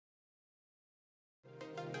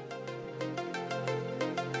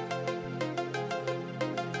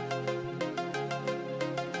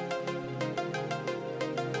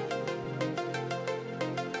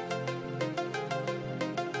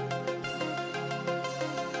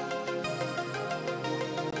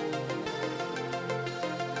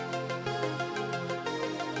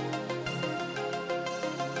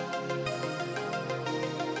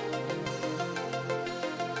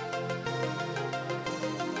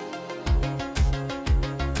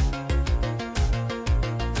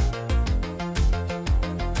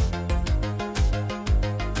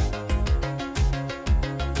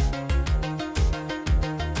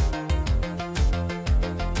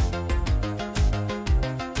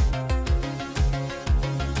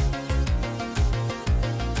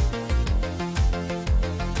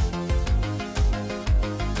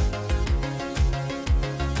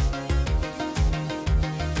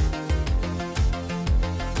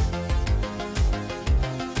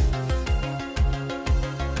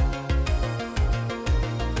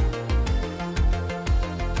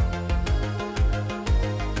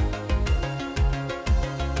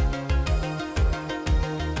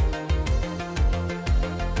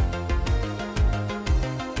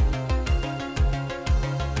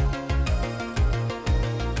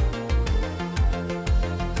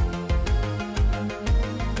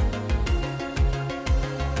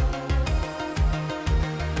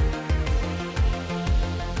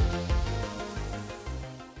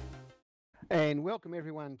And welcome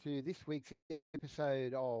everyone to this week's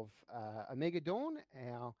episode of Omega Dawn,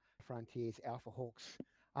 our Frontiers Alpha Hawks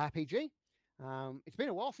RPG. It's been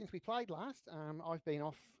a while since we played last. I've been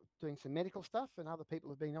off doing some medical stuff, and other people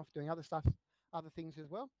have been off doing other stuff, other things as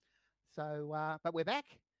well. So, but we're back,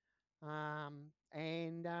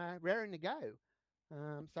 and raring to go.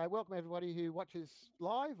 So, welcome everybody who watches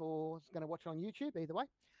live or is going to watch on YouTube. Either way.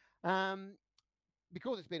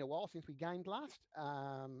 Because it's been a while since we gamed last,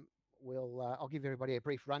 I'll give everybody a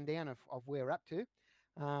brief rundown of where we're up to.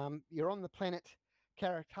 You're on the planet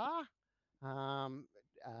Karatar, and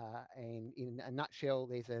in a nutshell,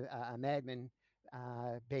 there's a madman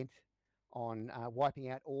bent on wiping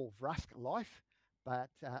out all Vrusk life, but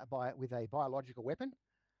with a biological weapon.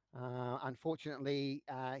 Unfortunately,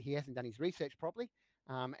 he hasn't done his research properly,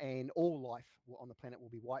 and all life on the planet will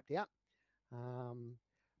be wiped out.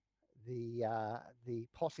 The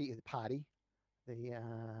posse, the party,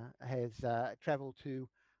 has travelled to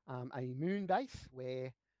a moon base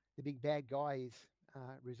where the big bad guy is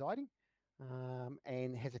residing,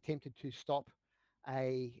 and has attempted to stop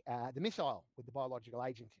the missile with the biological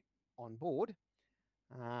agent on board.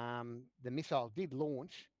 The missile did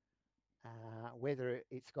launch. Whether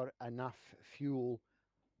it's got enough fuel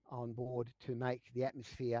on board to make the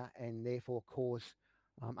atmosphere and therefore cause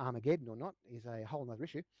Armageddon or not is a whole other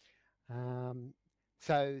issue.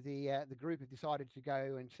 So the group have decided to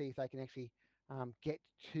go and see if they can actually get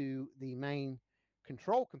to the main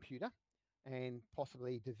control computer and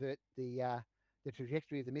possibly divert the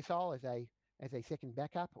trajectory of the missile as a second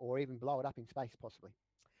backup, or even blow it up in space possibly.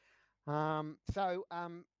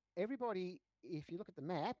 Everybody, if you look at the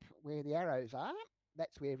map where the arrows are,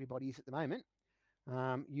 that's where everybody is at the moment.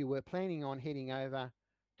 You were planning on heading over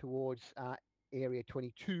towards area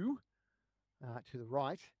 22 to the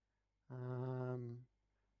right.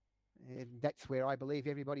 And that's where I believe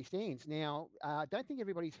everybody stands now. I don't think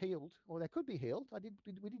everybody's healed, or they could be healed.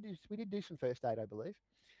 We did do some first aid, I believe.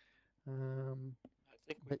 I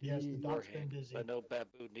think we did beforehand. I know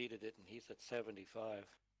Babu needed it, and he's at 75.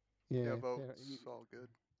 Yeah, boat's all good.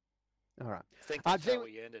 All right. I think that's how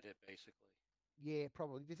we ended it, basically. Yeah,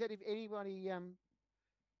 probably. Does anybody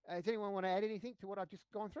does anyone want to add anything to what I've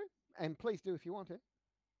just gone through? And please do if you want to.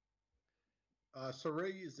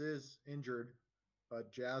 Cerise is injured,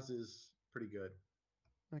 but Jazz is pretty good.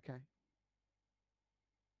 Okay.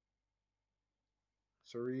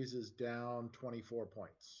 Cerise is down 24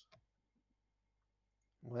 points.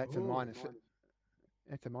 Well, that's a minor.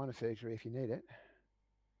 That's a minor surgery if you need it.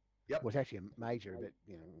 Yep. Well, it's actually a major, but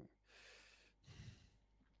you know.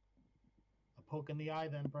 A poke in the eye,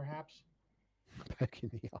 then perhaps. A poke in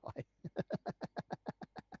the eye.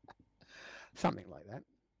 Something like that.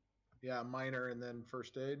 Yeah, minor and then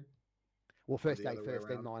first aid. Well, first aid first,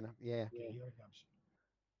 then minor. Yeah. Okay, here it comes.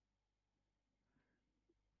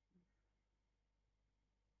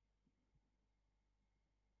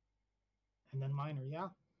 And then minor, yeah?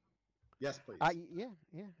 Yes, please. Yeah,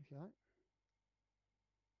 if you like.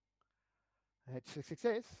 It's a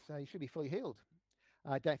success, so you should be fully healed.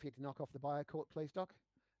 Don't forget to knock off the biocort, please, Doc.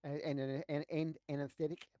 And an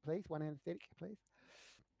anesthetic, please. One anesthetic, please.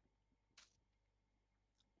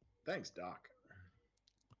 Thanks, Doc.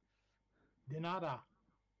 De nada.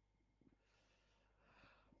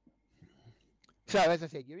 So, as I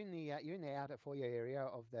said, you're in the outer foyer area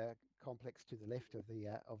of the complex to the left of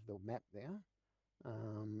the map there.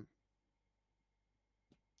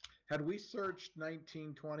 Had we searched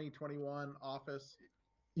 19, 20, 21 office?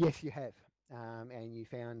 Yes, you have, and you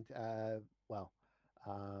found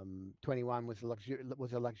 21 was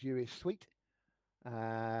a luxurious suite.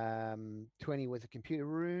 20 was a computer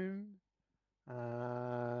room.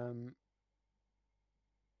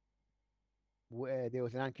 Where there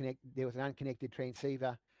was an unconnected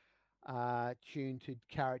transceiver tuned to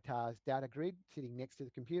Karatar's data grid sitting next to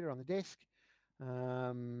the computer on the desk.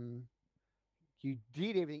 You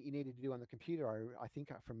did everything you needed to do on the computer, I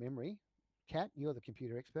think, from memory. Kat, you're the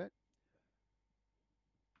computer expert.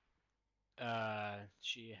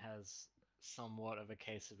 She has somewhat of a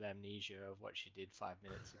case of amnesia of what she did 5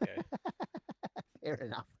 minutes ago. Fair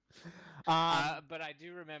enough. But I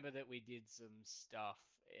do remember that we did some stuff,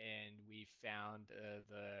 and we found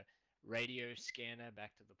the radio scanner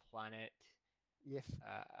back to the planet. Yes.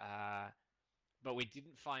 But we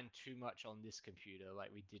didn't find too much on this computer.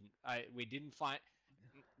 Like we didn't find.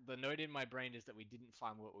 The note in my brain is that we didn't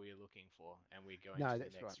find what we were looking for, and we're going to the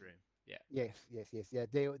next room. Yeah. Yes. Yeah.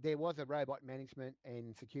 There was a robot management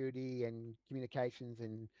and security and communications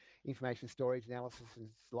and information storage analysis and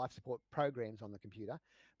life support programs on the computer,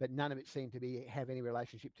 but none of it seemed to have any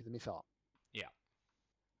relationship to the missile. Yeah.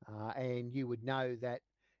 And you would know that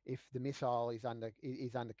if the missile is under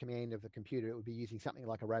command of the computer, it would be using something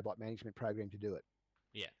like a robot management program to do it.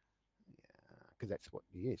 Yeah. Because that's what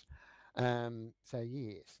it is. So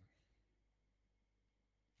yes.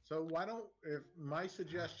 So why don't, if my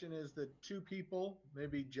suggestion is that two people,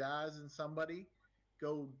 maybe Jazz and somebody,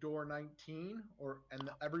 go door 19, and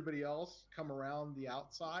everybody else come around the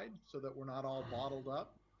outside so that we're not all bottled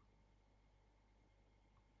up.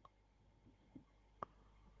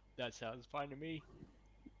 That sounds fine to me.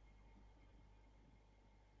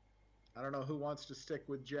 I don't know who wants to stick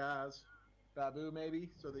with Jazz. Babu, maybe,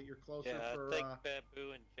 so that you're closer for... I think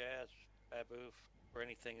Babu and Jazz. Babu for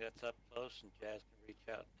anything that's up close, and Jazz can reach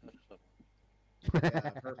out and touch someone. Yeah,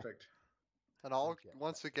 perfect. And I'll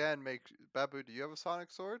once again make... Babu, do you have a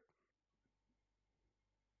sonic sword?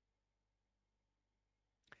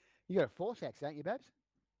 You got a force axe, don't you, Babs?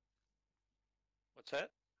 What's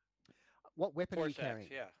that? What weapon are you Force axe, carrying?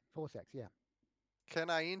 yeah. Force axe, yeah. Can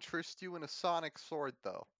I interest you in a sonic sword,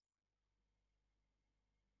 though?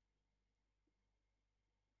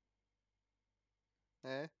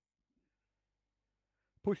 Eh?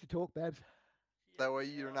 Push to talk, Babs. That way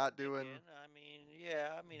you're not doing...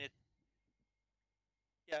 Yeah,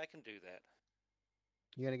 I can do that.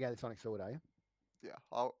 You're going to go the sonic sword, are you? Yeah,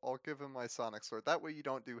 I'll give him my sonic sword. That way you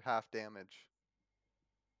don't do half damage.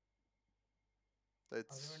 Are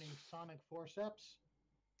there any sonic forceps?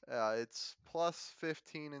 It's plus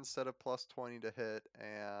 15 instead of plus 20 to hit,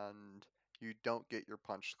 and you don't get your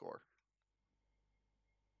punch score.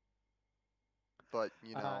 But,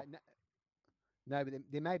 you know... No, but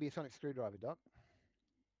there may be a sonic screwdriver, Doc.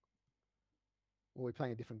 Or we're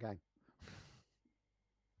playing a different game.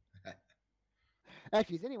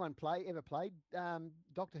 Actually, has anyone ever played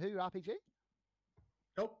Doctor Who RPG?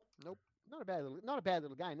 Nope. Not a bad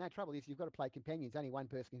little game. No trouble is you've got to play companions. Only one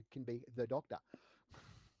person can be the Doctor.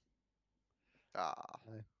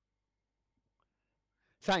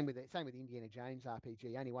 Same with Indiana Jones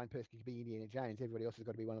RPG. Only one person can be Indiana Jones. Everybody else has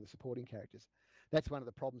got to be one of the supporting characters. That's one of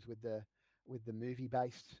the problems with the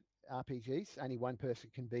movie-based RPGs. Only one person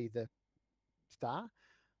can be the star.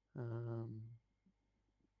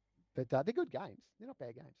 But they're good games. They're not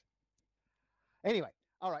bad games. Anyway,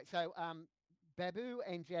 all right. So Babu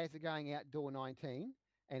and Jazz are going out door 19,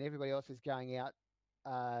 and everybody else is going out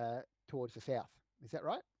towards the south. Is that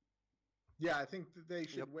right? Yeah, I think that they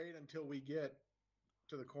should wait until we get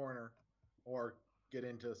to the corner or get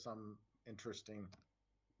into some interesting...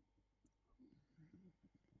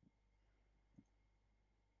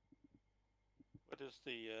 What is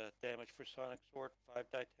the damage for Sonic Sword? 5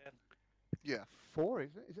 die 10? Yeah. 4,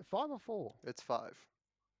 is it? Is it 5 or 4? It's 5.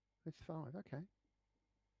 It's 5, okay.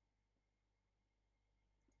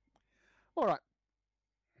 All right.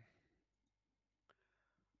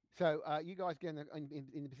 So you guys get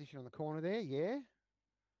in the position on the corner there, yeah?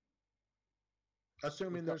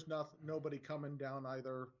 Assuming there's nobody coming down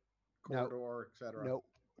either corridor, etc.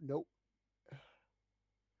 Nope.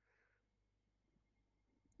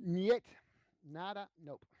 Yet. Nada.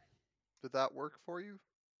 Nope. Did that work for you?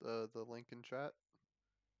 The link in chat?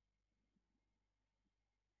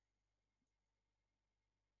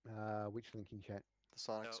 Which link in chat? The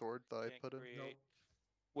sonic sword that I put in? Create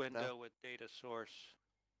window with data source.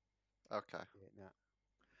 Okay. Yeah,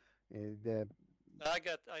 no. I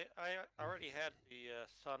already had the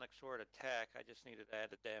Sonic Sword attack. I just needed to add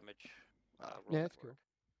the damage. Yeah, that's cool.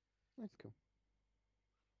 That's cool.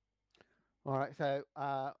 All right. So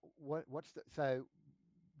so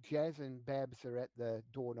Jazz and Babs are at the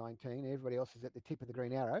door 19. Everybody else is at the tip of the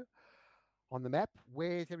green arrow on the map.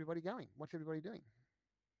 Where's everybody going? What's everybody doing?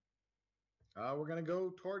 We're going to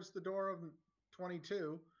go towards the door of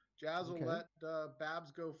 22. Jazz will let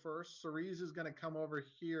Babs go first. Cerise is going to come over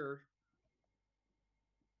here.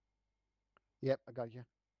 Yep, I got you.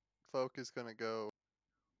 Folk is going to go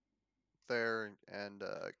there and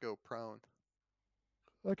go prone.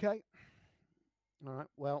 Okay. All right.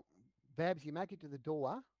 Well, Babs, you make it to the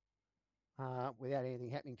door without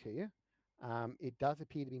anything happening to you. It does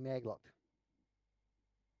appear to be maglocked.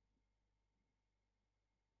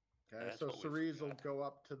 Okay, so Cerise will go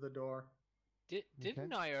up to the door.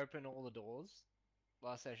 Didn't I open all the doors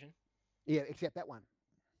last session? Yeah, except that one.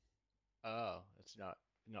 Oh, it's not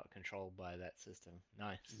controlled by that system.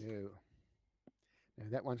 Nice. No,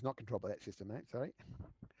 that one's not controlled by that system, mate. Sorry.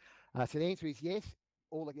 So the answer is yes,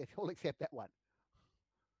 all except that one.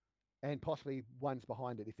 And possibly ones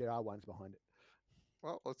behind it, if there are ones behind it.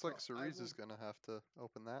 Well, looks like Cerise is going to have to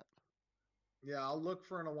open that. Yeah, I'll look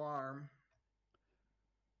for an alarm.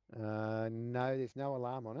 No, there's no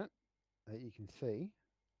alarm on it that you can see.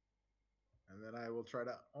 And then I will try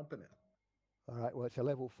to open it. All right, well, it's a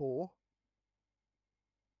level 4.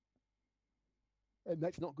 And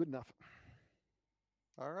that's not good enough.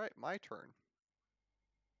 All right, my turn.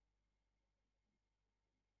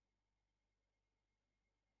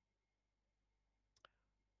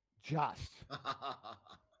 Just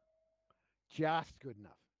good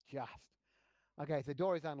enough. Just. Okay, so the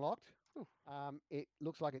door is unlocked. It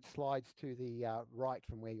looks like it slides to the right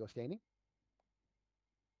from where you're standing.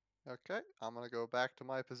 Okay, I'm going to go back to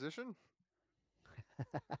my position.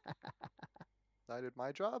 I did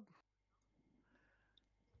my job.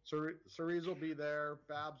 Cerise will be there.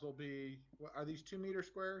 Babs will be. Are these 2-meter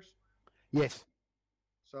squares? Yes.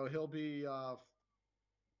 So he'll be. I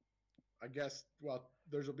guess. Well,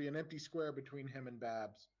 there'll be an empty square between him and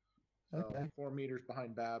Babs. So Okay. 4 meters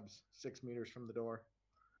behind Babs, 6 meters from the door.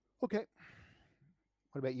 Okay.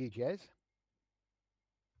 What about you, Jazz?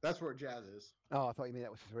 That's where Jazz is. Oh, I thought you meant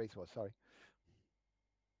that was Cerise was. Sorry.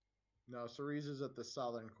 No, Cerise is at the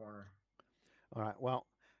southern corner. All right. Well,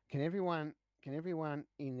 can everyone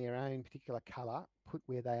in their own particular colour put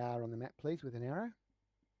where they are on the map, please, with an arrow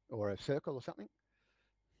or a circle or something?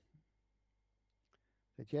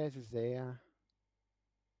 So Jazz is there.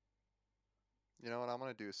 You know what? I'm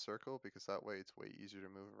going to do a circle because that way it's way easier to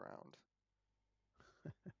move around.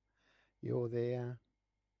 You're there.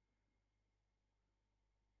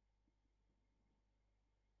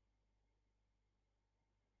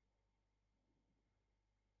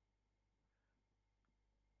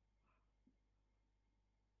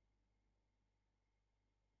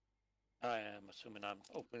 I am assuming I'm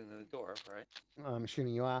opening the door, right? I'm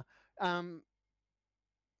assuming you are. Dan,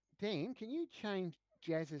 can you change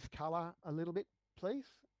Jazz's colour a little bit, please?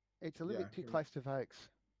 It's a little bit too close to Vokes.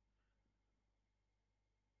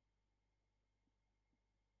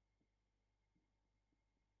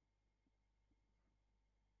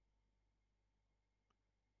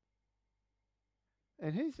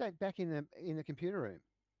 And who's that back in the computer room?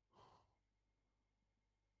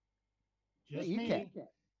 Just you, me. Cat.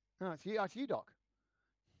 Oh, it's you. Oh, it's you, Doc.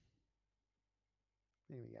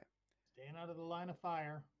 There we go. Staying out of the line of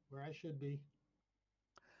fire, where I should be.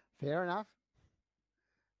 Fair enough.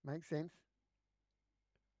 Makes sense.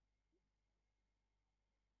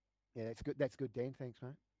 Yeah, that's good. That's good, Dan. Thanks,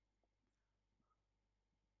 mate.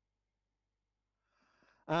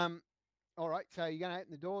 All right. So you're going to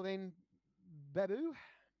open the door then, Babu?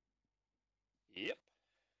 Yep.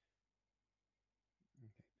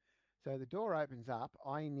 Okay. So the door opens up.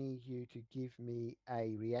 I need you to give me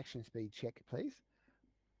a reaction speed check, please.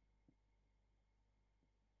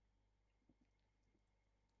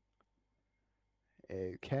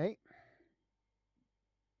 Okay.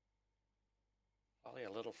 Probably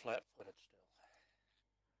a little flat-footed still.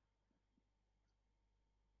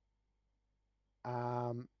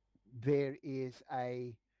 There is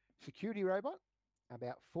a security robot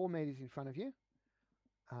about 4 meters in front of you,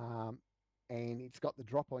 and it's got the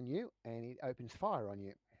drop on you, and it opens fire on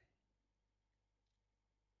you.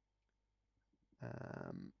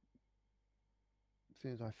 As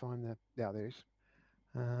soon as I find the... Now there is.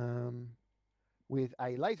 With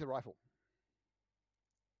a laser rifle.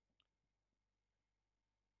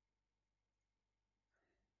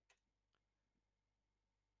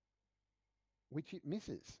 Which it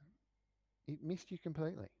misses. It missed you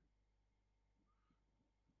completely.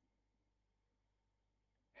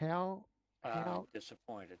 How? I'm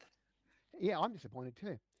disappointed. Yeah, I'm disappointed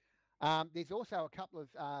too. There's also a couple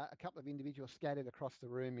of individuals scattered across the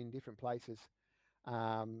room in different places,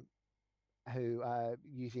 who are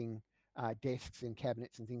using desks and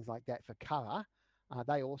cabinets and things like that for cover.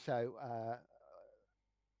 They also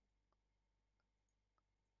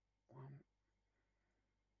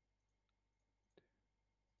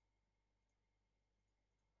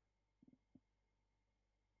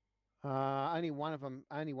only one of them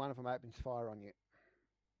opens fire on you.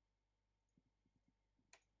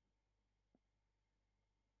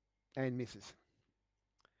 And misses.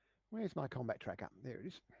 Where's my combat tracker? There it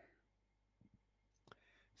is.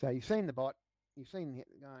 So you've seen the bot, you've seen the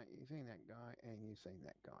guy, you've seen that guy, and you've seen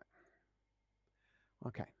that guy.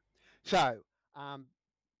 Okay. So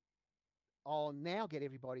I'll now get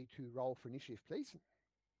everybody to roll for initiative, please.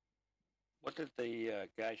 What did the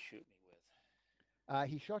guy shoot me with?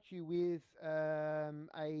 He shot you with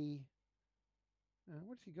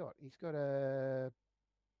what's he got? He's got a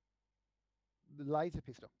laser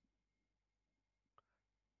pistol.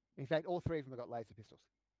 In fact, all three of them have got laser pistols.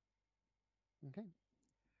 Okay.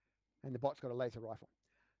 And the bot's got a laser rifle.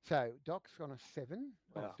 So Doc's on a 7.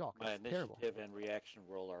 Well, Doc, my that's initiative terrible. and reaction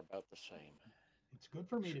roll are about the same. It's good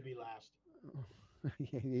for me to be last.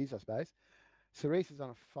 Yeah, he is, I suppose. Cerise is on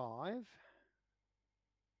a 5.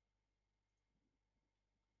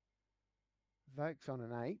 Vokes on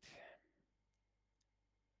an 8.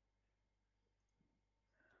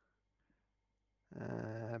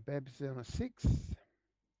 Bab's on a 6.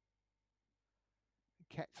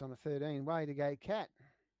 Cat's on a 13. Way to go, Cat.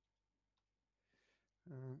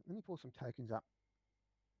 Let me pull some tokens up.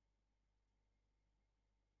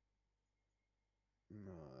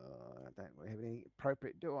 I don't have any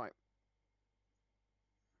appropriate, do I?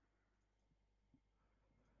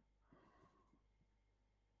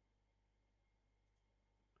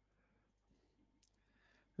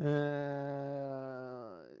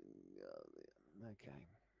 Okay.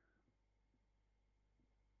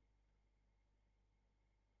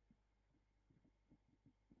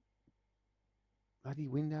 Bloody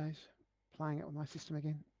Windows. Playing it with my system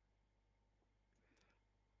again.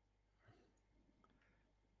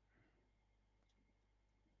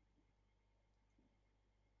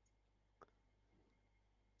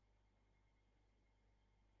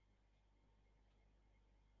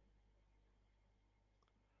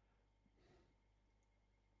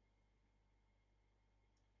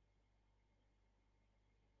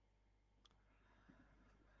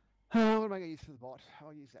 What am I going to use for the bot?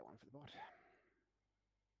 I'll use that one for the bot.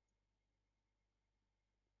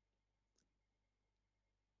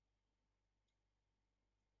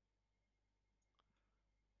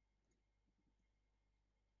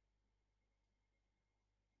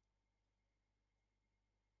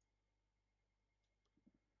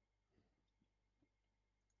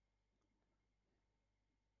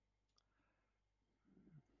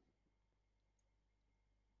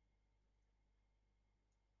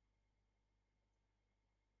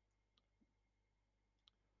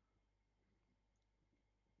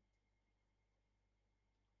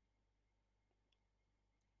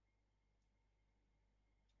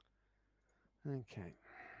 Okay.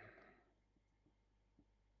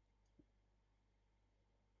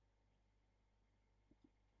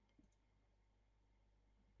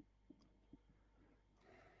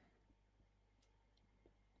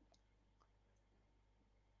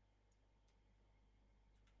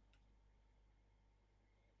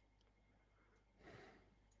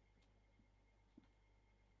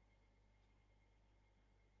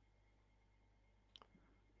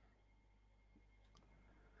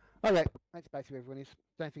 Okay, that's basically everyone is.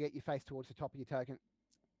 Don't forget your face towards the top of your token.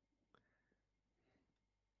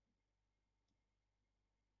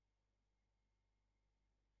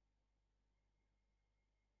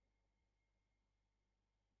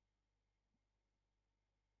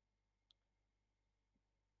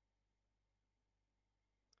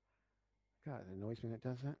 God, it annoys me when it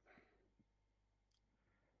does that.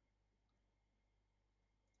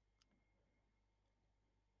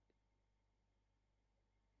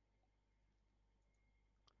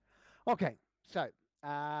 Okay, so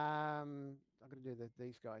I'm going to do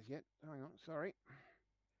these guys yet. Hang on, sorry.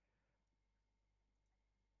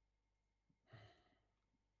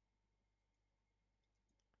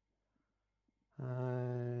 Now,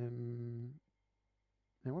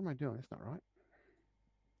 what am I doing? That's not right.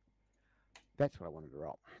 That's what I wanted to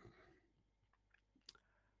roll.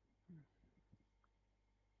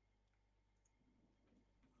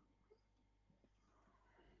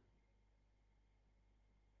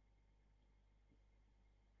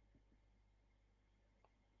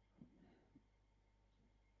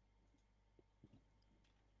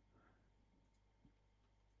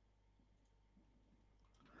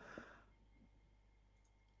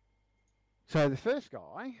 So the first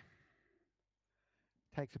guy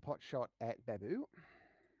takes a pot shot at Babu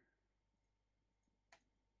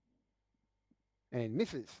and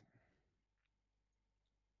misses.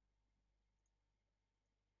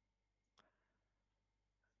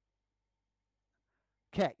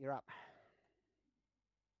 Cat, you're up.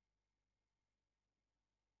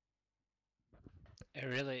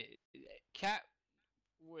 Cat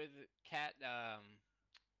with Cat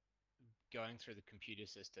going through the computer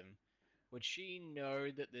system, would she know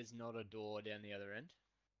that there's not a door down the other end?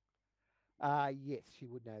 Yes, she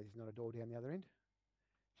would know there's not a door down the other end.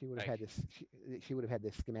 She would have had this. She would have had the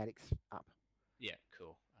schematics up. Yeah,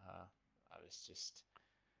 cool. I was just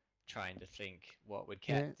trying to think what would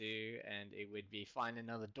Cat do, and it would be find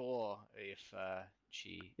another door if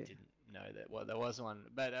she didn't know that there was one.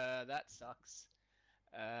 But that sucks.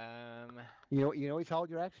 You always hold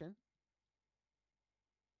your action.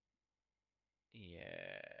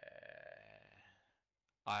 Yeah,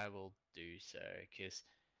 I will do so because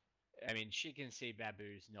I mean she can see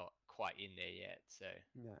Babu's not quite in there yet, so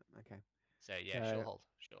no, okay. So yeah, she'll hold.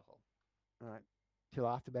 She'll hold. All right, till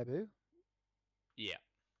after Babu. Yeah.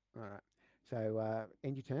 All right. So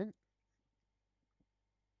end your turn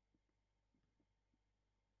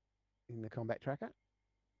in the combat tracker.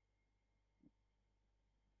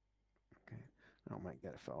 Okay, I'll make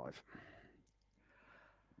that a 5.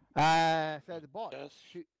 So the bot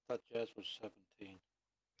shoot. Thought Jazz was 17.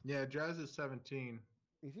 Yeah, Jazz is 17.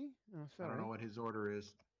 Is he? Oh, I sorry. don't know what his order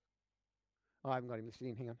is. Oh, I haven't got him listed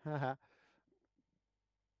in. Hang on. Haha.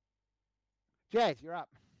 Jazz, you're up.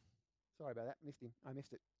 Sorry about that. Missed him. I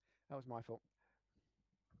missed it. That was my fault.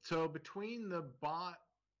 So between the bot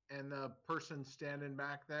and the person standing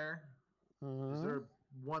back there, is there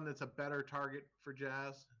one that's a better target for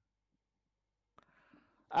Jazz?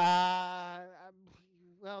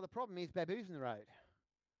 Well, the problem is Babu's in the road.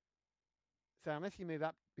 So unless you move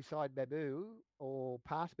up beside Babu or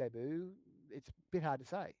past Babu, it's a bit hard to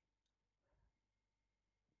say.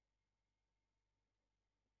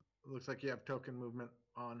 Looks like you have token movement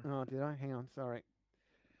on. Oh, did I? Hang on. Sorry.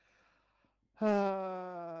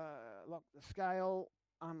 Lock the scale.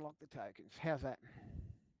 Unlock the tokens. How's that?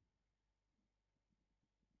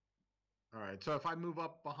 All right. So if I move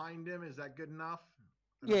up behind him, is that good enough?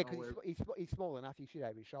 Yeah, because he's small enough. You shoot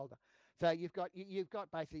over his shoulder. So you've got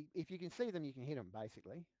basically, if you can see them, you can hit them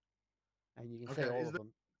basically, and you can see all of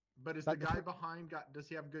them. But is the guy behind does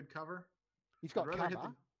he have good cover? He's got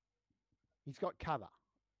cover. He's got cover.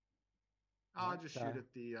 I'll just shoot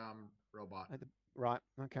at the robot. Right.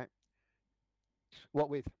 Okay. What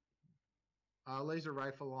with? Laser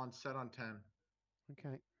rifle on set on 10.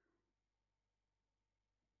 Okay.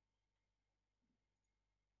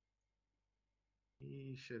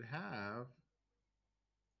 He should have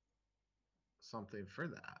something for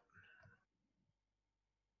that.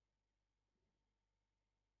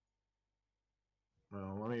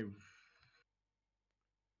 Well, let me.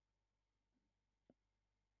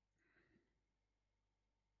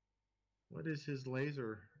 What is his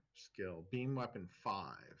laser skill? Beam weapon 5.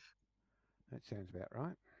 That sounds about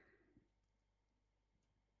right.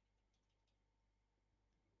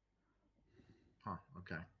 Huh,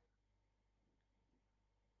 okay.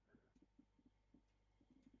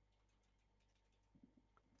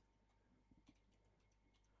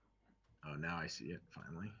 Oh, now I see it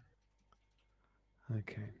finally.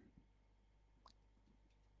 Okay.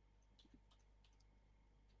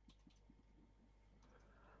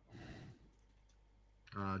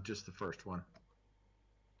 Just the first one.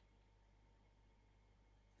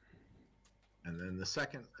 And then the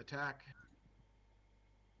second attack.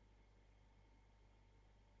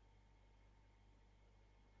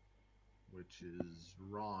 Which is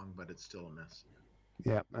wrong, but it's still a miss.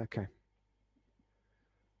 Yeah, okay.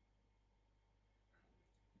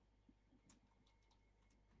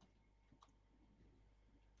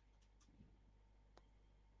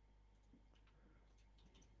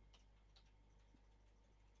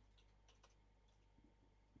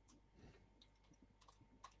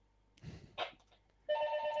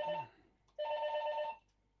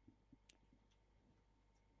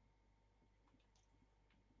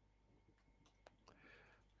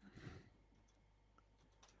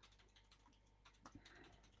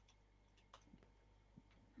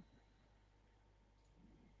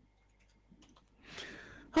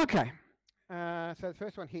 Okay. So the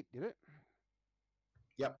first one hit, did it?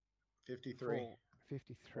 Yep. 53.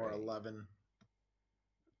 53. Or 11.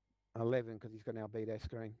 11, because he's got an albedo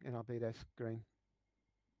screen. An albedo screen.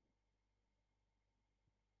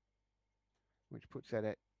 Which puts that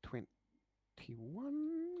at 21.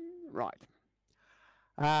 Right.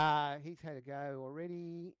 He's had a go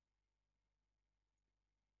already.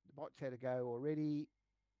 The bot's had a go already.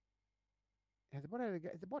 Has the bot had a go?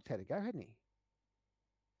 The bot's had a go, hadn't he?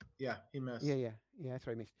 Yeah, he missed. Yeah, that's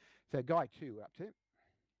what he missed. So guy 2 we're up to.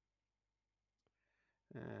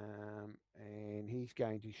 And he's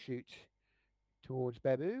going to shoot towards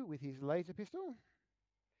Babu with his laser pistol.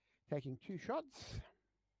 Taking 2 shots.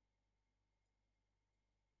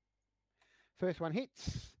 First one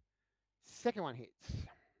hits. Second one hits.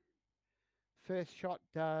 First shot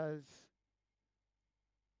does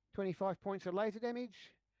 25 points of laser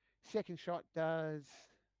damage. Second shot does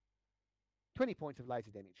 20 points of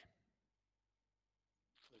laser damage.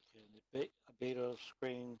 Okay, the albedo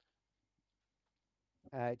screen.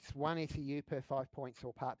 It's 1 SEU per 5 points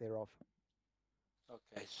or part thereof.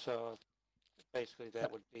 Okay, so basically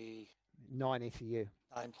that would be 9 SEU.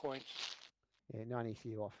 9 points. Yeah, 9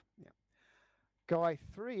 ECU off. Yeah. Guy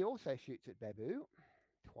 3 also shoots at Babu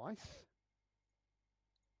twice.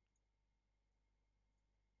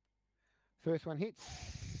 First one hits,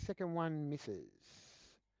 second one misses.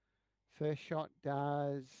 First shot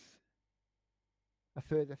does a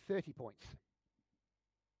further 30 points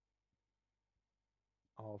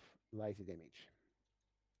of laser damage.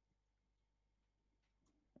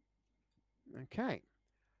 Okay.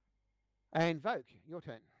 And Vogue, your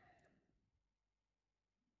turn.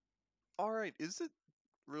 All right, is it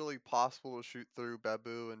really possible to shoot through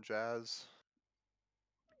Babu and Jazz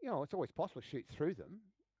It's always possible to shoot through them.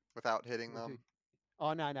 without hitting them?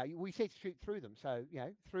 Oh, no. We said shoot through them. So,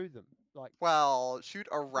 through them. Well, shoot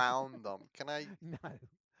around them. Can I?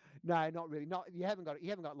 No, not really. You haven't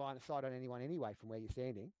got line of sight on anyone anyway from where you're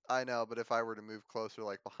standing. I know, but if I were to move closer,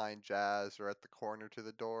 like behind Jazz or at the corner to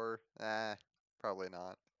the door, probably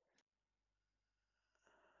not.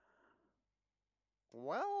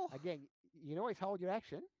 Well, Again, you can always hold your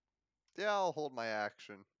action. yeah, I'll hold my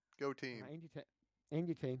action. Go team. End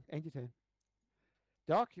your turn.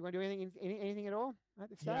 Doc, you want to do anything at all at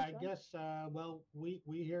this stage? Yeah, I guess. Well, we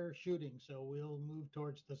hear shooting, so we'll move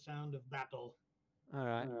towards the sound of battle. All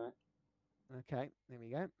right. Okay, there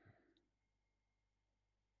we go.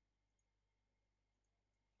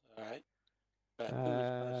 All right. Babu's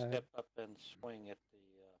going to step up and swing at the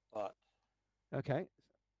bot. Okay.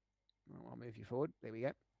 I'll move you forward. There we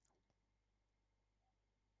go.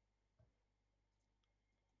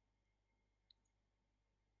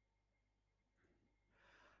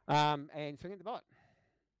 And swing at the bot.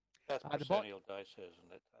 That's percennial dice,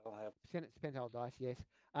 isn't it? I don't have percentile dice. Yes.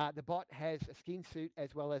 The bot has a skin suit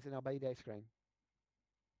as well as an albedo screen.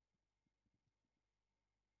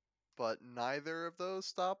 But neither of those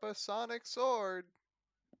stop a sonic sword.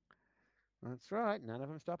 That's right. None of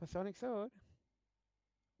them stop a sonic sword.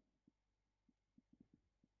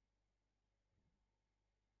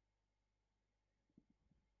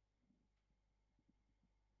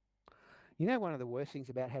 You know one of the worst things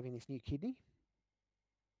about having this new kidney?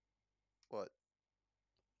 What?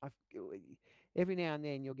 Every now and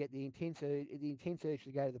then you'll get the intense urge to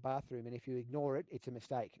go to the bathroom, and if you ignore it, it's a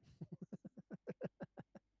mistake.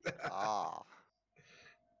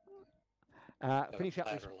 Finish up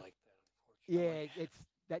this. Like that,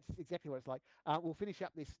 that's exactly what it's like. We'll finish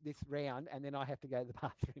up this round, and then I have to go to the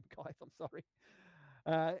bathroom, guys. I'm sorry.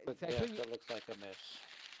 that looks like a miss.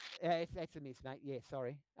 That's a miss, mate. Yeah,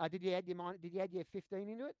 sorry. Did you add your 15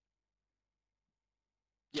 into it?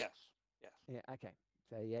 Yes. Yeah. Okay.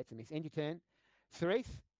 So yeah, it's a miss. End your turn.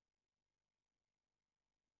 Cerise.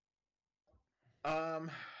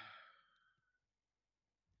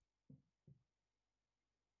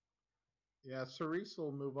 Yeah, Cerise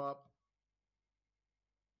will move up.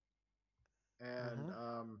 And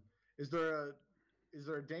is there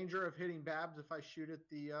a danger of hitting Babs if I shoot at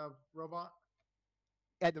the robot?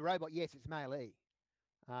 At the robot, yes, it's melee.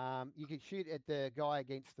 You can shoot at the guy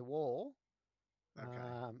against the wall,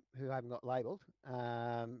 who I haven't got labelled,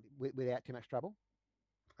 without too much trouble.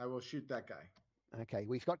 I will shoot that guy. Okay,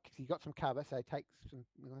 well, he's got some cover, so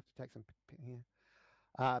we'll have to take some here.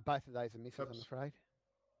 Both of those are misses, I'm afraid.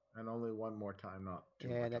 And only one more time, not two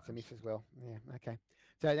more Yeah, that's times. a miss as well. Yeah, okay.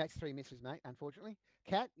 So that's 3 misses, mate, unfortunately.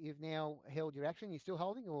 Kat, you've now held your action. You still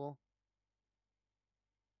holding, or?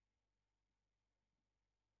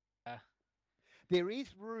 There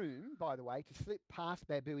is room, by the way, to slip past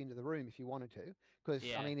Babu into the room if you wanted to, because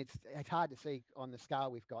I mean it's hard to see on the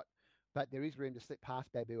scale we've got, but there is room to slip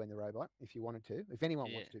past Babu and the robot if you wanted to, if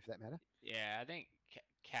anyone wants to, for that matter. Yeah, I think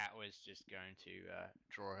Kat was just going to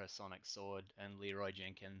draw her sonic sword and Leroy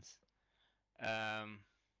Jenkins. I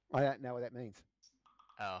don't know what that means.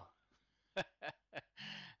 Oh.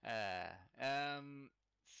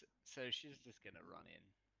 So she's just gonna run in.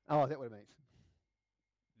 Oh, is that what it means?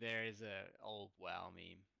 There is a old WoW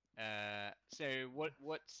meme. So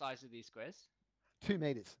what size are these squares? 2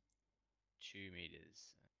 meters. 2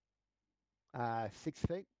 meters. 6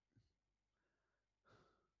 feet.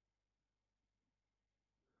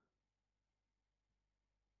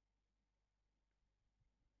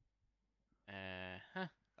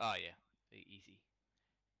 Oh yeah, easy.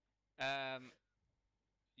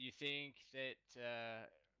 You think that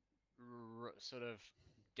sort of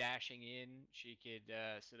dashing in, she could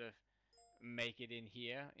sort of make it in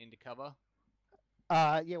here into cover?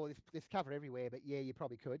 Yeah, well, there's cover everywhere, but yeah, you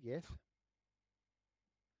probably could. Yes.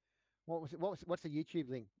 What's the YouTube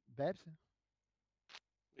link, Babs?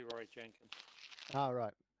 Leroy Jenkins. Oh,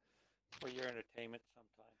 right. For your entertainment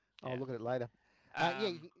sometime. I'll look at it later. Yeah,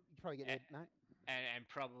 you can probably get there, mate. And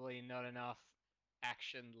probably not enough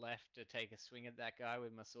action left to take a swing at that guy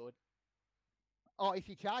with my sword. Oh, if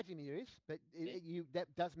you charge him, there is, but that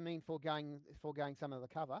does mean foregoing some of the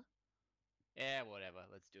cover. Yeah, whatever.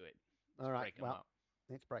 Let's do it. All right. Break them up.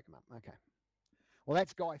 Let's break them up. Okay. Well,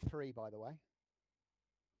 that's guy 3, by the way.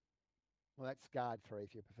 Well, that's guard 3,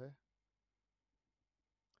 if you prefer.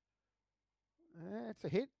 That's a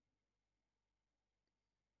hit.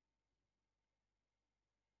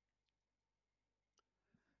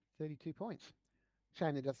 $32 points.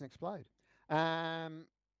 Shame it doesn't explode. So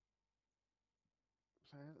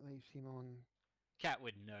that leaves him on Cat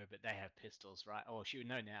would know, but they have pistols, right? Or she would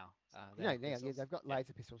know now. They No, have now, yeah, pistols. they've got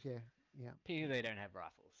laser pistols. Yeah, yeah. They don't have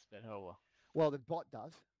rifles, but oh well. Well, the bot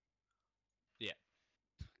does. Yeah.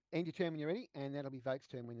 End your turn when you're ready, and that'll be Voke's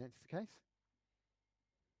turn when that's the case.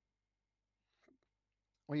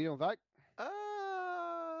 What are you doing, Voke?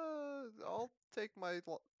 I'll take my.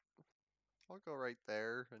 I'll go right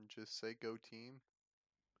there and just say go team.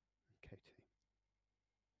 Okay, team.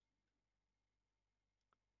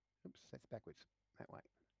 Oops, that's backwards. That way.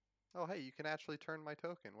 Oh, hey, you can actually turn my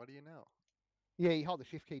token. What do you know? Yeah, you hold the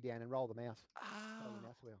shift key down and roll the mouse. Roll the Ah.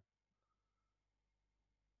 mouse wheel.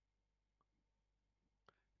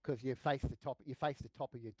 Because you face the top. You face the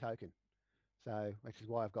top of your token. So, which is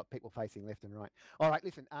why I've got people facing left and right. All right,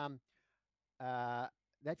 listen.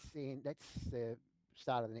 That's the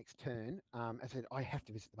start of the next turn. As I said, I have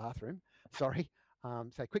to visit the bathroom. Sorry.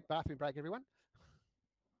 So quick bathroom break, everyone.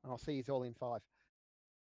 And I'll see you all in 5.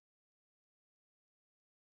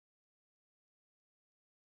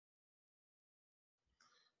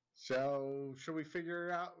 So, should we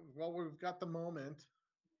figure out? Well, we've got the moment.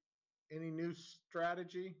 Any new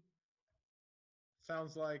strategy?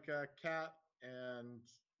 Sounds like Cat and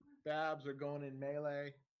Babs are going in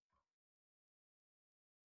melee.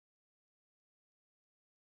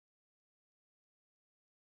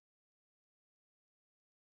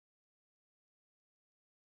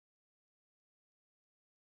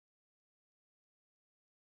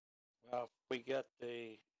 Well, if we get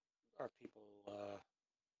our people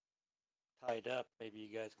tied up, maybe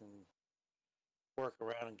you guys can work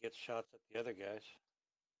around and get shots at the other guys.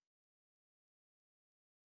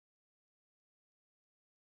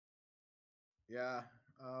 Yeah.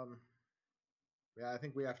 Yeah, I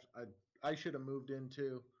think we have to. I should have moved in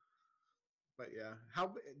too. But yeah,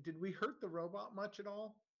 how did we hurt the robot much at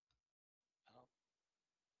all?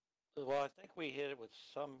 Well, I think we hit it with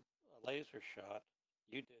some laser shot.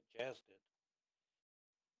 You did, Jazz did,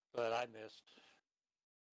 but I missed.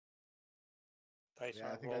 Dice Yeah, I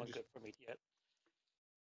aren't think I rolling just. good for me yet.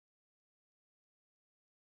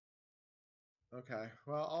 Okay,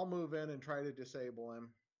 well, I'll move in and try to disable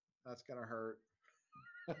him. That's gonna hurt.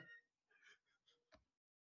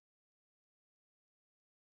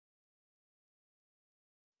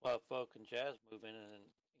 Well, if Folk and Jazz move in and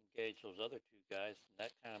engage those other two guys, and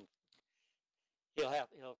that kind of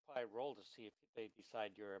he'll probably roll to see if they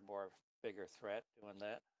decide you're a more bigger threat doing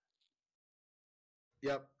that.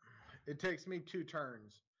 Yep, it takes me 2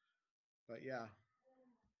 turns, but yeah.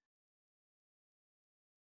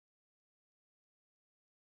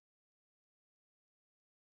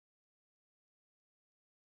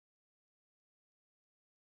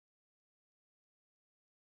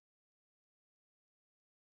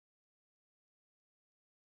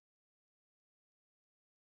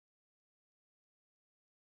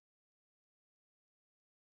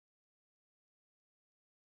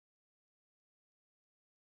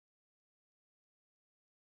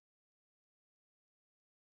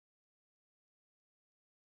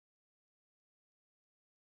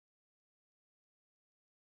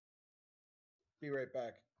 Be right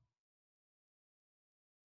back.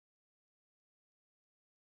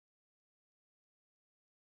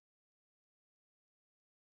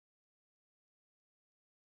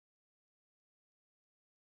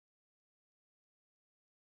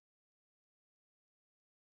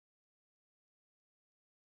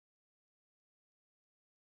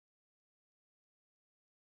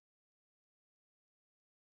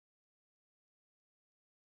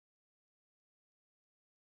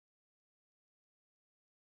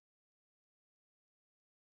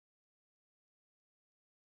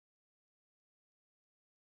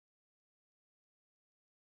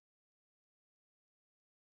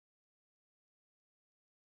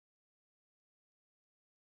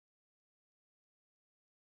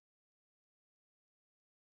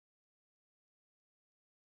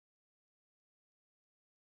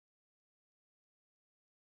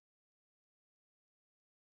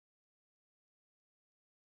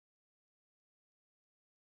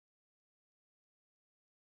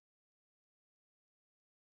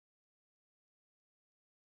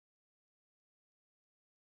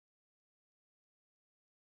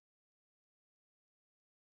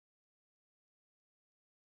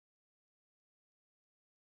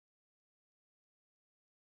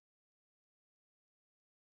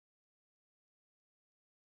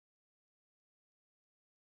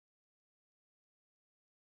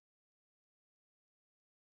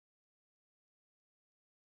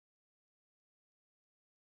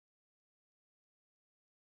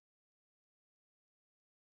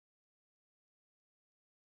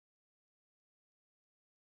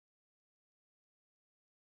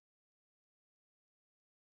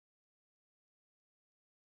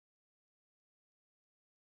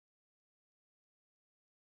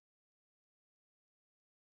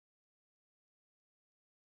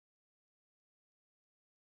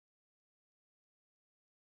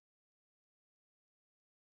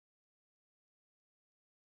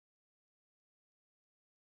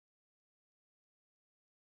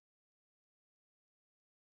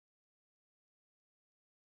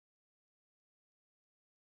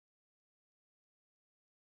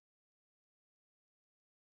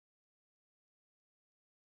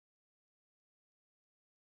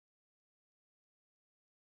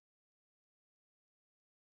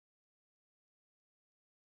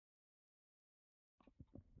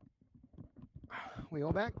 We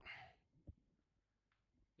all back?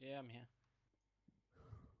 Yeah, I'm here.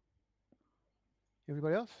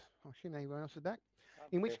 Everybody else? I assume everyone else is back. I'm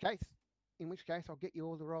In here. which case, I'll get you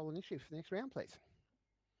all to roll initiative for the next round, please.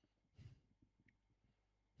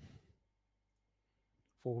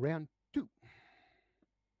 For round 2.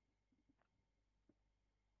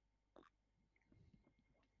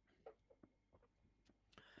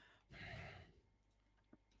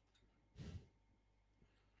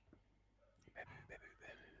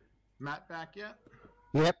 Matt back yet?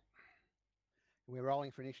 Yep. We're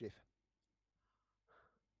rolling for initiative.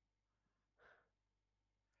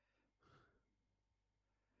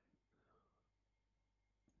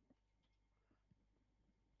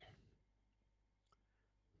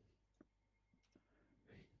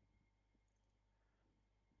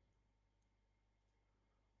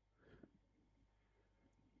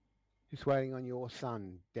 Just waiting on your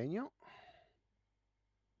son, Daniel.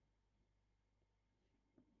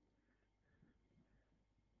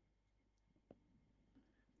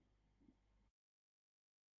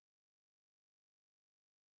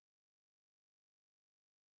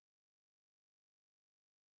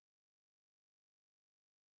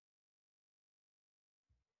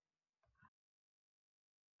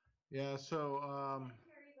 Yeah, so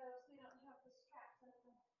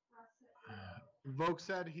Vogue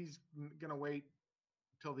said he's gonna wait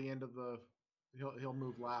till the end of the. He'll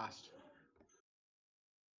move last.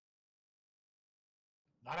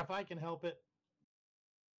 Not if I can help it.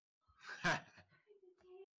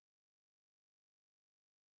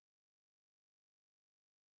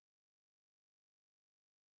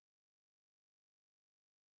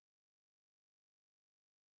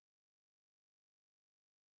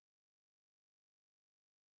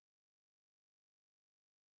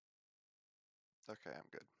 Okay, I'm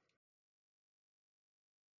good.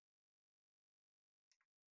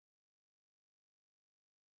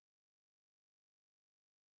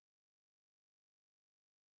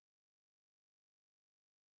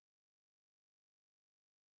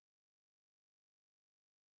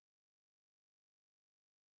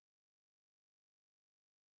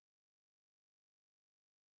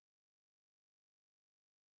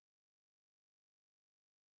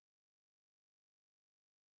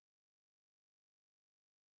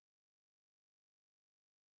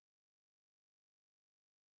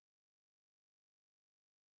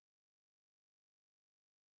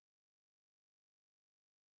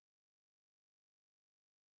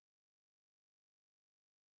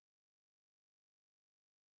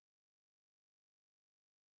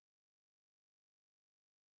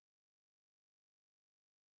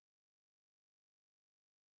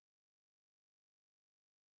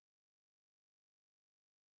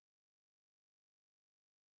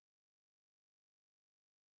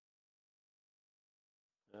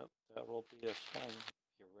 Yep, that will be a sign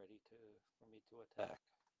you're ready for me to attack.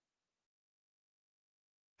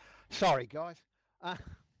 Sorry, guys. I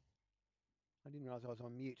didn't realise I was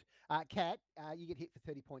on mute. Kat, you get hit for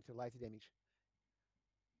 30 points of laser damage.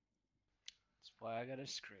 That's why I got a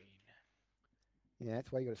screen. Yeah, that's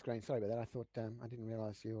why you got a screen. Sorry about that. I thought I didn't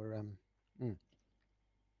realise you were.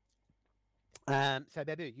 So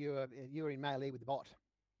Babu, you were in melee with the bot.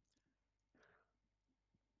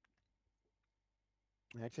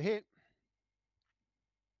 That's a hit.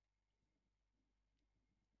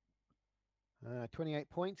 28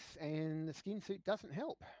 points, and the skin suit doesn't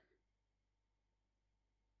help.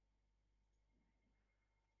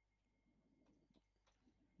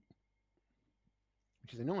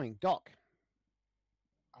 Which is annoying. Doc.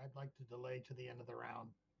 I'd like to delay to the end of the round.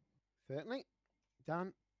 Certainly.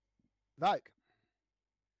 Done. Vogue.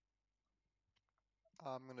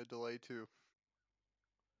 I'm gonna delay too.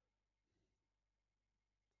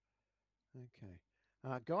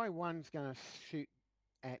 Okay. Guy one's going to shoot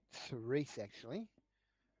at Cerise, actually.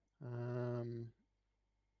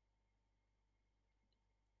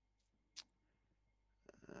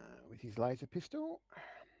 With his laser pistol.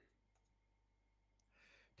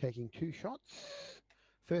 Taking 2 shots.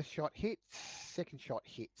 First shot hits. Second shot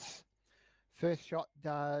hits. First shot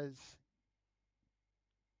does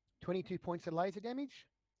 22 points of laser damage.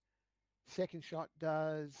 Second shot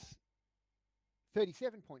does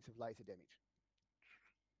 37 points of laser damage.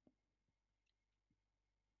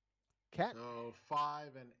 Cat? So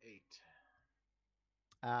 5 and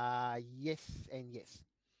 8. Yes and yes.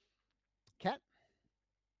 Cat?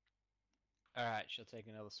 All right, she'll take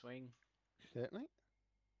another swing. Certainly.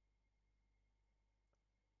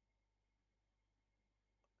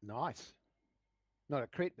 Nice. Not a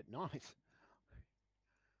crit, but nice.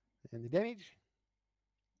 And the damage?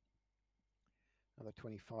 Another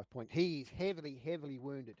 25 points. He's heavily, heavily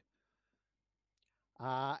wounded.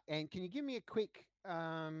 And can you give me a quick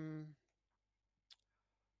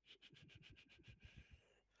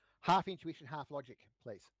half intuition, half logic,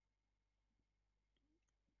 please?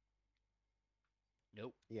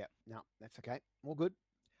 Nope. Yeah, no, that's okay. All good.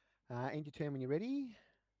 End your turn when you're ready.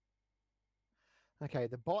 Okay,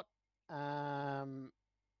 the bot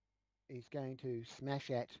is going to smash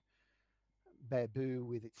at Babu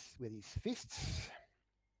with his fists.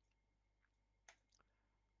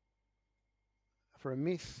 For a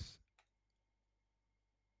miss.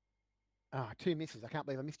 Ah, 2 misses. I can't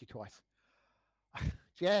believe I missed you twice.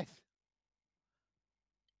 Jazz.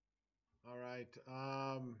 All right.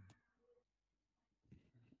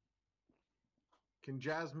 Can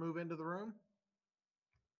Jazz move into the room?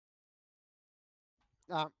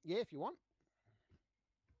 Yeah, if you want.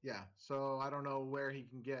 Yeah. So I don't know where he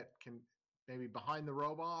can get. Can maybe behind the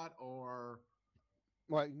robot or?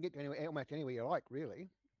 Well, you can get to anywhere, almost anywhere you like,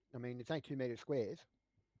 really. I mean, it's only 2 meter squares.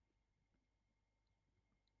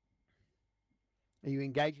 Are you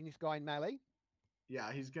engaging this guy in melee?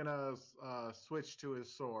 Yeah, he's gonna switch to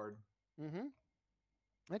his sword. Mm-hmm.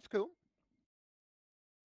 That's cool.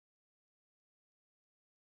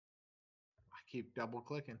 I keep double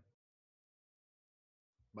clicking,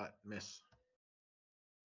 but miss.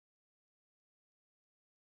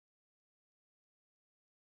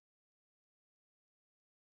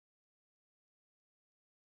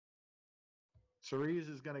 Cerise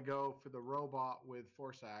is going to go for the robot with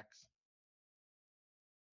force axe.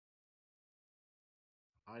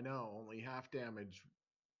 I know, only half damage,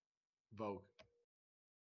 Vogue.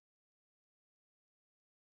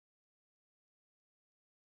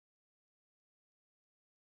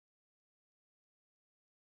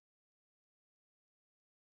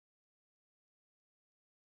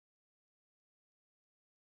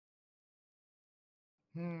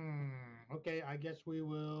 Okay, I guess we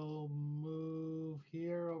will move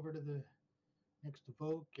here over to the next to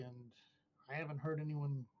Folk, and I haven't heard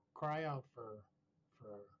anyone cry out for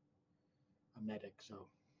a medic, so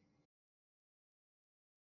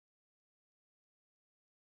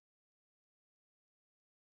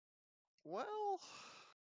Well,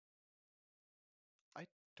 I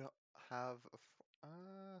don't have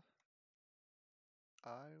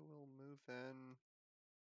I will move in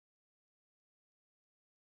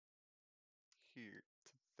here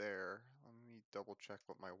to there. Let me double check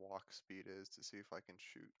what my walk speed is to see if I can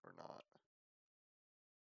shoot or not.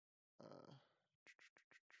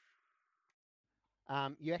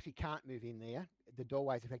 You actually can't move in there. The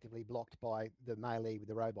doorway is effectively blocked by the melee with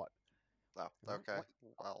the robot. Oh, okay.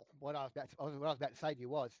 Well, what I was about to say to you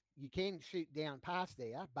was you can shoot down past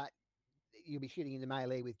there, but you'll be shooting in the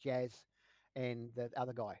melee with Jazz and the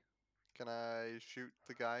other guy. can I shoot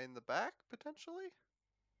the guy in the back potentially?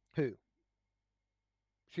 Who?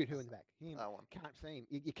 Shoot who in the back? Him. That one. Can't see him.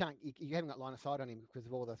 You can't. You haven't got line of sight on him because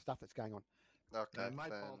of all the stuff that's going on. Okay, My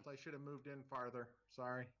then fault. I should have moved in farther.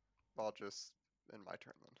 Sorry. I'll just end my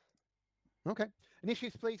turn then. Okay.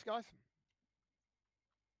 Initiatives, please, guys.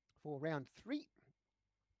 For round 3.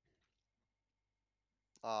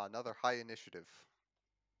 Another high initiative.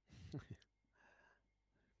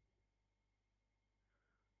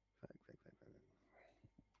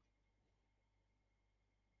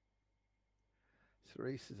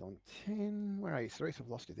 Cerise is on 10. Where are you, Cerise? I've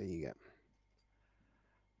lost you. There you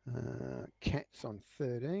go. Cat's on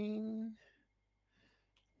 13.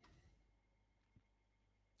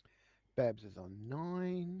 Babs is on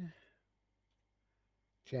 9.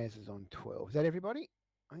 Jazz is on 12. Is that everybody?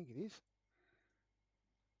 I think it is.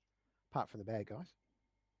 Apart from the bad guys.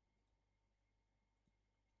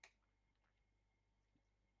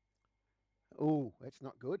 Oh, that's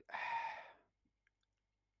not good.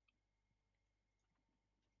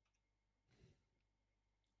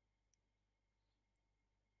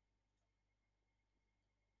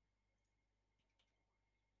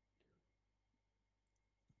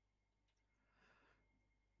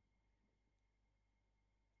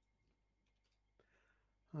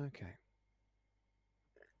 Okay.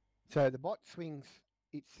 So the bot swings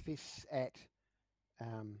its fists at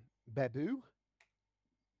Babu.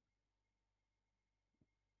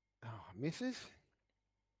 Oh, misses.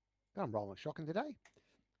 God, I'm rolling shocking today.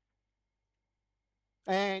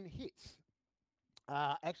 And hits.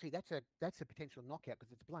 Actually, that's a potential knockout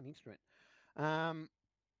because it's a blunt instrument. Oh,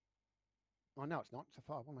 no, it's not. It's a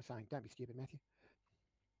 5. What am I saying? Don't be stupid, Matthew.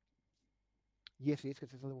 Yes, it is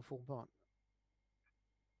because it's a level 4 bot.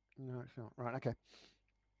 No, it's not. Right, okay.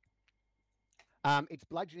 It's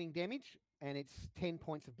bludgeoning damage, and it's 10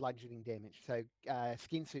 points of bludgeoning damage. So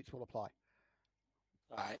skin suits will apply.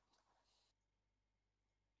 All right.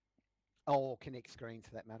 Or connect screens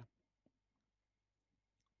for that matter.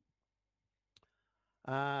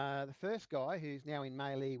 The first guy, who's now in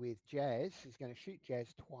melee with Jazz, is going to shoot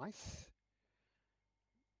Jazz twice.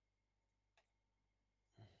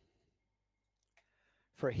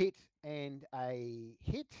 For a hit and a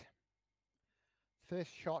hit.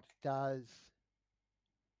 First shot does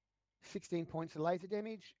 16 points of laser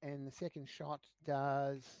damage, and the second shot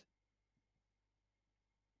does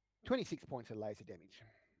 26 points of laser damage.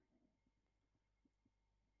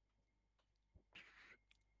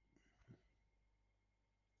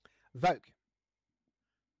 Voke.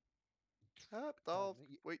 I'll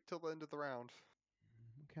wait till the end of the round.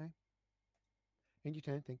 Okay. End your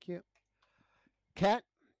turn, thank you. Cat.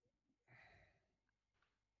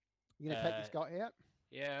 You going to take this guy out?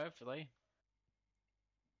 Yeah, hopefully.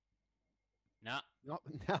 Nah. Not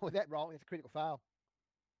with that roll. It's a critical fail.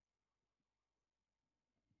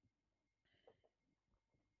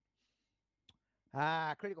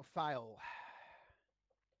 Critical fail.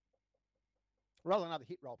 Roll another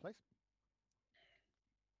hit roll, please.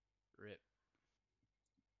 Rip.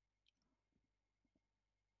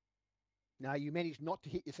 No, you managed not to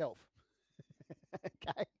hit yourself.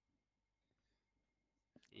 Okay.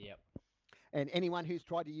 Yep. And anyone who's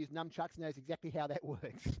tried to use nunchucks knows exactly how that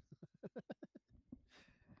works.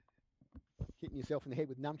 Hitting yourself in the head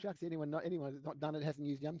with nunchucks. Anyone who's not done it hasn't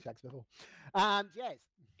used nunchucks before. Jazz.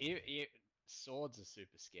 Swords are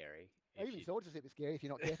super scary. Even swords are super scary if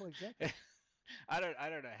you're not careful. Exactly. I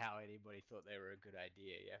don't know how anybody thought they were a good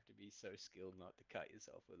idea. You have to be so skilled not to cut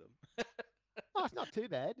yourself with them. Oh, it's not too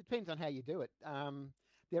bad. It depends on how you do it.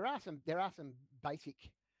 There are some basic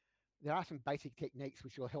techniques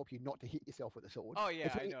which will help you not to hit yourself with a sword. Oh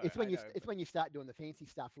yeah, It's when you start doing the fancy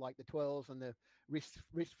stuff like the twirls and the wrist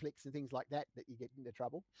flicks and things like that you get into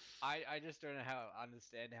trouble. I just don't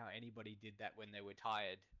understand how anybody did that when they were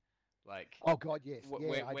tired. Like, oh god, yes,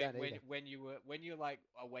 when you're like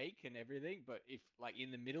awake and everything, but if like in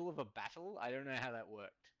the middle of a battle, I don't know how that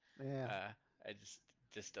worked. Yeah, it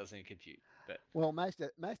just doesn't compute. But well, most of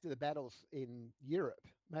the battles in Europe,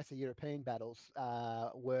 most of the European battles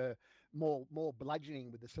were more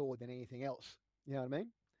bludgeoning with the sword than anything else. You know what I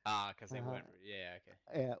mean? Because they weren't. Yeah,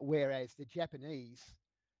 okay. Whereas the Japanese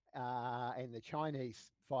and the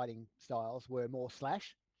Chinese fighting styles were more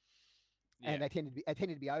slash. Yeah. And they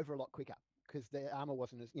tended to be over a lot quicker because the armor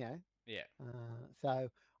wasn't as Yeah. So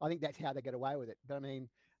I think that's how they get away with it. But I mean,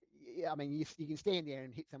 you can stand there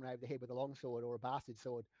and hit someone over the head with a long sword or a bastard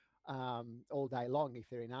sword all day long if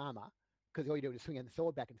they're in armor, because all you do is swing the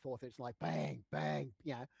sword back and forth. And it's like bang, bang,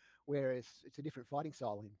 Whereas it's a different fighting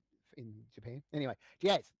style in Japan. Anyway,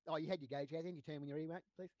 Jazz. Oh, you had your go, Jazz. End your turn when you're ready, mate,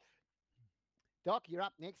 please. Doc, you're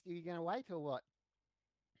up next. Are you going to wait or what?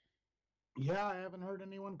 Yeah, I haven't heard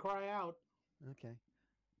anyone cry out. Okay.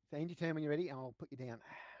 So end your turn when you're ready, and I'll put you down.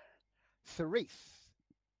 Cerise.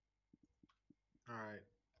 All right.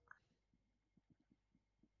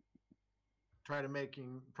 Trying to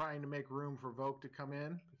make room for Voke to come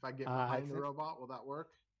in. If I get behind the robot, will that work?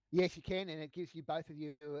 Yes, you can, and it gives you both of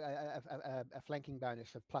you a flanking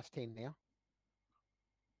bonus of +10 now.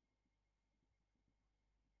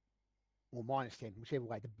 Or -10, whichever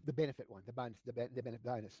way. The benefit one, the bonus, the benefit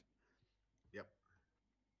bonus. Yep.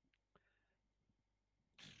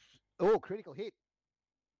 Oh, critical hit.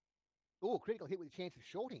 Oh, critical hit with a chance of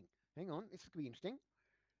shorting. Hang on, this could be interesting.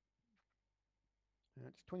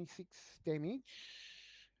 It's 26 damage.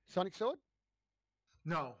 Sonic sword?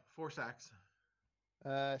 No, force axe.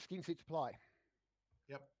 Skin suit supply.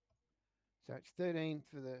 Yep. So it's 13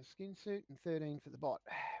 for the skin suit and 13 for the bot,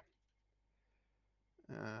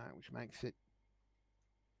 which makes it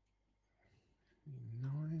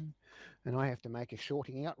 9. And I have to make a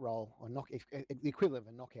shorting out roll, or the equivalent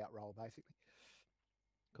of a knockout roll, basically,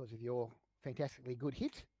 because of your fantastically good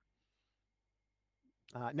hit.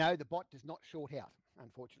 No, the bot does not short out,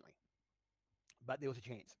 unfortunately. But there was a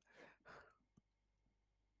chance.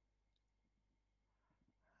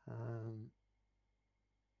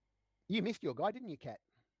 You missed your guy, didn't you, Cat?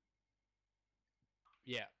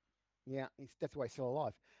 Yeah. Yeah, that's why he's still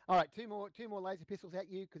alive. All right, two more laser pistols at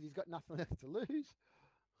you because he's got nothing left to lose.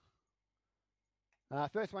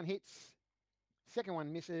 First one hits. Second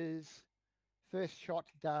one misses. First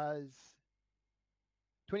shot does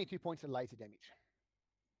 22 points of laser damage.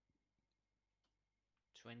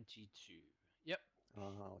 22. Yep.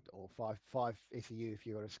 Or five SEU if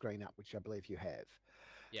you've got a screen up, which I believe you have.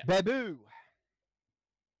 Yeah. Babu.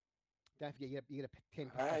 Don't forget, you get a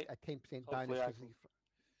 10% right. a 10% Hopefully bonus.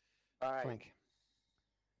 All right. Flank.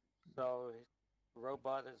 So,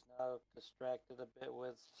 robot is now distracted a bit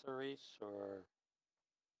with Cerise, or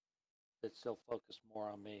it still focused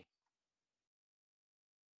more on me?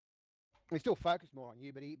 We still focus more on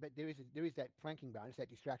you, but there is that flanking bonus, that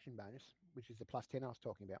distraction bonus, which is the +10 I was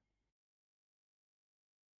talking about.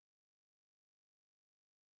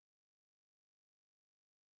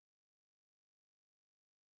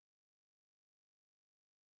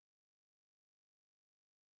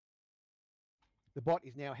 The bot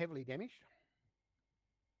is now heavily damaged.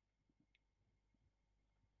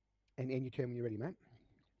 And you tell me when you're ready, mate.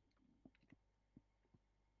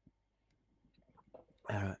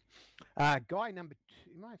 All right. Guy number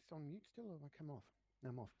 2. Am I on mute still, or have I come off? No,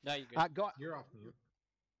 I'm off. No, you're good. Guy, You're off mute.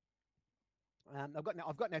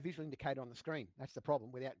 I've got no visual indicator on the screen. That's the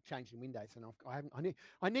problem without changing windows, and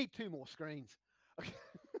I need 2 more screens.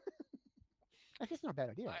 That's just not a bad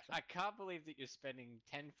idea. I can't believe that you're spending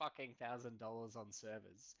 $10,000 on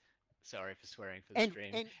servers. Sorry for swearing for the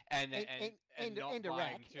stream. And not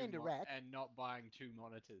not buying 2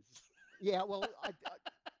 monitors. Yeah, well,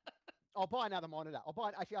 I'll buy another monitor.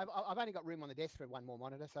 I've only got room on the desk for 1 more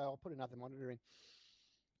monitor, so I'll put another monitor in.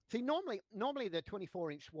 See, normally the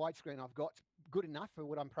 24-inch widescreen I've got good enough for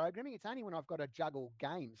what I'm programming. It's only when I've got to juggle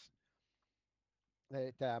games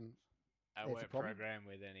that I won't program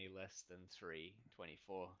with any less than 3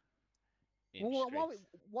 24-inch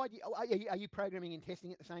why are you programming and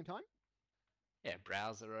testing at the same time? Yeah,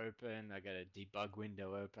 browser open. I got a debug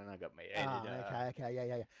window open. I got my editor. Okay,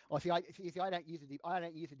 yeah. Oh, see, I don't use a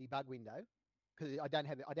debug window because I don't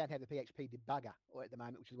have the PHP debugger at the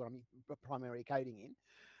moment, which is what I'm primarily coding in.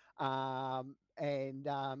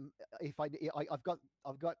 If I've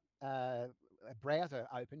got a browser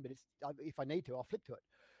open, but if I need to, I'll flip to it.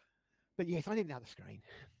 But yes, I need another screen.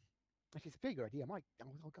 Which is a bigger idea.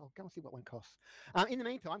 I'll go and see what one costs. In the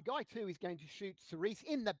meantime, Guy 2 is going to shoot Cerise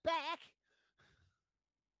in the back.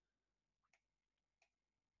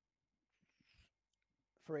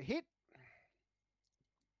 For a hit.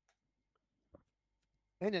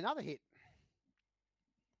 And another hit.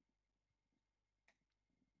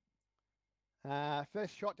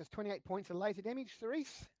 First shot does 28 points of laser damage,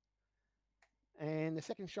 Cerise. And the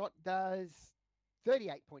second shot does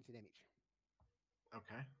 38 points of damage.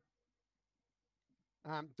 Okay.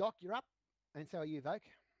 Doc, you're up. And so are you, Voke.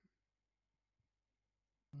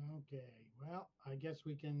 Okay. Well, I guess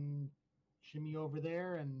we can shimmy over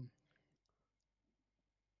there and...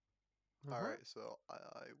 All right, so I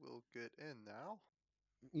will get in now.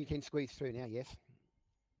 You can squeeze through now, yes.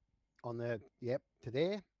 On the, to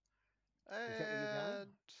there. And is that where you're going?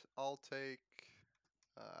 I'll take,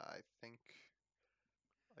 I think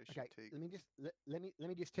I should take... Let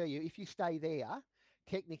me just tell you, if you stay there,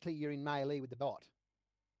 technically you're in melee with the bot.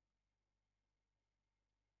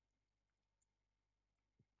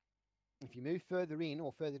 If you move further in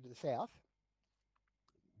or further to the south,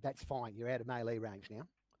 that's fine. You're out of melee range now.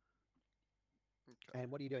 Okay.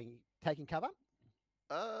 And what are you doing? Taking cover?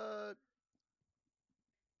 No,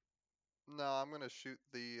 I'm gonna shoot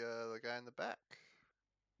the guy in the back.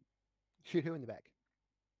 Shoot who in the back?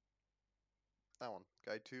 That one,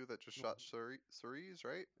 guy 2 that just shot Cerise,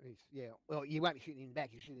 right? Yeah. Well, you won't be shooting him in the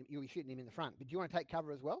back. You'll be shooting him in the front. But do you want to take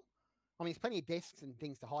cover as well? I mean, there's plenty of desks and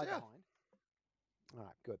things to hide behind. All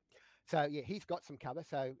right, good. So yeah, he's got some cover.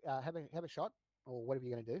 So have a shot or whatever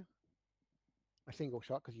you're going to do. A single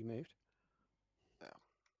shot because you moved.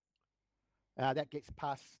 Yeah. That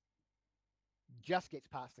just gets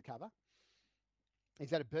past the cover. Is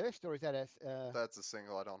that a burst or is that a... That's a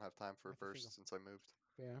single. I don't have time for a burst since I moved.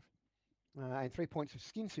 Fair enough. And 3 points of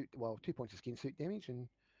skin suit... Well, 2 points of skin suit damage and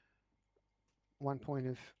 1 point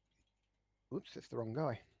of... Oops, that's the wrong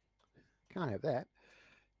guy. Can't have that.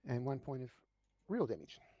 And 1 point of real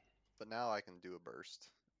damage. But now I can do a burst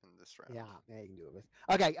in this round. Yeah, you can do it.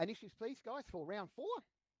 Okay, initiatives, please, guys, for round 4.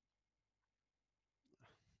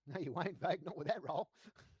 No, you won't, Vogue. Not with that roll.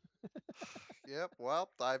 Yep, well,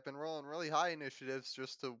 I've been rolling really high initiatives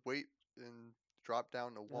just to wait and drop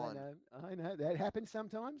down to 1. I know. That happens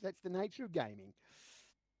sometimes. That's the nature of gaming.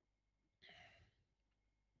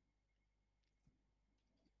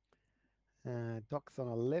 Doc's on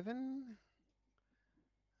 11.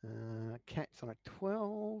 Cat's on a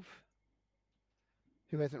 12.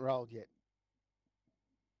 Who hasn't rolled yet?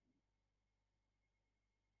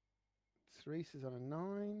 Cerise is on a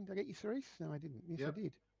 9. Did I get you, Cerise? No, I didn't. Yes, I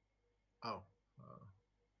did. Oh.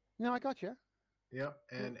 No, I got you. Yep,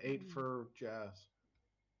 and 8 for Jazz.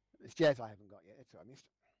 It's Jazz I haven't got yet. That's what I missed.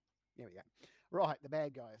 There we go. Right, the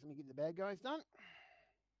bad guys. Let me get the bad guys done.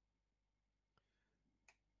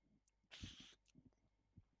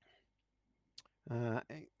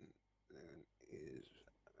 Eight is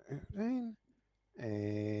 18,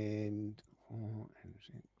 and 4 and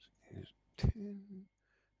 6 is 10,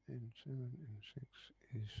 and 7 and 6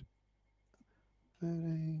 is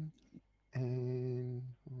 13,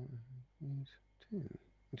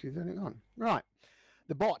 2, 13 on. Right.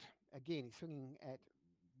 The bot, again, is swinging at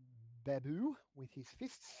Babu with his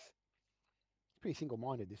fists. It's pretty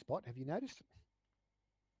single-minded, this bot. Have you noticed?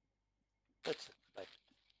 That's like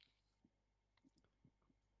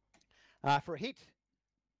For a hit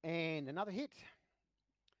and another hit.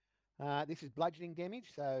 This is bludgeoning damage,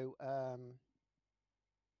 so a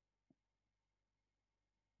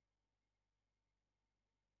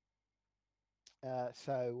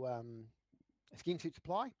skin suit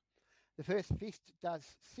supply. The first fist does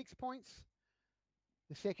 6 points.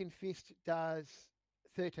 The second fist does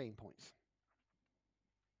 13 points.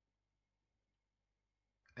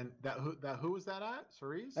 And who was that at?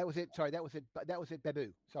 Cerise? That was it. Sorry, that was it. That was it.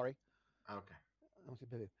 Babu. Sorry. Okay. That was it.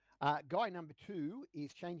 Babu. Guy number 2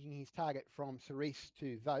 is changing his target from Cerise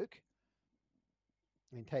to Voke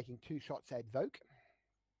and taking 2 shots at Voke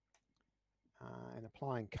and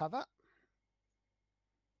applying cover.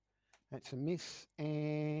 That's a miss,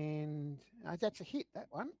 and that's a hit, that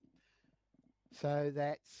one. So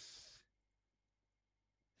that's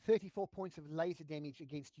 34 points of laser damage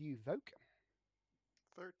against you, Voke.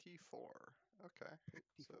 34. Okay.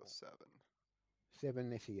 34. So 7. 7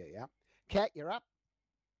 this year, yeah. Cat, you're up.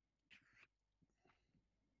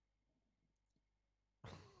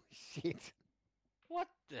 Shit. What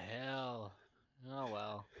the hell? Oh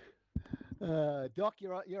well. Doc,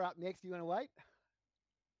 you're up next. Do you want to wait?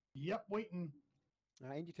 Yep, waiting.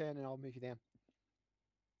 End your turn and I'll move you down.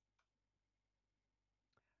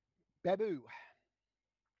 Babu.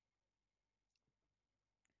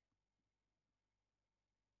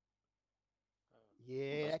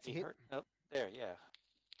 Yeah, that's a hit. Oh, there, yeah.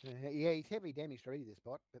 Yeah, he's heavily damaged already, this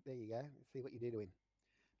bot, but there you go. Let's see what you do to him.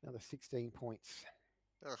 Another 16 points.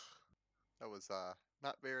 Ugh. That was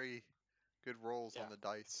not very good rolls on the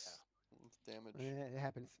dice. Damage. It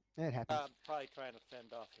happens. It happens. Probably trying to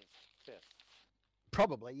fend off his fifth.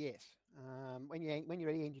 Probably, yes. When you're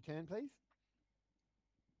ready, end your turn, please.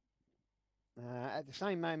 At the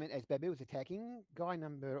same moment as Babu is attacking, guy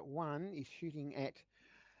number 1 is shooting at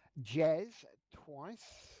Jazz twice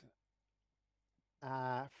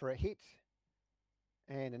for a hit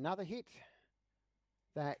and another hit.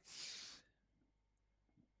 That's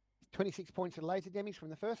 26 points of laser damage from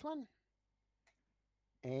the first one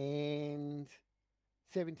and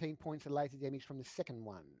 17 points of laser damage from the second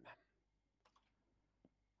one.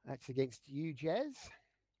 That's against you, Jazz.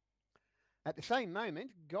 At the same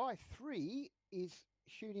moment, guy 3 is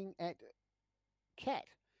shooting at Cat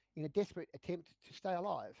in a desperate attempt to stay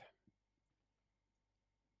alive.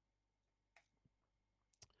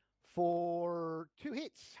 For 2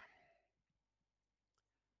 hits.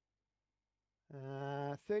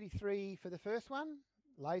 33 for the first one,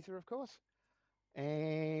 laser of course,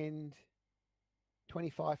 and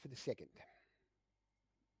 25 for the second.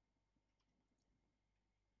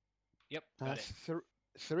 Yep, got it.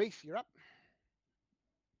 Cerise, you're up.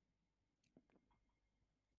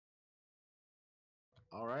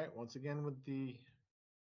 All right. Once again with the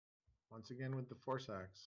force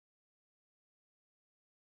axe.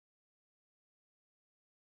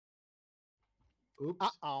 Oops.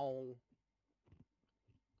 Uh-oh.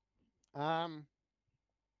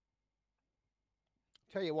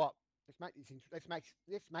 Tell you what, let's make this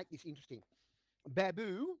interesting.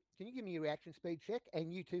 Babu, can you give me your reaction speed check?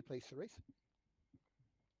 And you too, please, Cerise.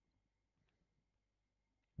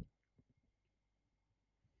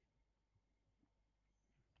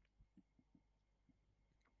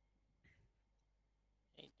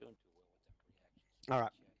 Ain't doing too well with them reactions. All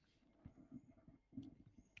right.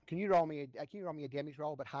 Can you roll me a damage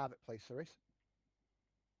roll, but halve it, please, Cerise?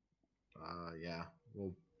 Yeah.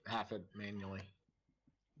 We'll half it manually.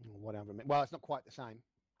 Whatever. Well, it's not quite the same,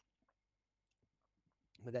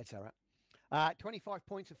 but that's all right. 25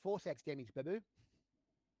 points of force axe damage, Babu.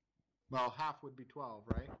 Well, half would be 12,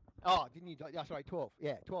 right? Oh, didn't you? Oh, sorry, 12.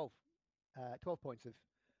 Yeah, 12. 12 points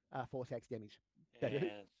of force axe damage.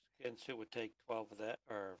 And skin suit would take 12 of that,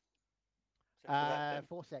 or that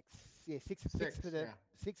force axe. Yeah, six for the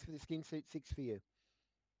 6 for the skin suit, 6 for you.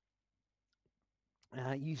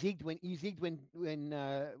 You zigged when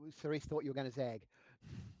Cerise thought you were going to zag.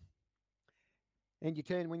 And you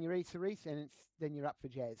turn when you read Cerise, and then you're up for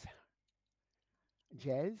Jazz.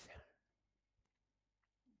 Jazz.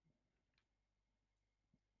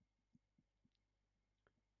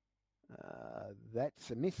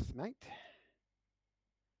 That's a miss, mate.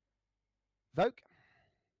 Voke.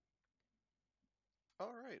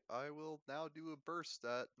 All right, I will now do a burst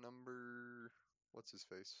at number. What's his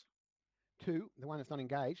face? 2, the one that's not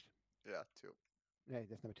engaged. Yeah, 2. Yeah,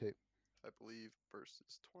 that's number 2. I believe burst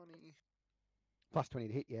is 20. Plus 20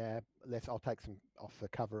 to hit, yeah. I'll take some off the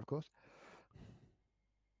cover, of course.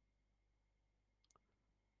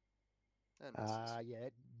 And misses. Yeah,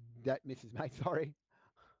 that misses, mate. Sorry.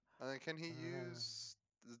 And then can he use?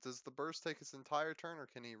 Does the burst take his entire turn, or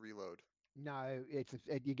can he reload? No,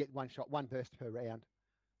 you get one shot, one burst per round.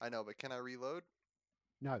 I know, but can I reload?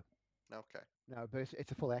 No. Okay. No, burst.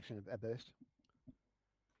 It's a full action, a burst.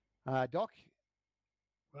 Doc?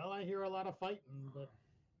 Well, I hear a lot of fighting, but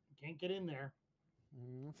can't get in there.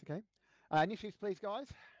 That's okay. Initiatives, please, guys,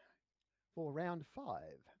 for round 5.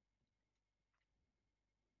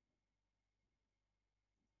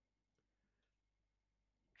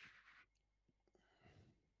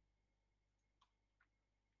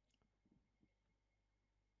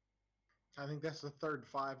 I think that's the third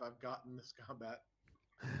 5 I've gotten this combat.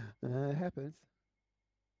 It happens.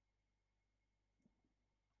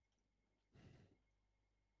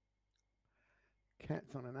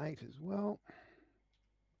 Cat's on an 8 as well.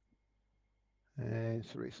 And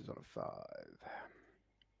Ceresa's on a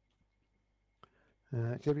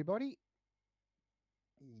 5. It's everybody?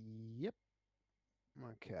 Yep.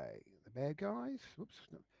 Okay. The bad guys. Whoops.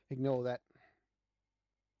 No, ignore that.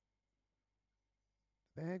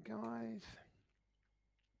 Bad guys.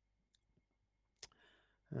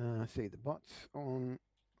 See the bots on.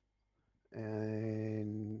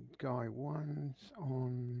 And guy 1's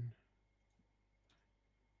on.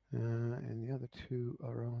 And the other 2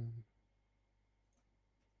 are on.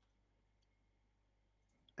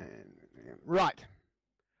 And right.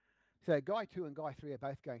 So guy 2 and guy 3 are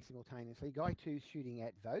both going simultaneously. Guy 2's shooting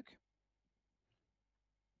at Voke.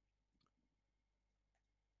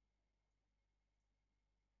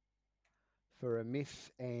 For a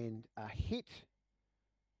miss and a hit.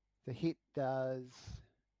 The hit does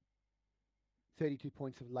 32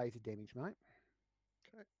 points of laser damage, mate.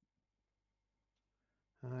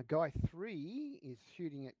 Okay. Guy 3 is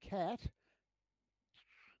shooting at Cat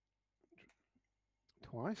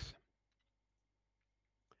twice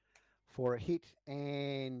for a hit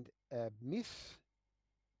and a miss.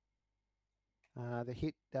 The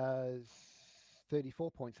hit does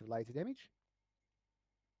 34 points of laser damage.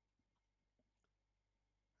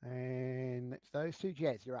 And that's those two.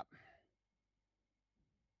 Jazz, you're up.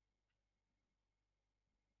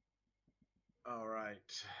 All right.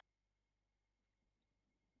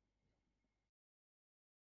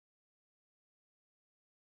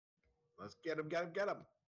 Let's get him, get him, get him.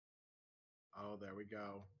 Oh, there we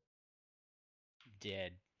go.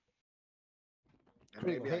 Dead. And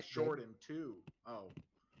Critical maybe I hit, short dead. him too. Oh.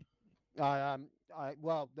 Yeah,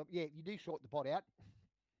 you do short the bot out.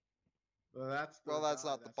 Well, that's the Well, that's guy.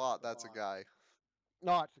 not the That's bot. the That's a guy.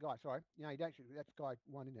 No, it's the guy. Sorry, no, you don't shoot. That's guy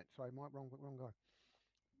 1, isn't it? Sorry, wrong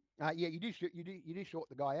guy. Yeah, you do shoot. You do short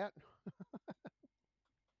the guy out.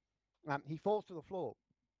 He falls to the floor.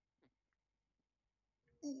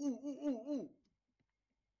 Ooh, ooh, ooh, ooh, ooh.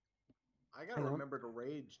 I gotta remember to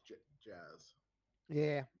rage, Jazz.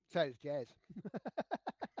 Yeah, so does Jazz.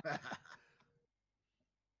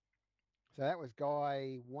 So that was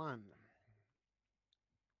guy 1.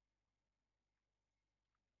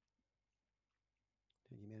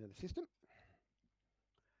 Take him out of the system.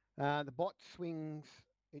 The bot swings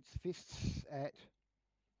its fists at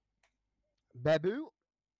Babu.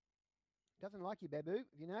 Doesn't like you, Babu.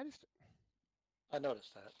 Have you noticed? I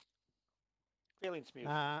noticed that. Feelings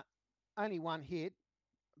mutual. Only one hit,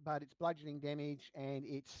 but it's bludgeoning damage and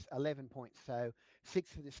it's 11 points. So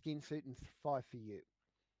 6 for the skin suit and 5 for you.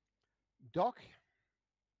 Doc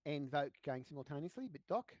and Voke going simultaneously, but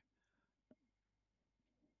Doc.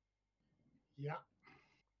 Yeah.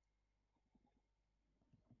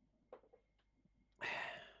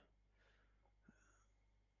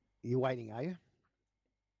 You're waiting, are you?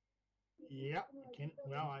 Yep.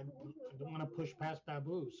 I don't want to push past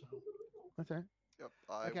Babu, so. Okay. Yep.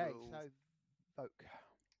 Okay, so Voke.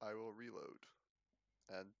 I will reload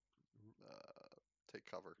and take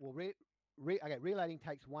cover. Well, reloading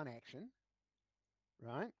takes 1 action,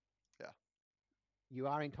 right? Yeah. You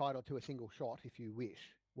are entitled to a single shot if you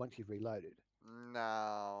wish once you've reloaded.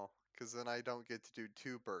 No, because then I don't get to do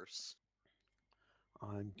 2 bursts.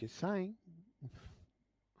 I'm just saying.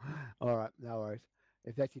 All right, no worries.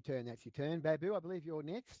 If that's your turn, that's your turn. Babu, I believe you're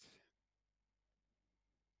next.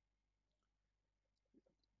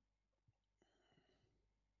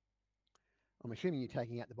 I'm assuming you're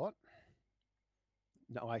taking out the bot.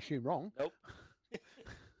 No, I assume wrong. Nope.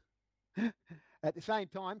 At the same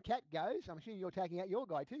time, Cat goes. I'm assuming you're taking out your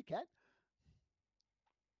guy too, Cat.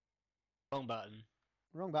 Wrong button.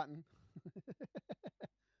 Wrong button.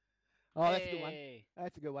 Oh, that's a good one. Hey.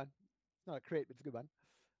 That's a good one. It's not a crit, but it's a good one.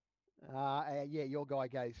 Yeah, your guy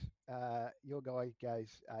goes. Down.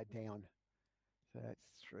 So that's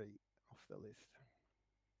 3 off the list.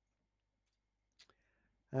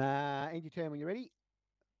 End your turn when you're ready.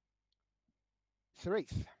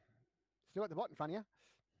 Cerise, still at the bot in front of you.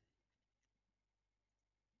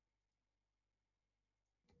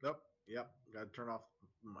 Nope. Yep. Got to turn off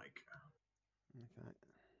the mic. Okay.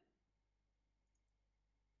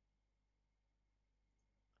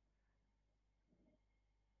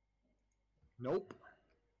 Nope.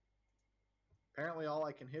 Apparently, all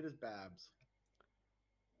I can hit is Babs.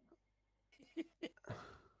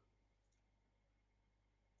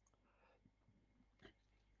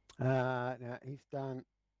 No, he's done.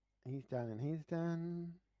 He's done, and he's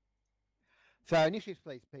done. So initiatives,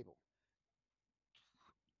 please, people.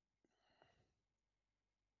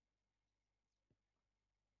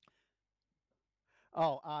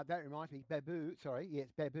 Oh, that reminds me, Babu. Sorry,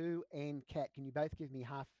 yes, Babu and Cat. Can you both give me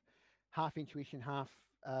half intuition, half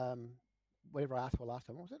whatever I asked for last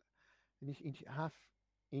time? What was it? Half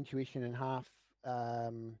intuition and half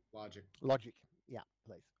Logic. Logic. Yeah,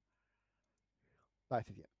 please. Both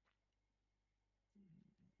of you.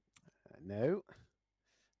 No.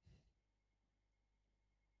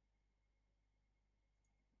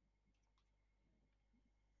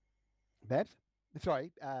 Babs?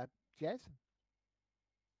 Sorry, Jazz?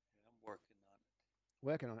 Yeah, I'm working on it.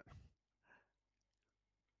 Working on it.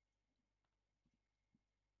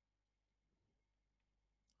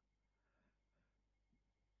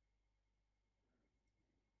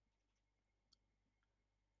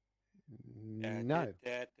 Yeah, I No. did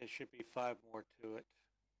that. There should be 5 more to it.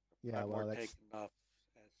 Yeah, 5 well, more that's taken off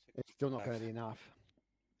at 65. it's still not going to be enough.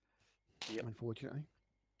 Yep. Unfortunately.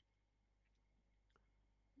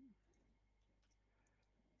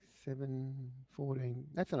 7, 14.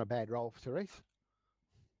 That's not a bad roll for Cerise.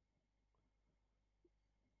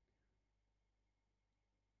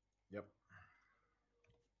 Yep.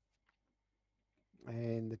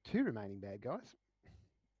 And the 2 remaining bad guys.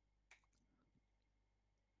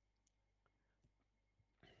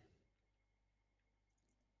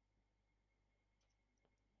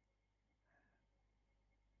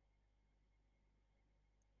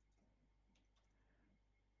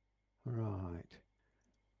 Right.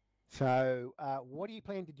 So, what do you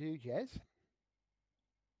plan to do, Jazz?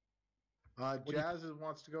 Jazz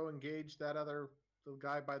wants to go engage the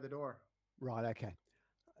guy by the door. Right, okay.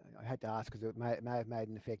 I had to ask because it may have made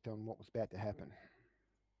an effect on what was about to happen.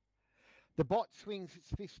 The bot swings its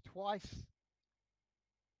fist twice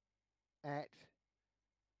at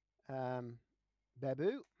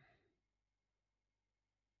Babu.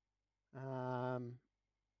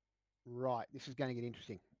 Right, this is going to get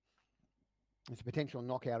interesting. There's a potential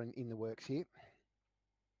knockout in the works here.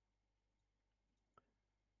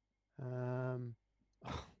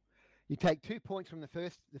 You take 2 points from the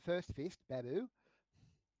first fist, Babu.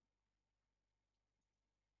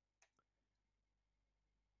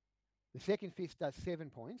 The second fist does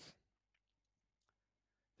 7 points.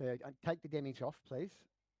 So take the damage off, please,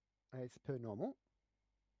 as per normal.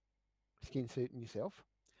 Skin suit and yourself.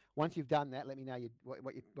 Once you've done that, let me know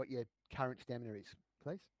what your current stamina is,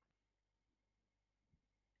 please.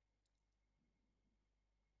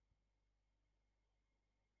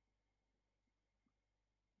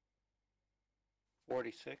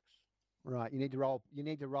 $46. Right, you need to roll. You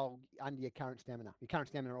need to roll under your current stamina. Your current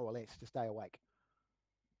stamina or less to stay awake,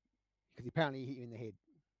 because apparently he hit you in the head.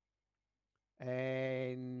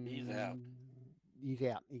 And He's out. He's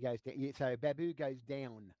out. He goes down. So Babu goes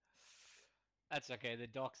down. That's okay. The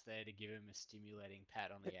doc's there to give him a stimulating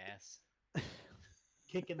pat on the ass.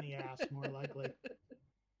 Kick in the ass, more likely.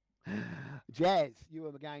 Jazz, you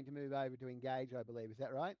were going to move over to engage, I believe. Is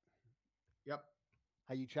that right? Yep.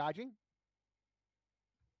 Are you charging?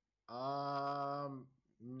 Do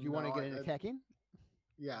you want to get an attack in?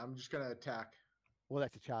 Yeah, I'm just going to attack. Well,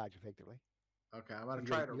 that's a charge, effectively. Okay, I'm going to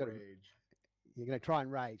try to rage. You're going to try and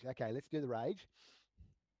rage. Okay, let's do the rage.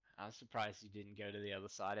 I'm surprised you didn't go to the other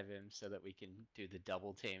side of him so that we can do the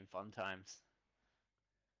double team fun times.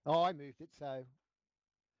 Oh, I moved it, so...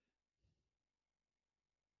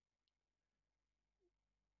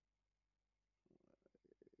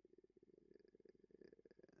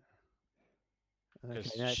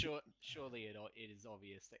 Because okay, surely it is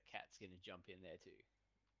obvious that Cat's going to jump in there too.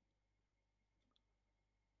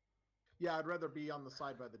 Yeah, I'd rather be on the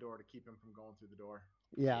side by the door to keep him from going through the door.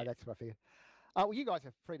 Yeah, that's what I figured. Well, you guys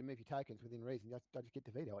are free to move your tokens within reason. I just get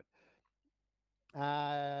to veto it.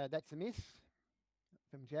 That's a miss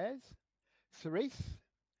from Jazz. Cerise,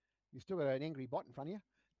 you've still got an angry bot in front of you.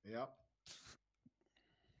 Yep.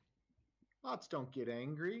 Bots don't get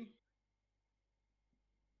angry.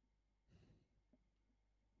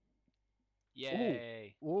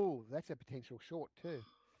 Yay. Ooh, that's a potential short too.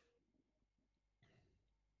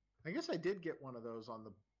 I guess I did get one of those on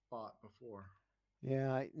the spot before.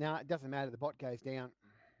 Yeah, now it doesn't matter. The bot goes down.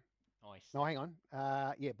 Nice. No, hang on.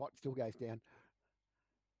 Yeah, bot still goes down.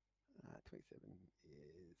 27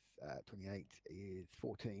 is 28 is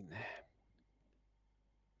 14.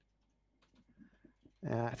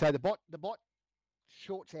 So the bot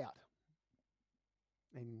shorts out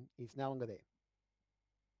and is no longer there.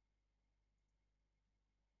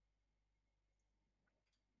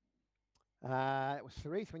 It was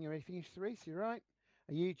Therese. When you're ready to finish, Therese, you're right.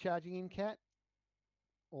 Are you charging in, Cat,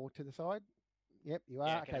 or to the side? Yep, you are.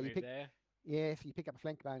 Yeah, okay, you pick there. Yes, you pick up a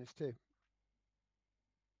flank bonus too.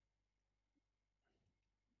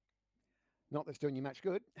 Not that's doing you much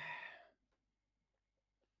good.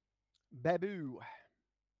 Babu.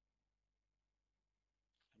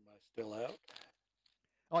 Am I still out?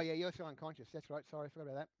 Oh yeah, you're still unconscious. That's right. Sorry, I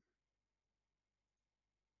forgot about that.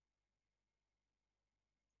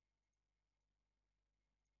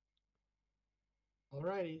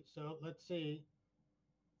 Alrighty, so let's see.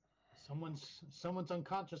 Someone's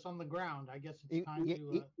unconscious on the ground. I guess it's time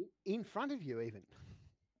to. In front of you, even.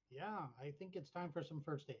 Yeah, I think it's time for some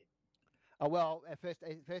first aid. Oh well, first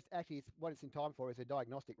actually, it's what it's in time for is a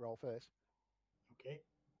diagnostic roll first. Okay.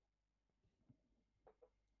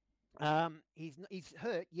 He's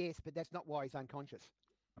hurt, yes, but that's not why he's unconscious.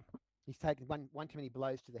 He's taken one too many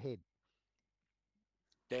blows to the head.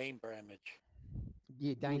 Dane Bramage.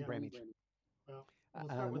 Yeah, Dane Bramage. Well, we'll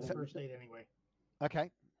start with the first aid anyway. Okay.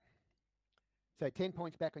 So 10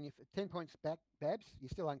 points back on 10 points back, Babs. You're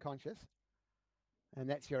still unconscious, and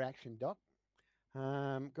that's your action, Doc.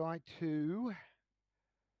 Guy 2.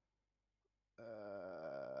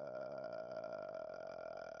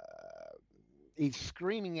 He's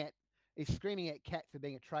screaming at Cat for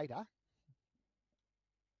being a traitor.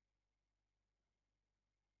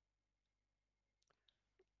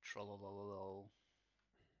 Trollololol.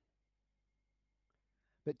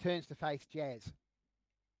 But turns to face Jazz.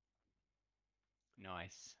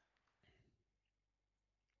 Nice.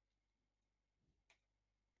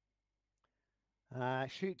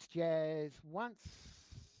 Shoots Jazz once,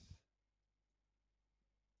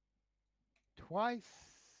 twice.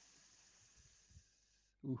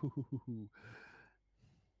 Ooh.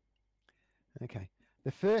 Okay.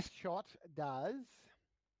 The first shot does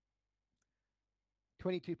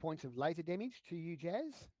 22 points of laser damage to you,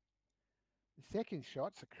 Jazz. The second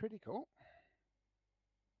shot's a critical.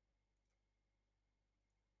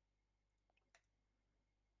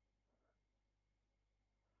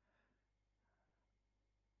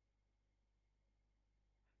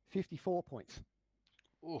 $54 points.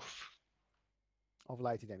 Oof. Of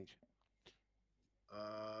laser damage.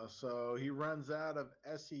 So he runs out of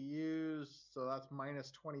SEUs, so that's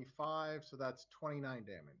minus 25, so that's 29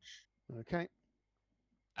 damage. Okay.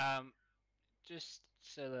 Just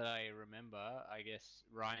so that I remember, I guess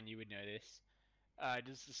Ryan, you would know this.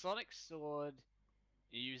 Does the Sonic Sword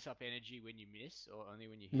use up energy when you miss, or only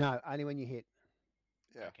when you hit? No, only when you hit.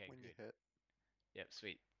 Yeah, okay, when good. you hit. Yep,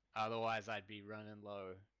 sweet. Otherwise, I'd be running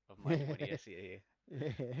low of my 20 SE. Yeah,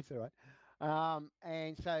 that's all right.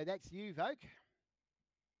 And so that's you, Vogue.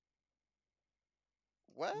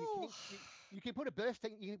 Well, you can put a burst.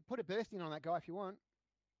 You can put a burst in on that guy if you want.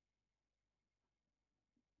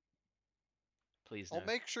 Please no. I'll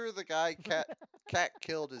make sure the guy Cat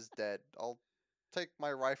killed is dead. I'll take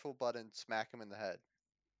my rifle butt and smack him in the head.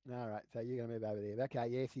 All right, so you're going to move over there. Okay,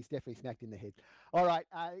 yes, he's definitely smacked in the head. All right,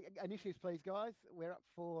 initiatives, please, guys. We're up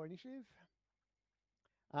for initiative.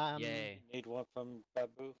 Yay. Need one from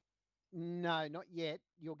Babu? No, not yet.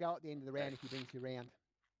 You'll go at the end of the round if he brings you round.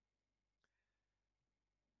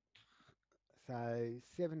 So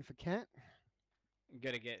 7 for Cat. You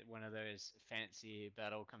gotta get one of those fancy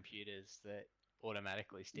battle computers that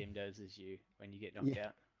automatically stem doses you when you get knocked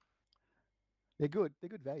out. They're good. They're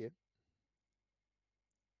good value.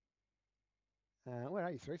 Where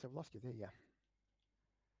are you, Therese? I've lost you. There you are.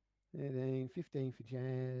 13, 15 for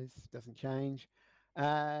Jazz. Doesn't change.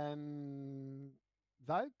 Vogue,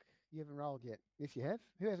 you haven't rolled yet. Yes, you have.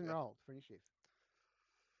 Who hasn't rolled for initiative?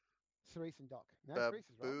 Therese and Doc. No, Therese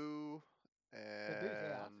has rolled. Babu Babu's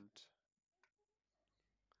out. and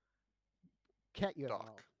Cat, you haven't Doc.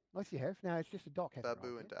 rolled. Yes, you have. No, it's just a Doc hasn't Babu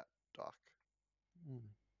rolled and yet. Doc.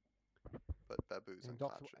 Mm. But Babu's And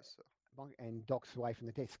Doc's, unconscious, so. and Doc's away from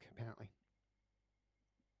the desk, apparently.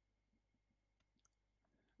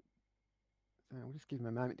 So we'll just give him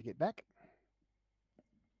a moment to get back.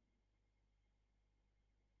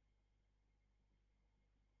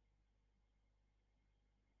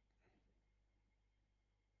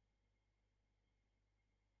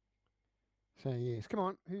 So yes, come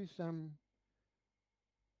on. Who's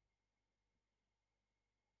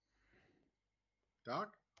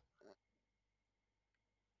Doc?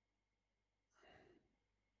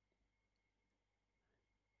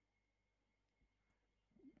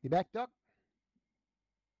 You back, Doc?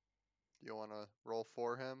 You want to roll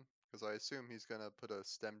for him? Because I assume he's going to put a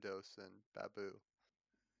stem dose in Babu.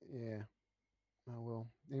 Yeah. Oh, well.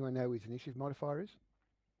 Anyone know what his initiative modifier is?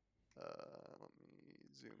 Let me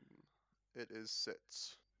zoom. It is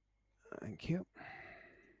 6. Thank you.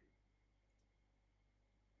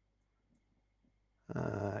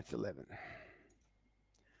 It's 11.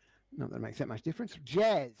 Not that it makes that much difference.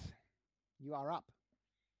 Jazz, you are up.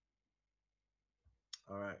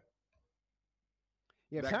 All right.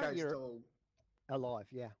 Yeah, That apparently guy's you're still alive.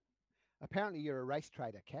 Yeah. Apparently you're a race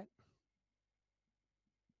trader, Cat.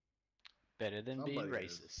 Better than being Somebody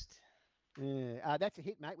is. racist. Yeah. That's a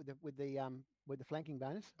hit, mate, with the flanking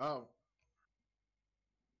bonus. Oh.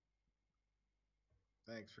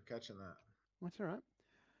 Thanks for catching that. That's all right.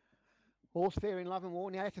 All's fair in love and war.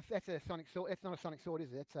 Now that's a sonic sword. That's not a sonic sword,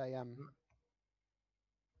 is it? That's a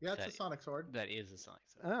Yeah, it's a sonic sword. That is a sonic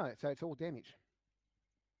sword. Oh, so it's all damage.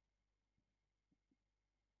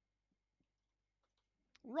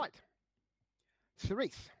 Right.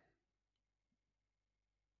 Cerise.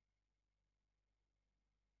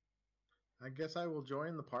 I guess I will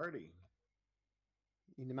join the party.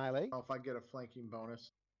 In the melee? Oh, if I get a flanking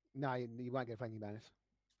bonus. No, you won't get a flanking bonus.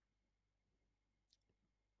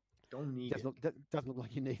 Don't need it. Doesn't look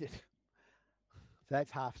like you need it. So that's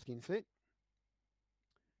half skin suit.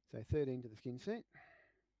 So 13 to the skin suit.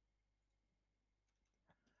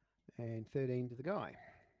 And 13 to the guy.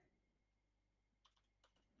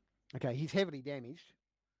 Okay, he's heavily damaged.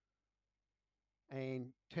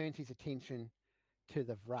 And turns his attention to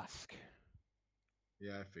the Vrusk.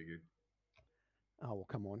 Yeah, I figured. Oh, well,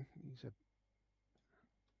 come on.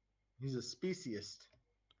 He's a speciest.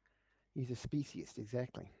 He's a speciest,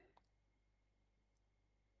 exactly.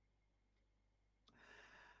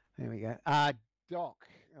 There we go. Doc.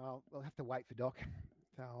 We'll have to wait for Doc.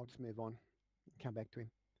 So I'll just move on. Come back to him.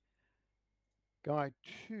 Guy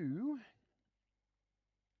 2.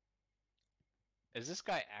 Is this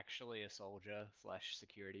guy actually a soldier /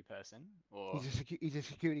 security person? Or He's a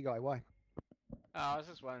security guy. Why? I was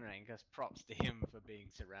just wondering, because props to him for being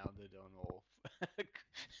surrounded on all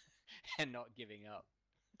and not giving up.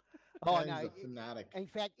 Oh, yeah, no. He's a fanatic. In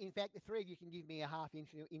fact, the three of you can give me a half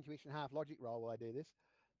intuition, half logic roll while I do this.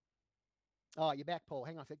 Oh, you're back, Paul.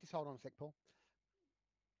 Hang on a sec. Just hold on a sec, Paul.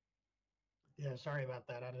 Yeah, sorry about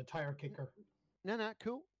that. I had a tire kicker. No,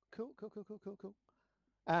 cool.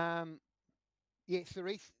 Yeah,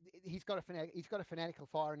 Cerise, he's got a fanatical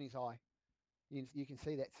fire in his eye. You can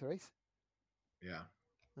see that, Cerise. Yeah.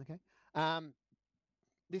 Okay.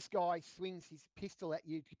 This guy swings his pistol at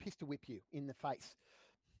you to pistol whip you in the face.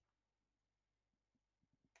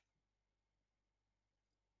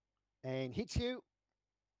 And hits you.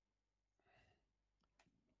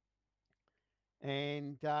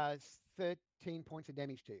 And does 13 points of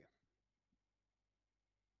damage to you.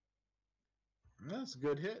 That's a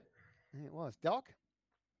good hit. It was. Doc?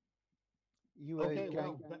 You were Okay,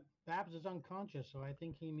 going... well, Babs is unconscious, so I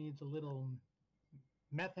think he needs a little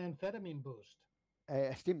methamphetamine boost.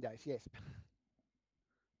 A stim dose, yes.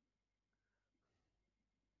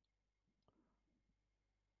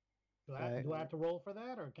 Do I have to roll for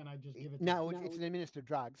that, or can I just give it to No, it's an administered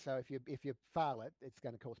drug, so if you fail it, it's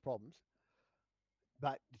going to cause problems.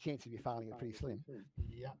 But the chance of you failing it pretty slim.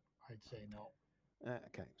 Yep, I'd say no.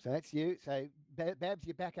 Okay, so that's you. So Babs,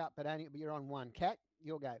 you're back up, but you're on one. Cat,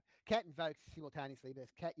 you'll go. Cat and Vogue simultaneously. But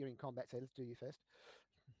Cat, you're in combat, so let's do you first.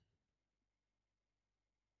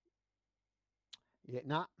 Yeah,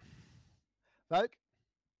 nah. Vogue.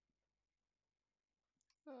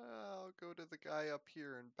 I'll go to the guy up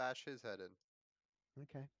here and bash his head in.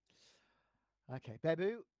 Okay,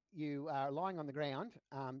 Babu, you are lying on the ground.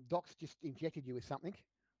 Doc's just injected you with something.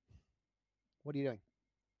 What are you doing?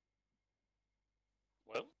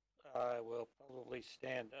 Well, I will probably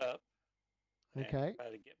stand up and Okay. try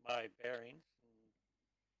to get my bearings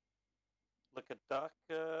and look at Doc.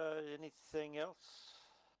 Anything else?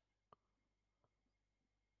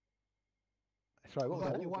 Sorry, what was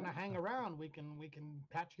Well, that? if you want to hang around, we can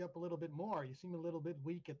patch you up a little bit more. You seem a little bit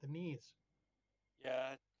weak at the knees.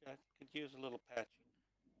 Yeah, I could use a little patching.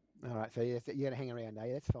 All right, so you're going to hang around,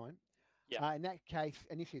 That's fine. Yeah. In that case,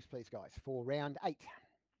 initiatives, please, guys, for round 8.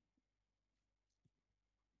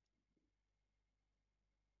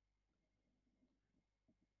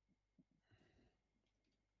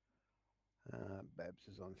 Babs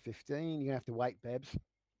is on 15. You're going to have to wait, Babs.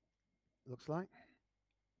 Looks like.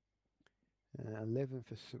 11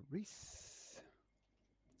 for Cerise.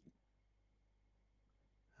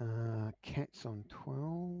 Cat's on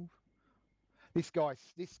 12. This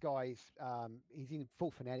guy's he's in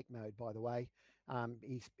full fanatic mode, by the way.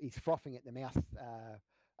 He's frothing at the mouth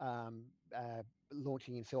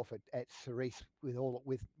launching himself at Cerise with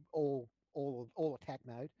all attack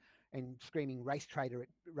mode, and screaming race trader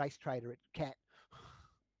at Cat.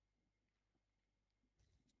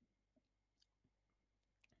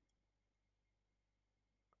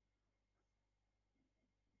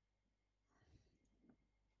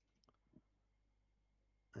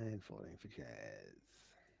 And 14 for Jazz.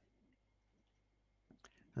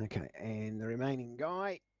 Okay, and the remaining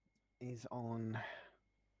guy is on.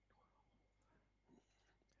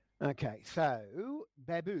 Okay, so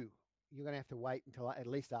Babu, you're going to have to wait until at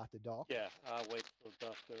least after dock. Yeah, I'll wait till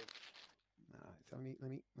dusk goes. So let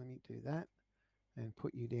me do that and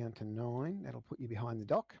put you down to 9. That'll put you behind the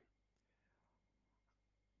dock.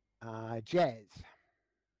 Jazz.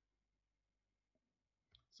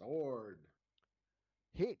 Sword.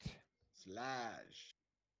 Hit. Slash.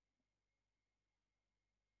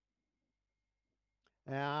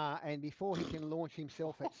 And before he can launch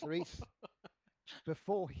himself at Cerise,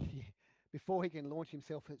 before he can launch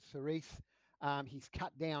himself at Cerise, he's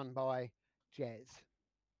cut down by Jazz.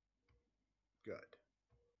 Good.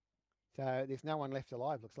 So there's no one left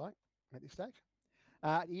alive, looks like, at this stage.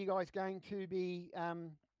 Are you guys going to be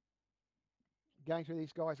going through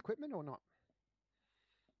these guys' equipment or not?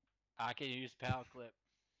 I can use power clip.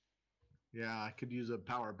 Yeah, I could use a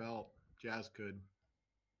power belt. Jazz could.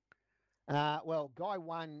 Well, guy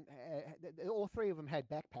 1, all 3 of them had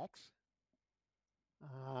backpacks,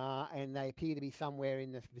 and they appear to be somewhere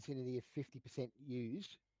in the vicinity of 50%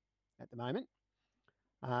 used at the moment.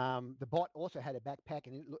 The bot also had a backpack,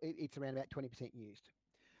 and it's around about 20% used.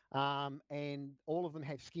 And all of them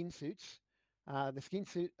have skin suits. The skin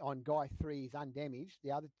suit on guy 3 is undamaged.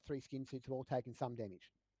 The other 3 skin suits have all taken some damage.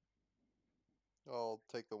 I'll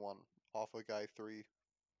take the one off of guy 3.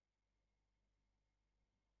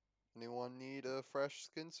 Anyone need a fresh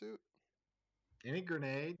skin suit? Any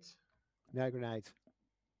grenades? No grenades.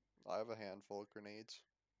 I have a handful of grenades.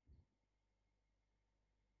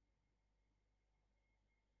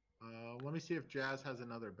 Let me see if Jazz has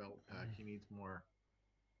another belt pack. He needs more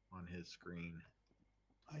on his screen.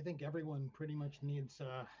 I think everyone pretty much needs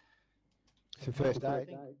Some first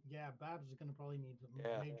aid. Yeah, Babs is going to probably need some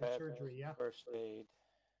Yeah, major Babs surgery. Yeah. First aid.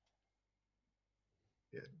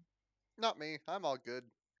 Not me. I'm all good.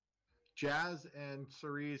 Jazz and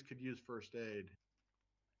Cerise could use first aid.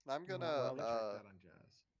 I'm Let gonna me check that on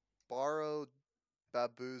Jazz. borrow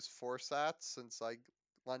Babu's Forsats since I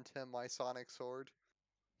lent him my Sonic Sword.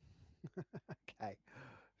 Okay,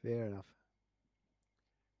 fair enough.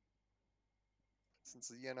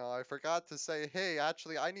 Since, I forgot to say, hey,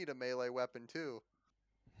 actually, I need a melee weapon too.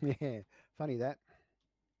 Yeah, funny that.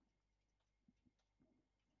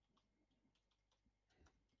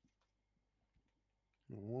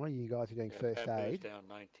 Why you guys are doing first Babu's aid? Down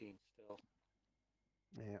 19 still.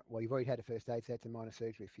 Yeah, well, you've already had a first aid, so that's a minor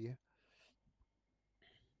surgery for you.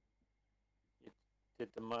 You did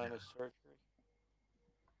the minor surgery.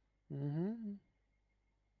 Mm-hmm.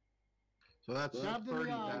 So that's Stabbed in 30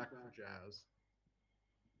 the eye. back for Jazz.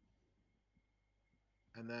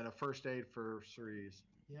 And then a first aid for Cerise.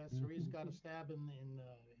 Yeah, Cerise got a stab in the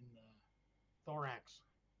thorax.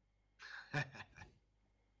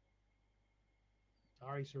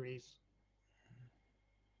 Sorry, Cerise.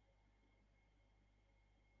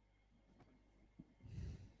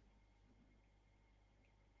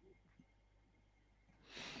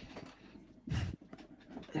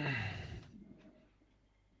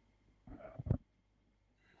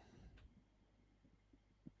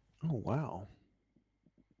 Oh, wow.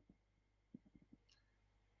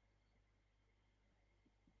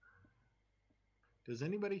 Does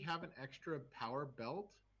anybody have an extra power belt?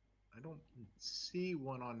 I don't see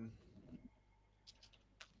one on.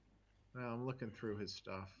 Well, I'm looking through his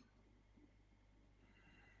stuff.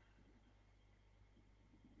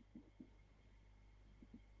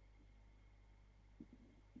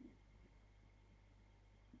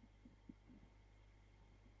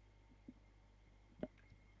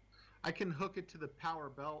 I can hook it to the power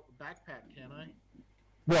belt backpack, can I?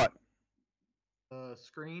 What?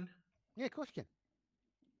 Screen? Yeah, of course you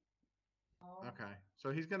Okay. So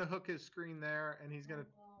he's going to hook his screen there, and he's going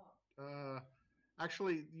to.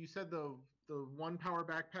 Actually, you said the one power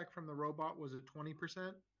backpack from the robot was at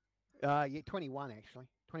 20%? Yeah, 21 actually.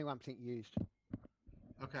 21% used.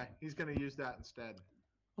 Okay, he's going to use that instead.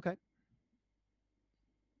 Okay.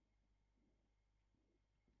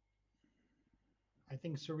 I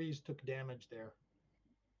think Cerise took damage there.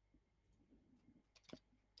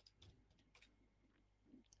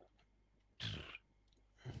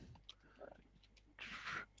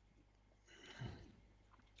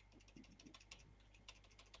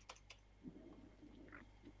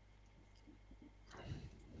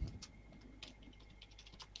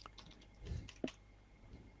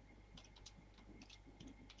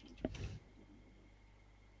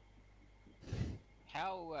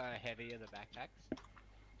 How heavy are the backpacks?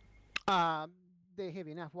 They're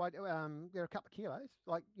heavy enough. Why? They're a couple of kilos,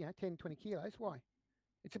 like 10, 20 kilos. Why?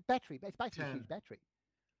 It's a battery. It's basically 10. a huge battery.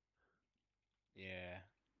 Yeah.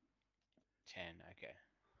 10. Okay.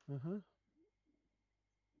 Uh-huh.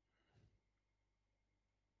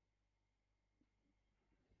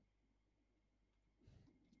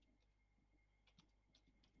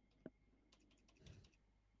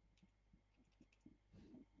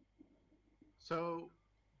 So,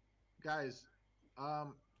 guys,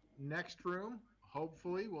 next room,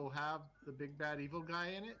 hopefully, we'll have the big bad evil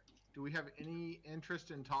guy in it. Do we have any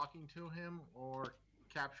interest in talking to him or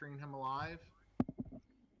capturing him alive?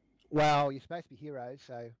 Well, you're supposed to be heroes,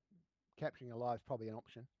 so capturing alive is probably an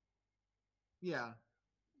option. Yeah.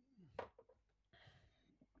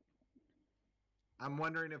 I'm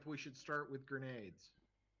wondering if we should start with grenades.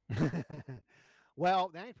 Well,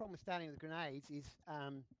 the only problem with starting with grenades is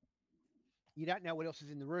you don't know what else is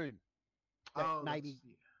in the room. That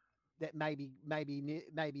may be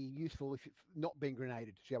useful if it's not being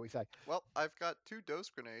grenaded, shall we say? Well, I've got 2 dose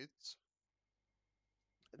grenades.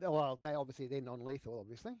 Well, they're non-lethal,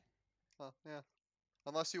 obviously. Oh, yeah.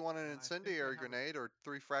 Unless you want an incendiary grenade or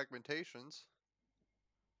 3 fragmentations.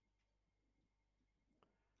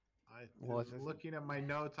 Looking at my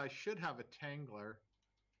notes, I should have a Tangler.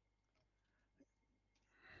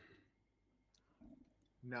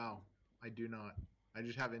 No, I do not. I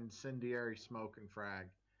just have incendiary smoke and frag.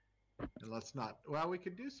 And let's not. Well, we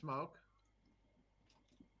could do smoke.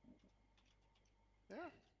 Yeah,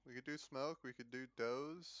 we could do smoke. We could do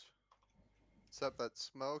doze. Except that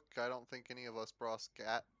smoke, I don't think any of us brought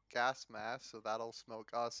gas mask, so that'll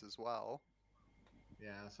smoke us as well.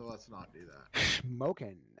 Yeah, so let's not do that.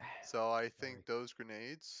 Smoking. So I think those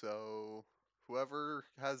grenades. So whoever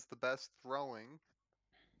has the best throwing.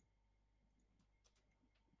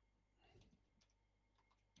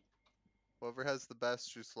 Whoever has the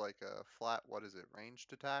best, just like a flat, what is it,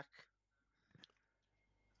 ranged attack?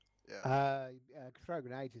 Yeah. Throw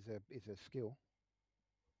grenades is a skill.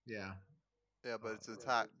 Yeah. Yeah, but it's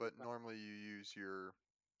attack. But normally you use your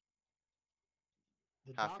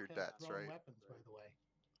half your dex, right? Weapons, by the way.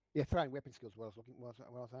 Yeah, throwing weapon skills. What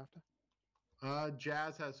I was after.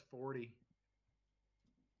 Jazz has 40,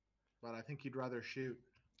 but I think he'd rather shoot.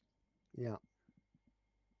 Yeah.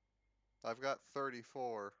 I've got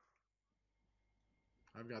 34.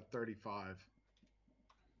 I've got 35.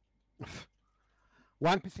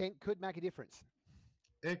 1% could make a difference.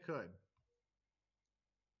 It could.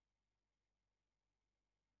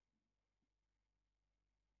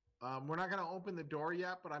 We're not going to open the door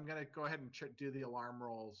yet, but I'm going to go ahead and do the alarm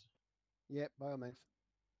rolls. Yep, by all means.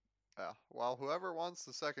 Yeah. Well, whoever wants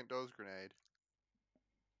the second dose grenade.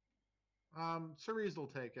 Cerise will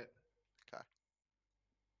take it. Okay.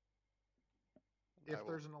 If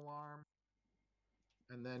there's an alarm.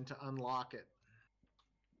 And then to unlock it.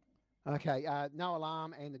 Okay, no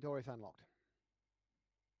alarm and the door is unlocked.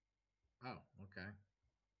 Oh, okay.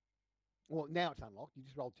 Well, now it's unlocked. You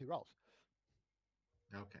just rolled 2 rolls.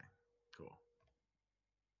 Okay, cool.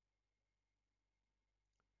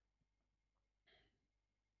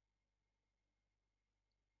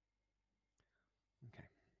 Okay.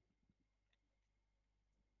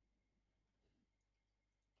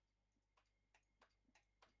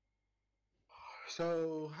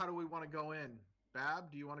 So how do we want to go in?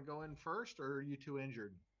 Bab, do you want to go in first, or are you 2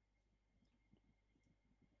 injured?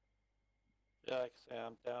 Yeah, like I say,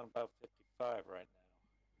 I'm down about 55 right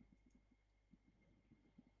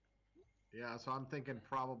now. Yeah, so I'm thinking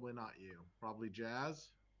probably not you. Probably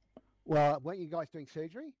Jazz. Well, weren't you guys doing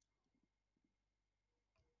surgery?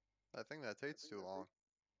 I think that takes too long.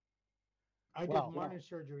 I did minor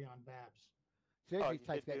surgery on Babs. Surgery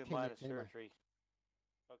takes about 10 minutes anyway. Surgery.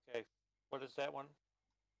 Okay, what is that one?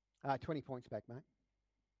 20 points back, mate.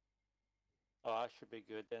 Oh, I should be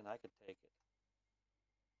good then. I could take it.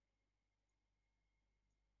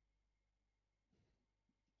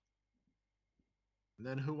 And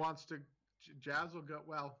then who wants to? Jazz will go.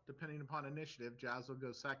 Well, depending upon initiative, Jazz will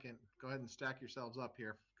go second. Go ahead and stack yourselves up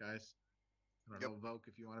here, guys. I don't know, Voke,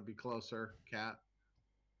 if you want to be closer. Cat.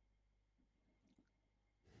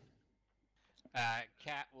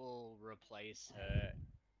 Cat will replace her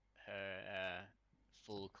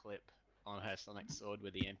full clip on her sonic sword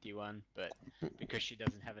with the empty one, but because she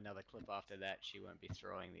doesn't have another clip after that, she won't be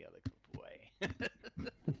throwing the other clip away.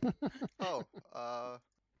 Oh,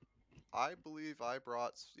 I believe I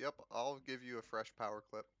brought. Yep, I'll give you a fresh power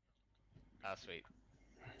clip. Ah, sweet.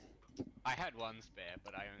 I had 1 spare,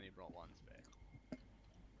 but I only brought 1 spare.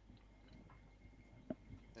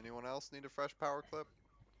 Anyone else need a fresh power clip?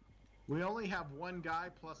 We only have one guy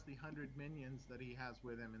plus the 100 minions that he has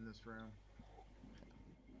with him in this room.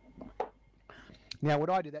 Now, would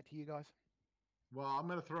I do that to you guys? Well, I'm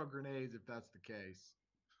going to throw grenades if that's the case.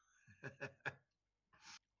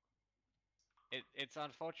 It's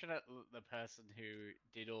unfortunate the person who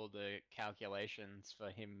did all the calculations for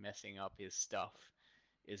him messing up his stuff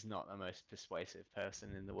is not the most persuasive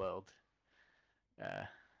person in the world.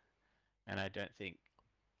 And I don't think...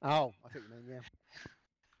 Oh, I think you mean,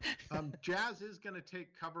 yeah. Jazz is going to take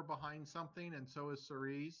cover behind something, and so is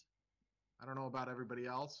Cerise. I don't know about everybody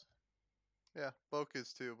else. Yeah, Boke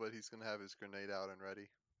is too, but he's going to have his grenade out and ready.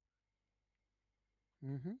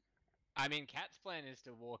 Mm-hmm. I mean, Cat's plan is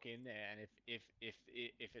to walk in there, and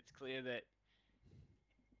if it's clear that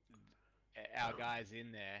our guy's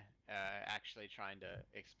in there, actually trying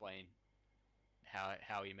to explain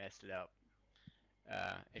how he messed it up.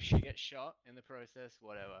 If she gets shot in the process,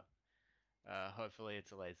 whatever. Hopefully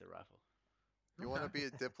it's a laser rifle. You want to be a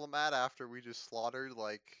diplomat after we just slaughtered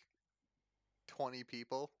like 20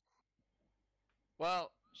 people?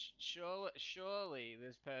 Well, surely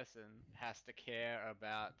this person has to care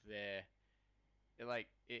about their, like,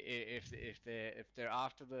 if they're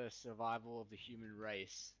after the survival of the human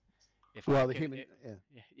race.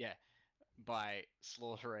 Yeah, by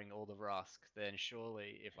slaughtering all the Rusk, then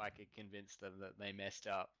surely if I could convince them that they messed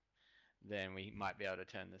up, then we might be able to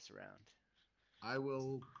turn this around. I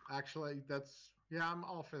will actually. I'm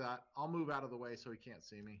all for that. I'll move out of the way so he can't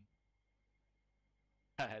see me.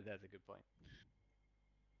 That's a good point.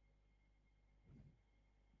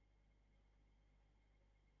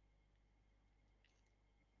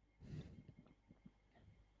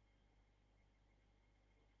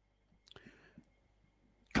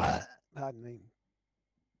 Pardon me.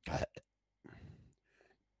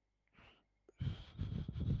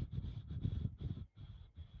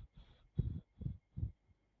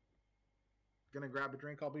 Gonna grab a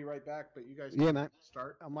drink. I'll be right back. But you guys, Yeah, mate.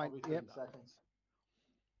 Start. I might. I'll be 30 seconds.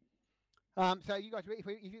 So you guys,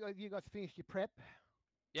 if you guys finished your prep,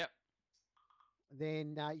 Yep.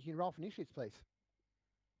 Then you can roll for initiatives, please.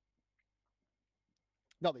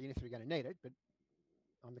 Not that you're necessarily going to need it, but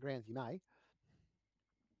on the grounds you may.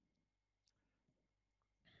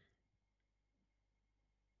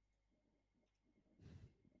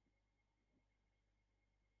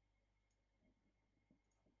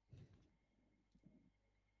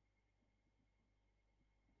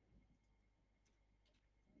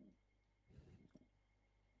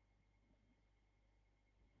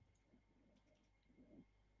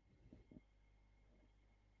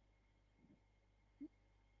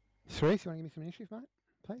 Cerise, you want to give me some initiative, mate,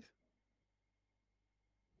 please?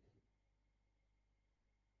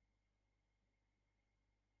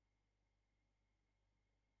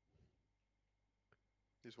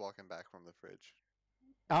 He's walking back from the fridge.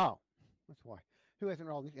 Oh, that's why. Who hasn't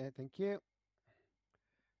rolled this yet? Thank you.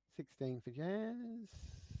 16 for Jazz.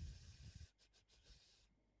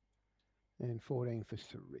 And 14 for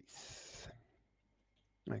Cerise.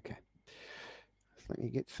 Okay. Let's let me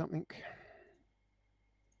get something.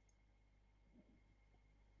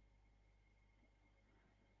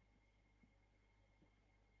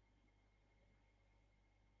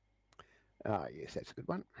 Ah, yes, that's a good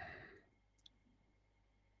one.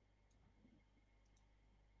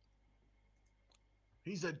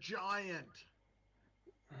 He's a giant.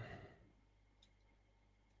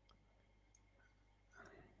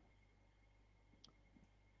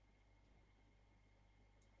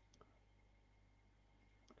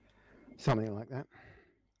 Something like that.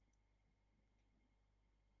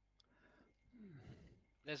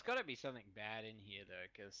 There's got to be something bad in here though,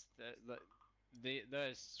 because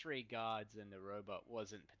those three guards and the robot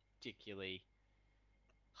wasn't particularly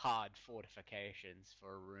hard fortifications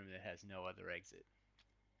for a room that has no other exit.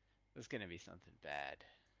 There's going to be something bad.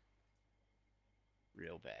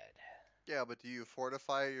 Real bad. Yeah, but do you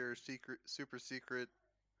fortify your super secret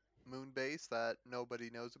moon base that nobody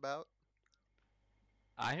knows about?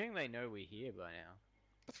 I think they know we're here by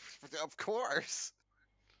now. Of course.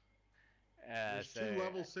 There's 2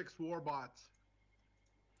 level 6 warbots.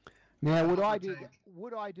 Now, would I do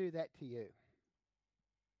that to you?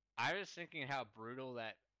 I was thinking how brutal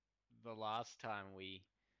that the last time we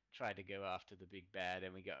tried to go after the big bad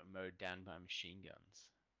and we got mowed down by machine guns.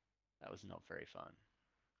 That was not very fun.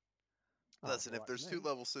 Listen, if there's 2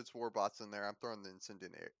 level 6 warbots in there, I'm throwing the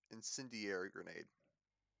incendiary grenade.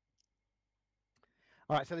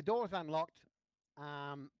 All right, so the door is unlocked,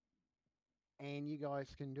 and you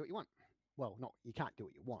guys can do what you want. Well, not you can't do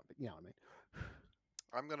what you want, but you know what I mean.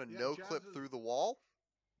 I'm gonna no-clip through the wall.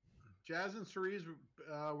 Jazz and Cerise,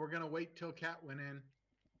 we're gonna wait till Cat went in.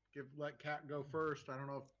 Let Cat go first. I don't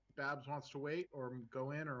know if Babs wants to wait or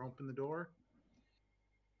go in or open the door.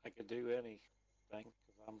 I could do anything because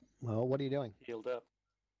I'm Well, what are you doing? healed up.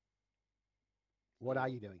 What So, are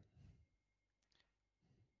you doing?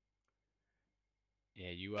 Yeah,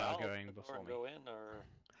 you yeah, are I'll open going the door before and me. go in, or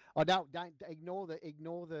Oh, don't ignore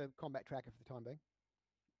the combat tracker for the time being.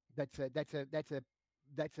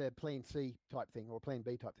 That's a plan C type thing or a plan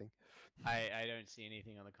B type thing. I don't see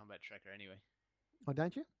anything on the combat tracker anyway. Oh,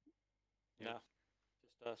 don't you? no,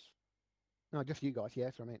 just us. No, just you guys. Yeah,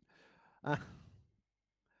 that's what I meant.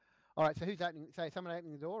 All right. So who's opening? So is someone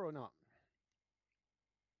opening the door or not?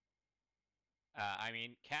 I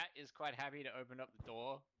mean, Cat is quite happy to open up the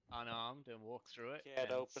door unarmed and walk through it. Cat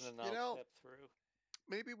and open and I'll step through.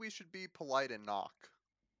 Maybe we should be polite and knock.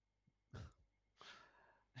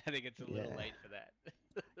 I think it's a little late for that.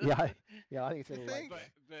 Yeah, I think it's a You little late.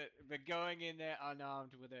 think? But going in there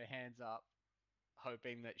unarmed with her hands up,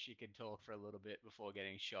 hoping that she can talk for a little bit before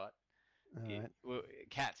getting shot. All right.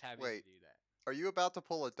 Cat's happy Wait. to do that. Are you about to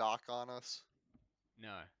pull a Doc on us?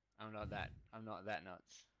 No, I'm not that. I'm not that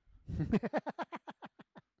nuts.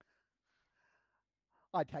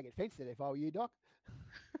 I'd take offense to it if I were you, Doc.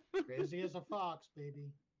 Crazy as a fox,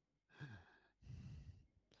 baby.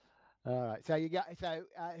 All right. So you got. So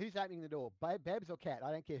who's opening the door? Babs or Cat?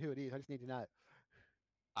 I don't care who it is. I just need to know.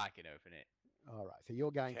 I can open it. All right. So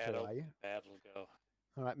you're going Cat through, open, are you? Babs will go.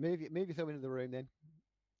 All right. Move yourself into the room then,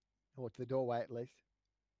 or to the doorway at least.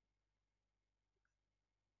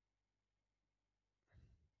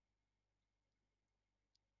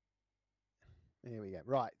 There we go.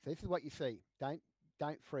 Right. So this is what you see. Don't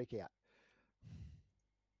freak out.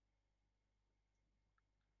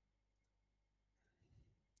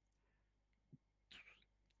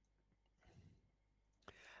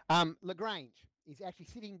 Lagrange is actually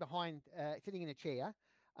sitting in a chair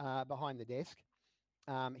behind the desk.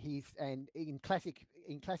 He's and in classic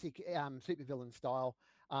supervillain style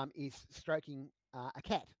is stroking a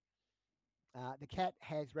cat. The cat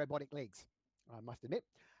has robotic legs, I must admit.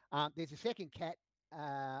 There's a second cat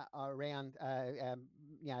around,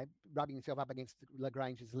 rubbing himself up against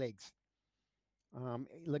Lagrange's legs.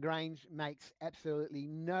 Lagrange makes absolutely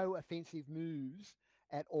no offensive moves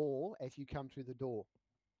at all as you come through the door.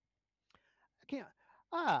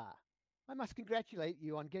 I must congratulate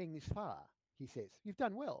you on getting this far, he says. You've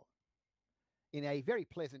done well. In a very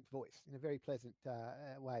pleasant voice, in a very pleasant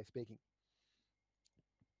way of speaking.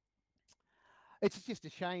 It's just a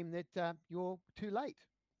shame that you're too late.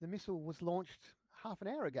 The missile was launched half an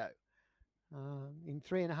hour ago. In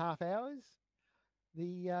 3.5 hours,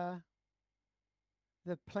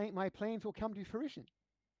 my plans will come to fruition.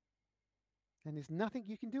 And there's nothing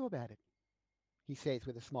you can do about it, he says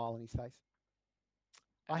with a smile on his face.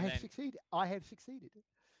 I have succeeded.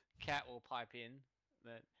 Cat will pipe in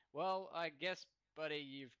that, well, I guess, buddy,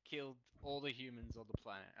 you've killed all the humans on the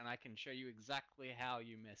planet, and I can show you exactly how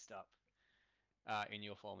you messed up in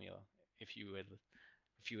your formula, if you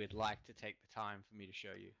would like to take the time for me to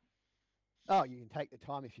show you. Oh, you can take the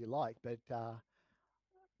time if you like, but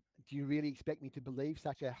do you really expect me to believe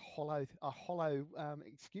such a hollow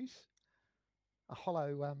excuse? A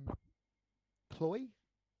hollow ploy?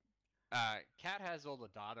 Kat has all the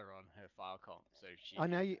data on her file comp, so she. I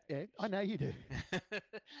know you. Yeah, I know you do.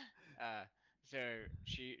 So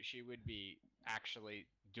she would be actually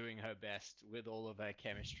doing her best with all of her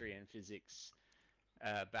chemistry and physics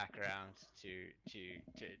background to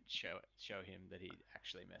show him that he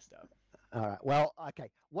actually messed up. All right. Well, okay.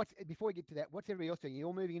 Before we get to that? What's everybody else doing? You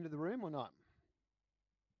all moving into the room or not?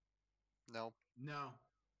 No. No.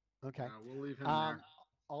 Okay. We'll leave him there.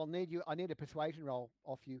 I need a persuasion roll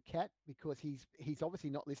off you, Kat, because he's obviously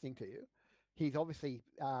not listening to you. He's obviously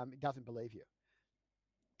doesn't believe you.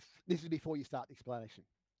 This is before you start the explanation.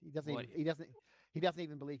 He doesn't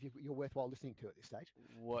even believe you're worthwhile listening to at this stage.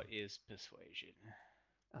 What is persuasion?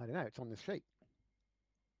 I don't know. It's on the sheet.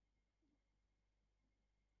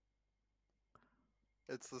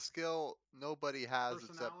 It's the skill nobody has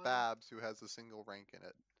except Babs, who has a single rank in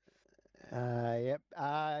it. Yep.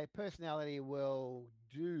 Personality will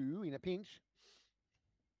do in a pinch.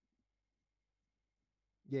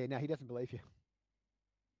 Yeah, no, he doesn't believe you.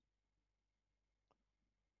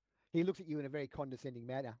 He looks at you in a very condescending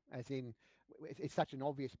manner, as in it's such an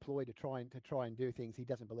obvious ploy to try and do things. He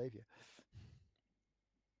doesn't believe you.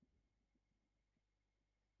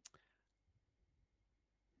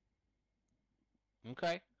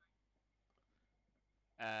 Okay.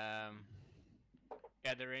 Are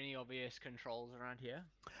there any obvious controls around here?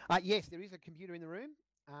 Yes, there is a computer in the room,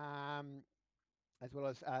 as well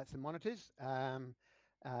as some monitors.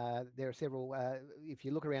 There are several. If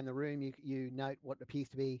you look around the room, you note what appears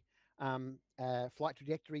to be flight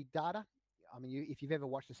trajectory data. I mean, if you've ever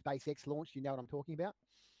watched a SpaceX launch, you know what I'm talking about.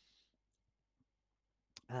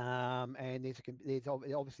 And there's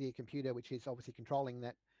obviously a computer which is obviously controlling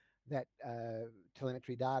that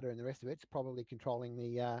telemetry data and the rest of it. It's probably controlling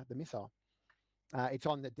the missile. It's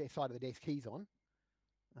on the side of the desk he's on.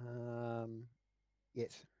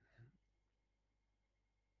 Yes.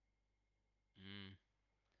 Mm.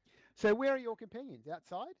 So where are your companions?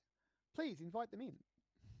 Outside? Please invite them in.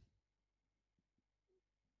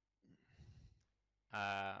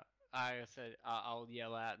 I said I'll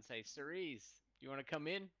yell out and say, Cerise, do you want to come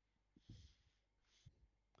in?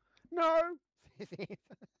 No, says Anth.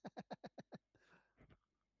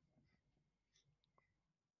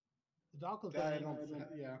 The doc will I say, don't,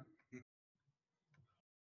 yeah.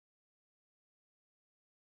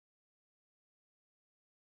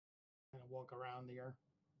 kind of walk around there,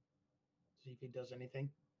 see if he does anything.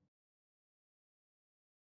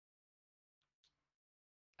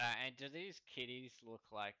 And do these kitties look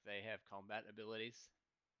like they have combat abilities?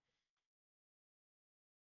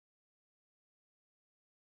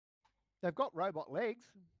 They've got robot legs.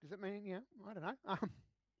 Does it mean, I don't know.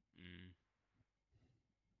 Mm.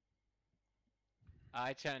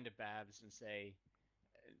 I turn to Babs and say,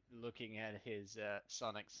 looking at his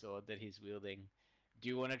sonic sword that he's wielding, do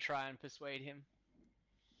you want to try and persuade him?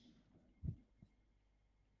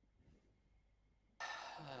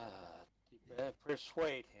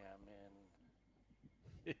 Persuade him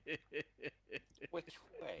in which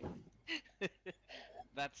way?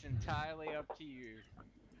 That's entirely up to you.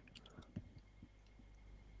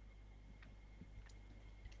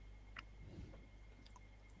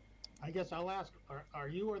 I guess I'll ask, are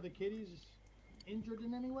you or the kitties injured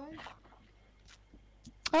in any way?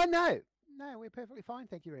 Oh, no. No, we're perfectly fine.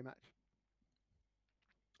 Thank you very much.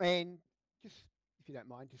 And just, if you don't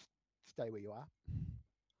mind, just stay where you are.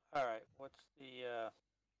 All right. What's the?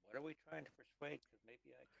 What are we trying to persuade? Because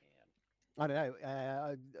maybe I can. I don't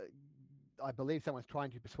know. I believe someone's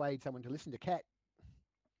trying to persuade someone to listen to Kat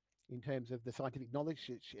in terms of the scientific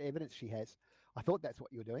knowledge, evidence she has. I thought that's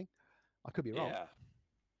what you were doing. I could be wrong. Yeah.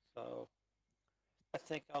 So I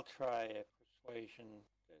think I'll try a persuasion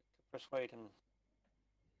to persuade him.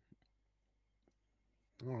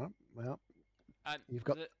 All right. Well, And you've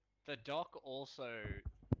got. the doc also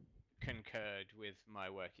concurred with my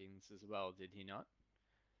workings as well, did he not?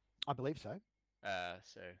 I believe so.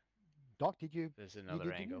 So Doc, did you? There's another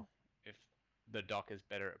you angle. If the doc is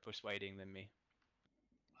better at persuading than me.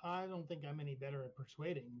 I don't think I'm any better at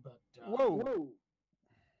persuading, but Whoa.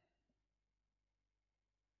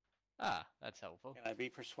 Ah, that's helpful. Can I be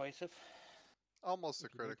persuasive? Almost a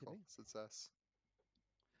If you need to critical be. success.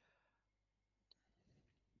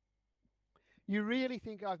 You really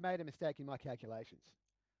think I've made a mistake in my calculations?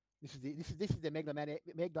 This is the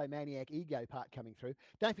megalomaniac ego part coming through.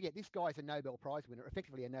 Don't forget, this guy's a Nobel Prize winner,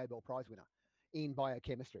 effectively a Nobel Prize winner in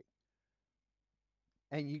biochemistry.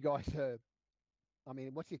 And you guys are. I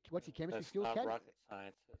mean, what's your chemistry That's skills, not Kat? rocket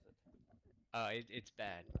science, is it? It's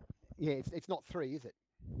bad. Yeah, it's not 3, is it?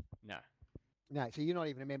 No. No, so you're not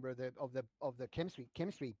even a member of the chemistry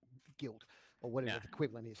guild or whatever the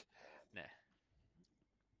equivalent is.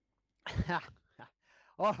 No.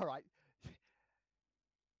 All right.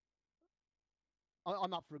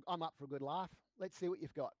 I'm up for a good laugh. Let's see what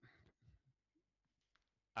you've got.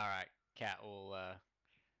 All right. Kat will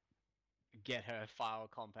get her file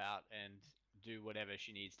comp out and do whatever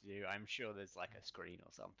she needs to do. I'm sure there's like a screen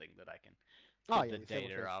or something that I can put the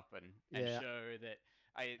data up and show that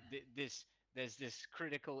there's this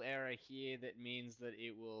critical error here that means that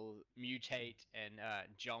it will mutate and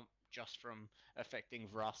jump just from affecting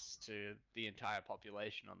Rus to the entire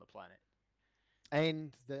population on the planet.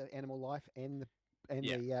 And the animal life and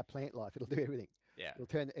the plant life. It'll do everything. Yeah.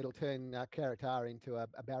 It'll turn Karatar into a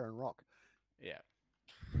barren rock. Yeah.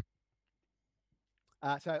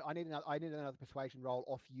 So I need another persuasion roll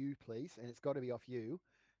off you, please, and it's got to be off you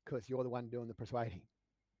because you're the one doing the persuading.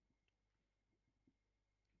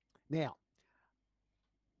 Now,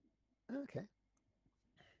 okay.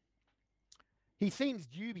 He seems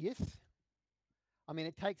dubious. I mean,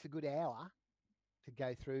 it takes a good hour to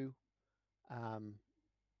go through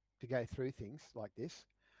things like this.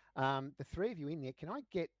 The 3 of you in there, can I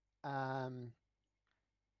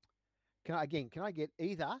get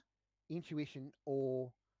either intuition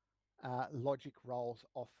or logic rolls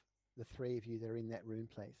off the 3 of you that are in that room,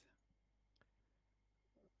 please?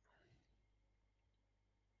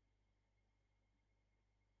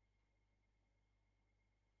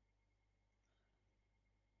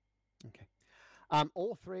 Okay.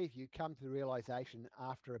 All 3 of you come to the realization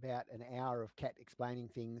after about an hour of Kat explaining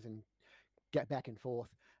things and get back and forth,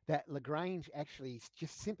 that Lagrange actually is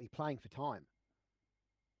just simply playing for time.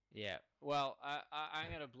 Yeah. Well, I'm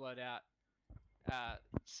going to blurt out.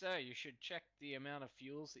 Sir, you should check the amount of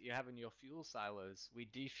fuels that you have in your fuel silos. We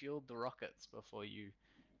defueled the rockets before you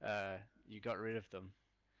got rid of them.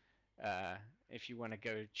 If you want to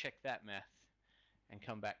go check that meth and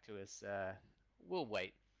come back to us, we'll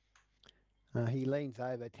wait. He leans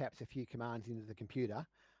over, taps a few commands into the computer.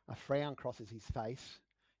 A frown crosses his face.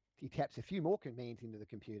 He taps a few more commands into the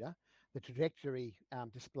computer. The trajectory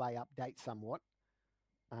display updates somewhat.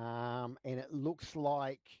 And it looks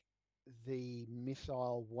like the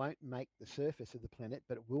missile won't make the surface of the planet,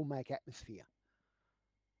 but it will make atmosphere,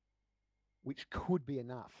 which could be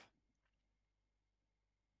enough.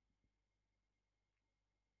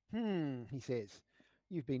 He says.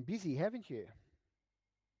 You've been busy, haven't you?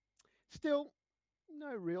 Still,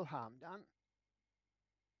 no real harm done.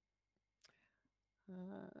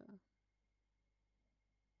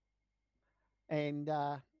 And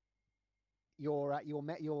your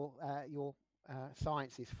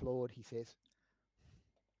science is flawed, he says.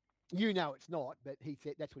 You know it's not, but he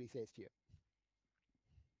said that's what he says to you.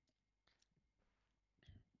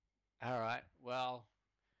 All right. Well,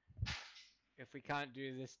 if we can't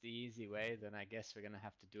do this the easy way, then I guess we're going to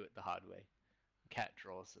have to do it the hard way. Cat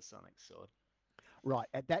draws the sonic sword. Right.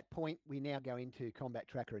 At that point, we now go into combat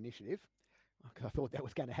tracker initiative. I thought that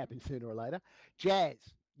was going to happen sooner or later. Jazz,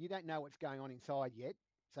 you don't know what's going on inside yet.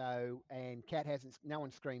 So, and Cat hasn't, no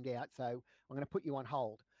one screamed out. So I'm going to put you on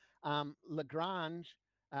hold. Lagrange,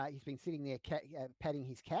 he's been sitting there patting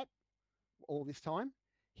his cat all this time.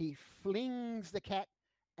 He flings the cat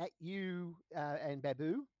at you and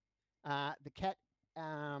Babu. The cat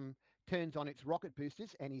turns on its rocket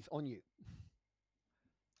boosters and he's on you.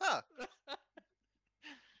 Huh. A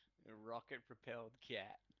rocket-propelled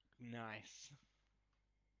cat. Nice.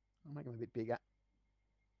 I'll make them a bit bigger.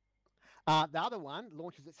 The other one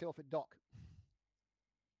launches itself at Doc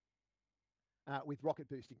with rocket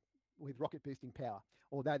boosting power.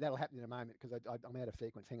 Although that'll happen in a moment because I'm out of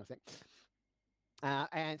sequence. Hang on a sec.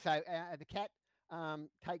 And so the cat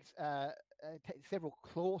takes several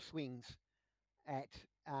claw swings at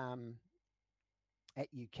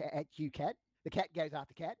you, Cat. The cat goes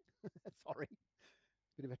after Cat. Sorry,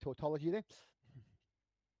 bit of a tautology there.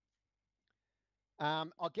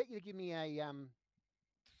 I'll get you to give me a.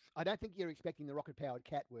 I don't think you're expecting the rocket-powered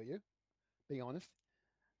cat, were you? Be honest.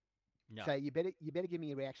 No. So you better give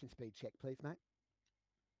me a reaction speed check, please, mate.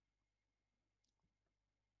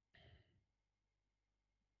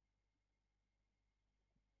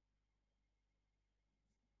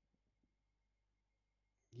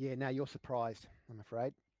 Yeah, no, you're surprised, I'm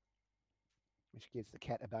afraid. Which gives the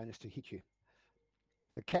cat a bonus to hit you.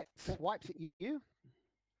 The cat swipes at you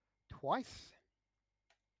twice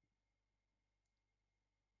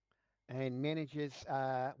and manages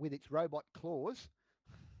with its robot claws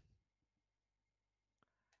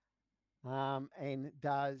and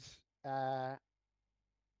does 10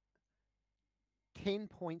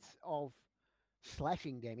 points of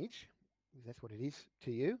slashing damage, because that's what it is,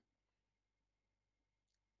 to you.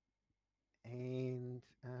 And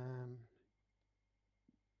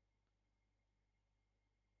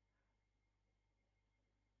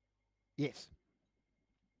yes.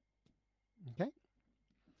 Okay.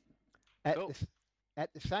 Cool.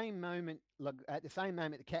 At the same moment, the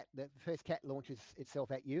first cat launches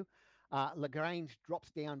itself at you. Lagrange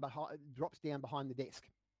drops down behind the desk,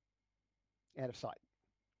 out of sight.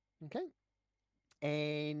 Okay.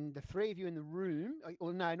 And the three of you in the room,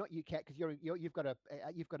 well, no, not you, Cat, because you've got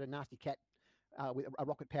a nasty cat with a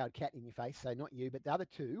rocket-powered cat in your face, so not you, but the other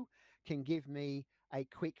two can give me a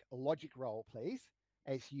quick logic roll, please,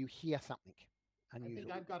 as you hear something unusual. I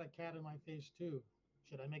think I've got a cat in my face too.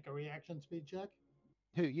 Should I make a reaction speed check?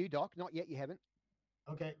 Who, you, Doc? Not yet, you haven't.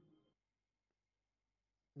 Okay.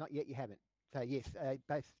 Not yet, you haven't. So yes,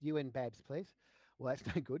 both you and Babs, please. Well,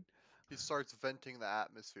 that's no good. He starts venting the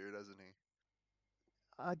atmosphere, doesn't he?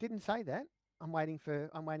 I didn't say that. I'm waiting for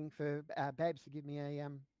Babs to give me a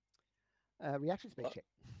reaction speed check.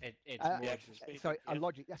 It's more reaction speed Sorry, check, yeah.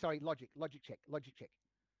 Logic check.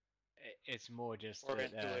 It's more just Or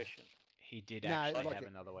that intuition. he did No, actually logic. have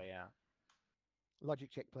another way out.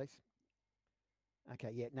 Logic check, please.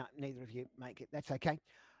 Okay, yeah, no, neither of you make it. That's okay.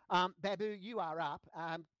 Babu, you are up.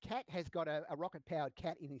 Cat has got a rocket-powered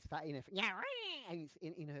cat in his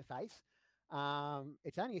in her face.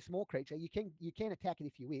 It's only a small creature. You can attack it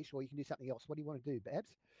if you wish, or you can do something else. What do you want to do,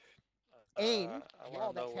 Babs? And I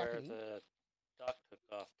while want to know that's where happening, the duck took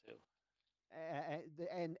off to.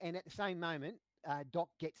 and at the same moment, Doc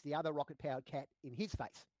gets the other rocket-powered cat in his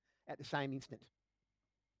face at the same instant.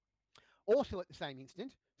 Also, at the same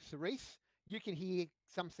instant, Cerise, you can hear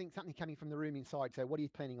something coming from the room inside. So, what are you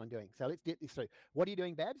planning on doing? So, let's get this through. What are you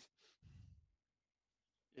doing, Babs?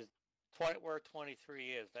 Is where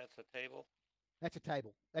 23 is? That's a table. That's a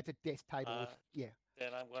table. That's a desk table. Yeah.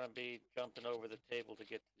 Then I'm going to be jumping over the table to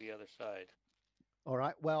get to the other side. All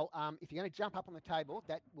right. Well, if you're going to jump up on the table,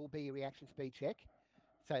 that will be a reaction speed check,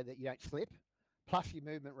 so that you don't slip, plus your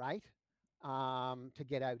movement rate to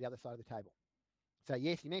get over the other side of the table. So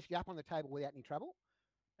yes, you managed to get up on the table without any trouble,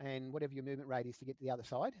 and whatever your movement rate is to get to the other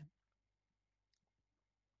side.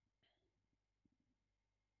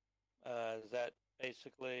 Is that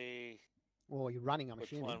basically? Well, you're running, I'm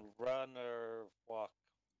assuming. Which one, run or walk?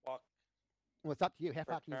 Walk. Well, it's up to you. How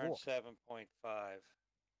far can you walk? 7.5.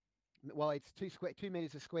 Well, it's 2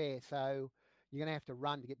 meters a square, so you're going to have to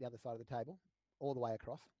run to get the other side of the table, all the way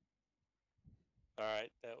across. All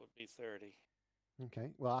right, that would be 30. Okay,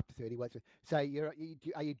 well, up to 30. So are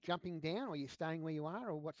you jumping down, or are you staying where you are,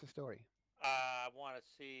 or what's the story? I want to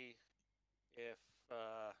see if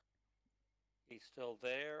he's still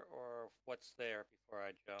there or what's there before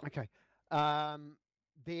I jump. Okay.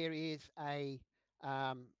 There is a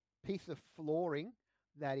piece of flooring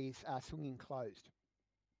that is swinging closed.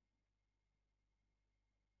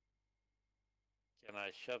 Can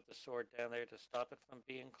I shove the sword down there to stop it from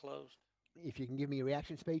being closed? If you can give me a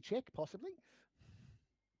reaction speed check, possibly.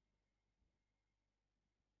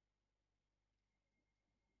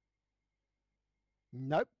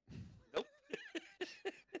 Nope. Nope.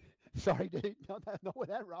 Sorry, dude. Not with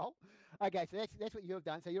that roll. Okay, so that's what you've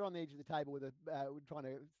done. So you're on the edge of the table with trying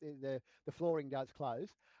to the flooring does close.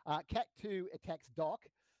 Cat 2 attacks Doc.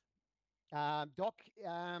 Doc,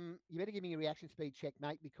 you better give me a reaction speed check,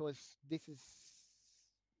 mate, because this is...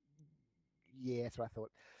 Yeah, that's what I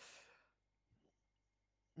thought.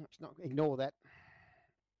 Let's not ignore that.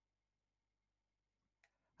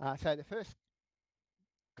 So the first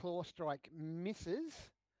claw strike misses.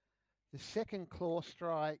 The second claw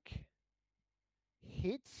strike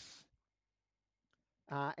hits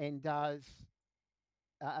and does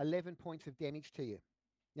 11 points of damage to you.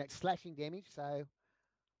 Now, it's slashing damage, so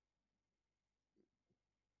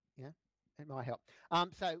yeah, it might help.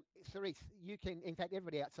 So, Cerise, you can, in fact,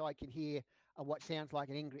 everybody outside can hear what sounds like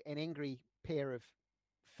an angry pair of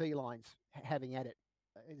felines having at it.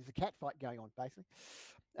 There's a cat fight going on, basically.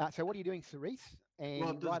 So what are you doing, Cerise? And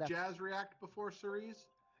well, does Jazz react before Cerise?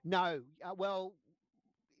 No. Well,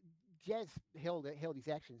 Jazz held his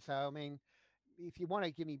action. So I mean, if you want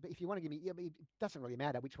to give me, it doesn't really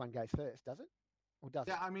matter which one goes first, does it? Or does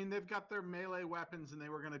it? Yeah, I mean they've got their melee weapons and they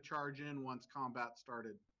were going to charge in once combat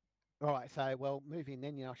started. All right. So well, move in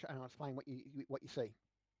then. I'll explain what you see,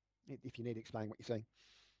 if you need to explain what you see.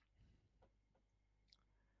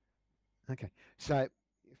 Okay. So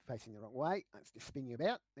you're facing the wrong way. Let's just spin you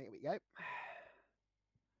about. There we go.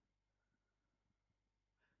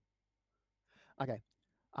 Okay.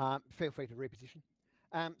 Feel free to reposition.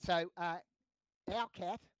 So our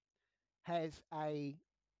cat has a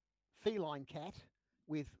feline cat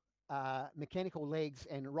with mechanical legs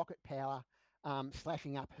and rocket power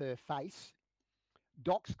slashing up her face.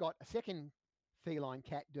 Doc's got a second feline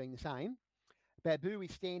cat doing the same. Babu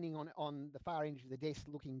is standing on the far edge of the desk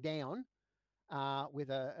looking down with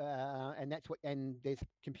and there's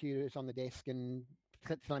computers on the desk and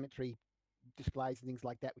telemetry displays and things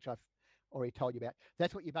like that, which I've already told you about.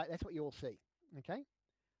 That's what you all see. Okay.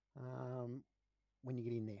 When you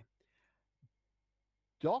get in there.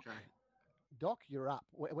 Doc, you're up.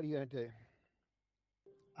 What are you going to do?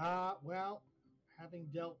 Well, having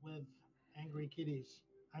dealt with angry kitties,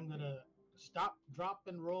 I'm going to stop, drop,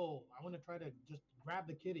 and roll. I want to try to just grab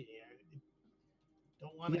the kitty. I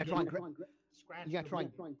don't want to scratch. You're going to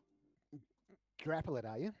try and grapple it,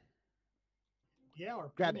 are you? Yeah,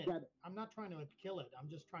 or grab it. I'm not trying to kill it. I'm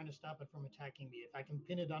just trying to stop it from attacking me. If I can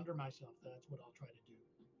pin it under myself, that's what I'll try to do.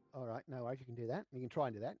 All right, no worries. You can do that. You can try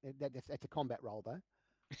and do that. That's a combat roll, though.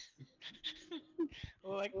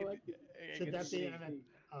 Should that be an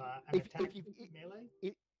attack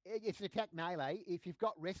melee? It's an attack melee. If you've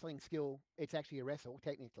got wrestling skill, it's actually a wrestle,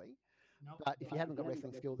 technically. No, but if you haven't got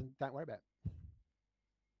wrestling skill, then don't worry about it.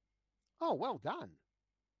 Oh, well done.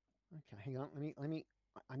 Okay, hang on. Let me.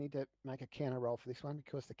 I need to make a counter roll for this one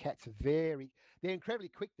because the cats are they're incredibly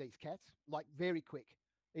quick, these cats, like very quick,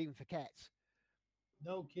 even for cats.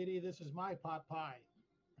 No, kitty, this is my pot pie.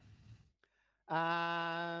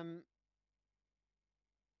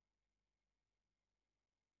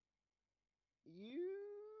 You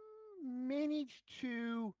managed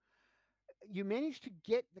to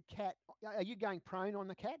get the cat. Are you going prone on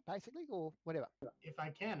the cat, basically, or whatever? If I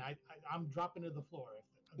can, I'm dropping to the floor.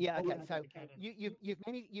 Yeah. Oh, Okay. yeah, So the cat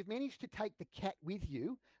in. you've managed to take the cat with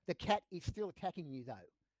you. The cat is still attacking you though,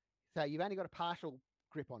 so you've only got a partial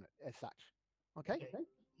grip on it as such. Okay. Okay.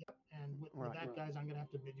 Yep. And with All right. that, guys, I'm gonna have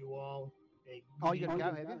to bid you all a Oh, good you got to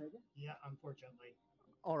evening. go, have you? Yeah, unfortunately.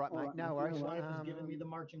 All right, mate. No worries. My wife has given me the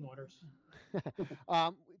marching orders.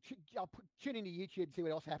 I'll tune into YouTube and see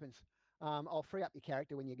what else happens. I'll free up your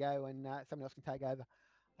character when you go, and someone else can take over.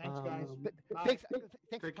 Thanks, guys. But Bye. thanks for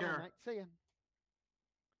Take coming, care. mate. See you.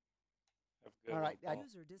 Have a good All right. one, Paul.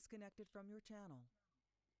 User disconnected from your channel.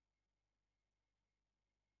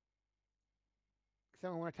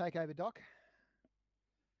 Someone want to take over, Doc?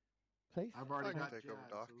 Please. I've already I can got take over, Jazz,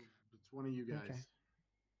 Doc. so it's one of you guys. Okay.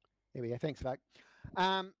 There we go. Thanks, Doc.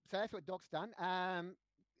 So that's what Doc's done.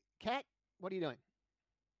 Cat, what are you doing?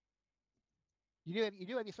 You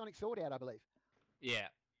do have your sonic sword out, I believe. Yeah.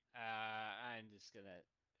 I'm just gonna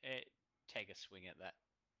take a swing at that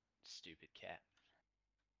stupid cat.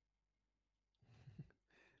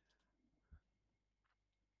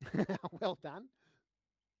 Well done.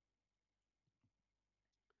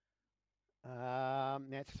 Now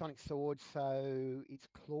it's a sonic sword, so its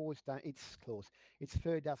claws don't. Its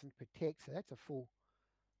fur doesn't protect, so that's a full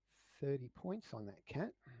 30 points on that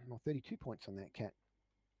cat, or 32 points on that cat.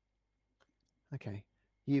 Okay,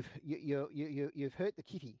 you've hurt the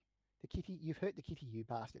kitty. You've hurt the kitty, you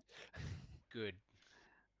bastard. Good.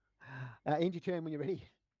 End your turn when you're ready.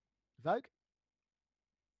 Vogue.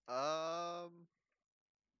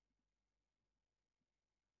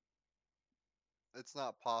 It's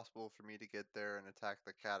not possible for me to get there and attack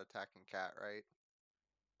the cat attacking cat, right?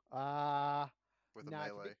 With a No,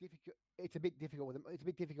 melee. It's a bit difficult. It's a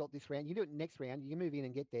bit difficult this round. You do it next round. You can move in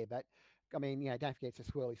and get there, but I mean, don't forget it's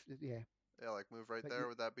a swirly. Yeah. Yeah, like move right But there.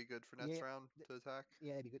 Would that be good for next yeah, round to attack?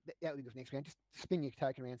 Yeah, that'd be good. That would be good for next round. Just spin your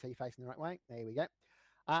token around so you're facing the right way. There we go.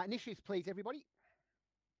 Initiatives, please, everybody,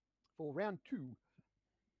 for round 2.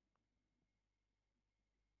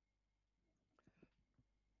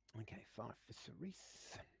 Okay, 5 for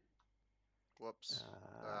Cerise. Whoops.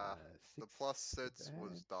 The 6 +6 for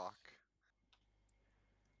was Babs. Doc.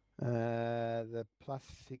 The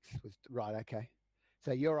 +6 was right. Okay,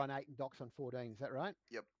 so you're on 8 and Doc's on 14. Is that right?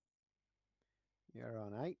 Yep. You're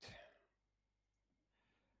on 8,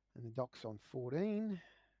 and the Doc's on 14.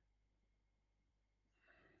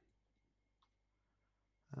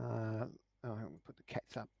 I'll put the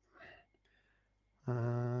cats up.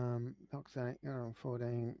 Doc's 8. You're on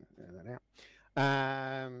 14. Get that out.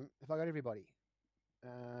 Have I got everybody?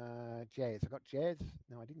 Jazz. I got Jazz.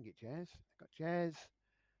 No, I didn't get Jazz. I got Jazz.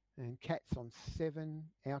 And Cat's on 7.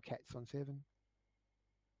 Our Cat's on 7.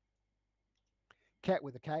 Cat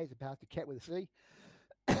with a K as opposed to cat with a C.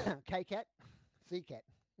 K cat, C cat.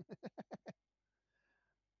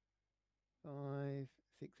 5,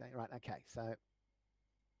 6, 8. Right. Okay. So,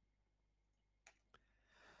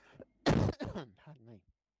 pardon me.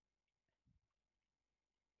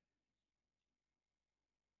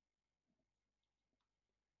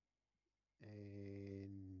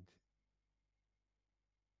 And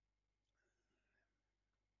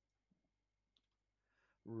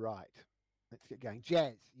right. Let's get going.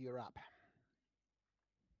 Jazz, you're up.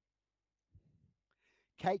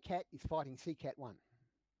 K cat is fighting C cat 1.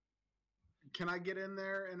 Can I get in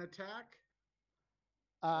there and attack?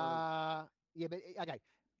 Yeah, but okay.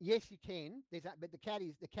 Yes, you can. But the cat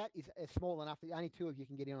is small enough that only 2 of you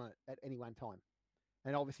can get in on it at any one time,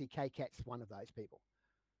 and obviously K cat's one of those people.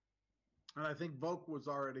 And I think Voke was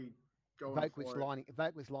already going Voke for was it.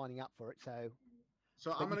 Voke was lining up for it. So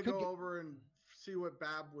I'm going to could go get- over and see what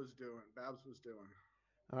Babs was doing.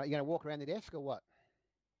 All right, you're going to walk around the desk or what?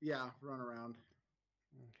 Yeah, run around.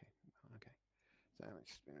 Okay. So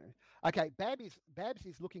okay, Babs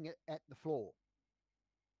is looking at the floor.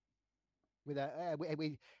 With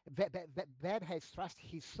Bab has thrust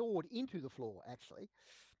his sword into the floor. Actually,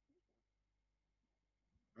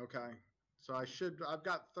 Okay. So I've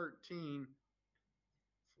got 13,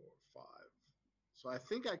 4, 5. So I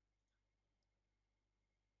think I.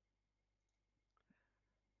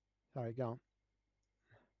 sorry, go on.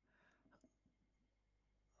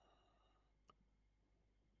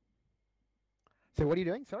 So what are you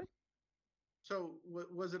doing? Sorry. So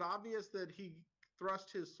was it obvious that he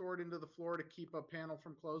thrust his sword into the floor to keep a panel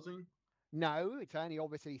from closing? No, it's only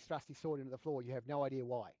obviously he's thrust his sword into the floor. You have no idea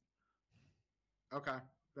why. Okay.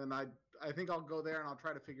 Then I think I'll go there and I'll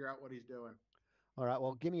try to figure out what he's doing. All right.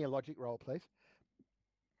 Well, give me a logic roll, please,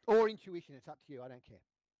 or intuition. It's up to you. I don't care.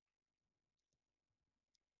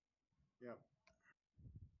 Yep.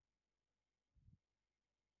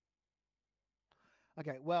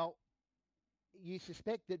 Okay. Well, you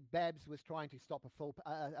suspect that Babs was trying to stop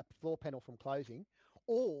a floor panel from closing,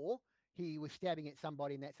 or he was stabbing at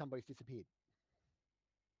somebody and that somebody's disappeared,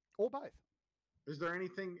 or both. Is there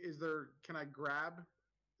anything? Can I grab?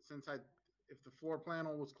 Since if the floor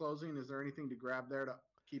panel was closing, is there anything to grab there to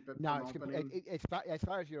keep it No, from opening? as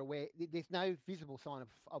far as you're aware, there's no visible sign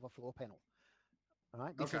of a floor panel. All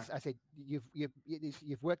right. This Okay. is, I said,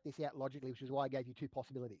 you've worked this out logically, which is why I gave you two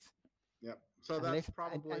possibilities. Yep. So that's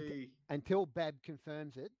probably until Bab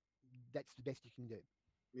confirms it, that's the best you can do.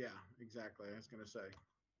 Yeah, exactly. I was going to say.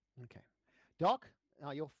 Okay, Doc,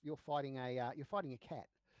 you're fighting a cat.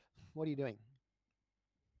 What are you doing?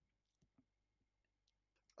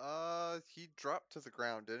 He dropped to the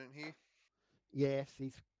ground, didn't he? Yes,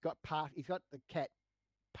 he's got the cat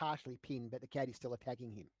partially pinned, but the cat is still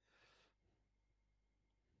attacking him.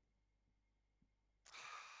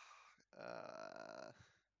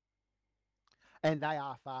 And they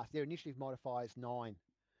are fast. Their initiative modifier is 9.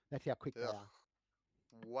 That's how quick they are.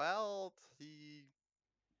 Well, he...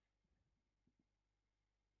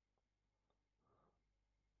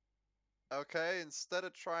 Okay, instead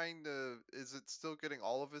of trying to... Is it still getting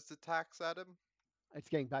all of his attacks at him? It's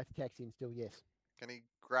getting both attacks in still, yes. Can he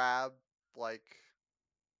grab, like...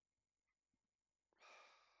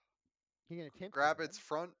 He can attempt grab to, its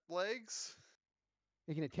front legs?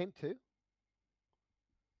 He can attempt to. Okay.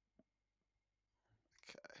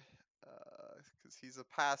 Because he's a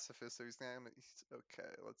pacifist, so he's not gonna... Okay,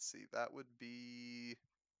 let's see. That would be...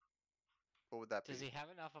 What would that be? Does he have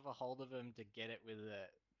enough of a hold of him to get it with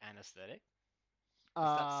an anesthetic?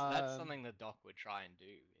 That's something the doc would try and do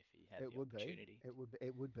if he had the opportunity.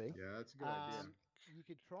 It would be. Yeah, that's a good idea. You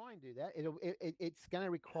could try and do that. It's going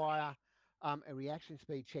to require a reaction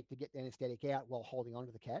speed check to get the anesthetic out while holding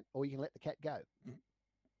onto the cat, or you can let the cat go.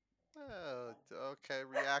 Okay,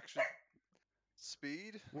 reaction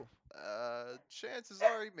speed. Chances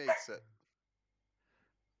are he makes it.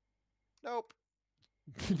 Nope.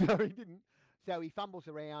 No, he didn't. So he fumbles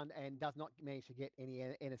around and does not manage to get any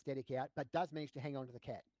anesthetic out, but does manage to hang on to the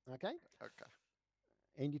cat. Okay? Okay.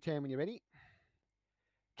 End your turn when you're ready.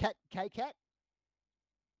 K-Cat.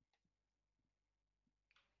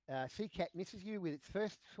 C-Cat misses you with its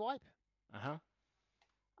first swipe.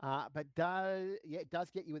 But it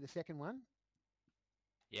does get you with the second one.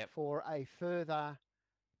 Yep. For a further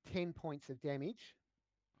 10 points of damage.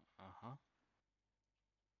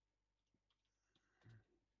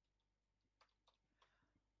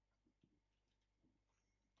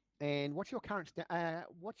 And what's your current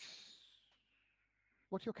what's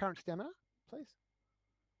your current stamina, please?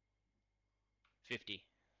 50.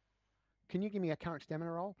 Can you give me a current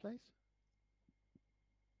stamina roll, please?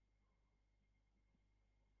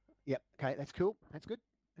 Yep. Okay, that's cool. That's good.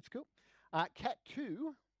 That's cool. Cat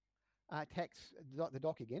 2 attacks the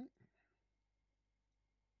doc again.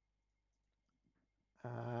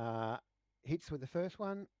 Hits with the first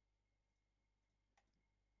one.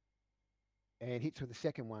 And hits with the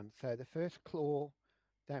second one. So the first claw,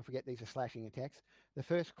 don't forget these are slashing attacks. The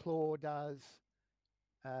first claw does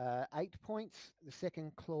 8 points. The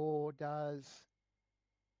second claw does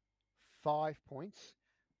 5 points.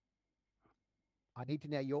 I need to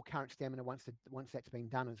know your current stamina once that's been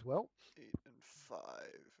done as well. 8 and 5.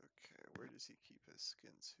 Okay, where does he keep his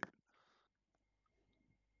skin suit?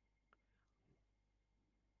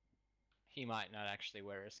 He might not actually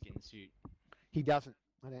wear a skin suit. He doesn't,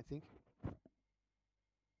 I don't think.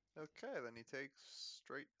 Okay, then he takes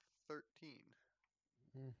straight 13.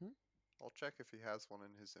 I'll check if he has one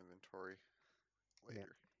in his inventory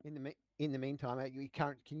later. Yeah. In the meantime,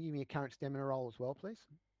 can you give me a current stamina roll as well, please?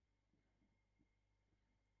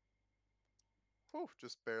 Oh,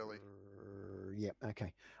 just barely. Yep,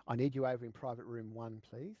 okay. I need you over in private room 1,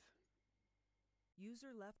 please.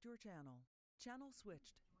 User left your channel. Channel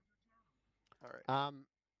switched. All right.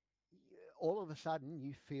 All of a sudden,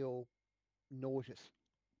 you feel nauseous.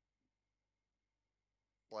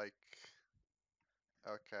 Like,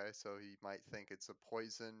 okay, so he might think it's a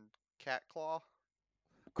poisoned cat claw?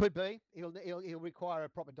 Could be. He'll require a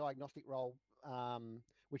proper diagnostic roll,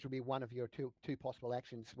 which will be one of your two possible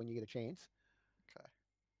actions when you get a chance.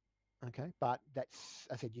 Okay, but that's,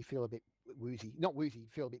 I said, you feel a bit woozy. Not woozy, you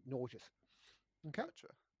feel a bit nauseous. Okay? Gotcha.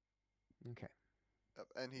 Okay. Yep,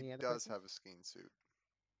 and he does questions? have a skin suit.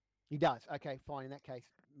 He does. Okay, fine. In that case,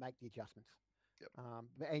 make the adjustments. Yep.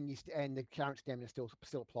 And the current stamina still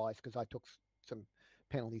applies because I took some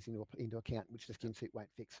penalties into account, which the skin suit won't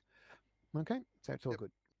fix. Okay, so it's all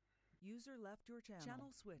good. User left your channel.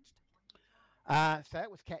 Channel switched. So that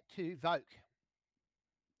was Cat 2. Voke.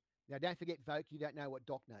 Now, don't forget, Voke, you don't know what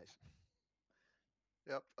Doc knows.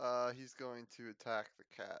 Yep, he's going to attack the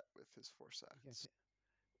cat with his force axe.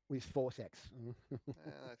 With force axe. And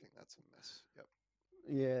I think that's a miss. Yep.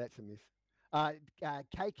 Yeah, that's a miss.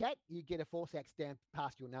 K-Cat, you get a force axe down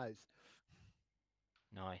past your nose,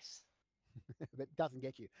 Nice. but it doesn't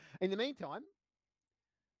get you. In the meantime,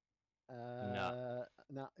 No.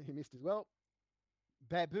 no, he missed as well.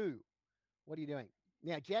 Babu, what are you doing?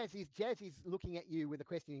 Now, Jazz is looking at you with a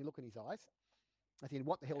questioning look in his eyes. I think,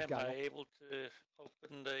 what the hell's Am going I on? able to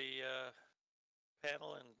open the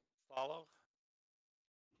panel and follow?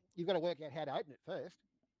 You've got to work out how to open it first.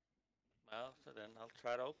 Well, so then I'll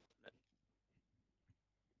try to open it.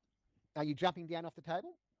 Are you jumping down off the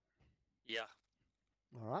table? Yeah.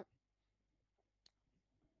 All right.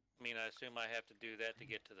 I mean, I assume I have to do that to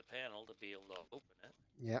get to the panel to be able to open it.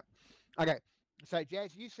 Yeah. Okay. So,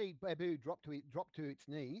 Jazz, you see Babu drop to its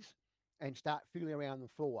knees and start feeling around the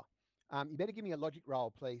floor. You better give me a logic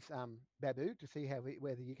roll, please, Babu, to see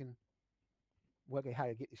whether you can work out how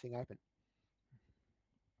to get this thing open.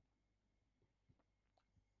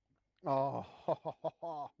 Oh,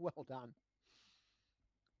 well done.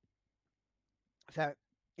 So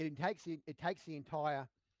it takes your entire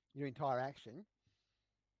action,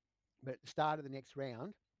 but at the start of the next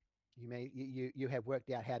round, you have worked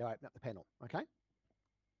out how to open up the panel. Okay.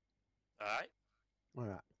 All right. All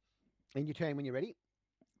right. And your turn when you're ready.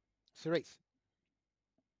 Cerise.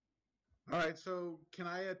 All right, so can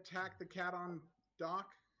I attack the cat on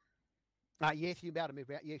Doc? Yes, you'll be able to move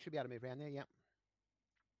around. Yeah, you should be able to move around there. Yeah.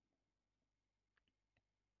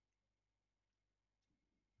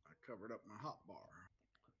 I covered up my hot bar.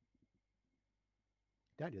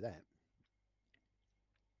 Don't do that.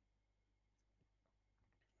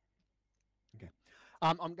 Okay.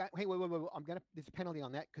 I'm going. Hey, wait. I'm going to. There's a penalty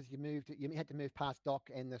on that because you moved. You had to move past Doc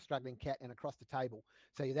and the struggling cat and across the table.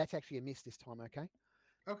 So that's actually a miss this time. Okay.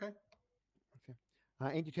 Okay. Okay.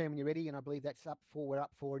 End your turn when you're ready, and I believe that's up for. We're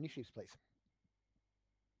up for initiatives, please.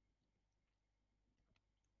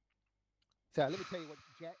 So let me tell you what,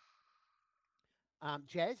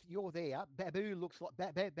 Jazz, you're there. Babu looks like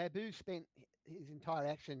Babu spent his entire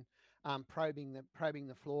action probing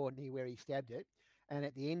the floor near where he stabbed it, and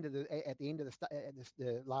at the end of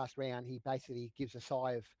the last round, he basically gives a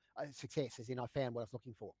sigh of success, as in I found what I was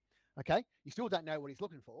looking for. Okay, you still don't know what he's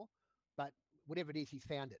looking for, but whatever it is, he's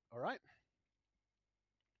found it. All right.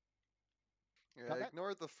 Yeah,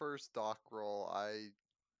 ignore the first Doc roll. I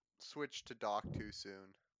switched to Doc too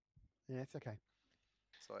soon. Yeah, it's okay.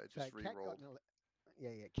 So I just re-rolled.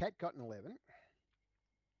 Cat got an 11.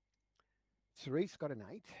 Cerise got an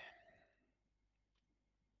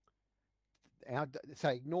 8. So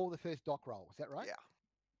ignore the first Doc roll. Is that right?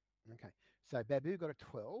 Yeah. Okay. So Babu got a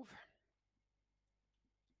 12.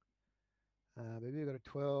 Babu got a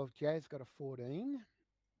 12. Jazz got a 14.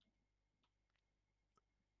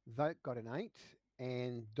 Vote got an 8.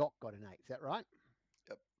 And Doc got an 8. Is that right?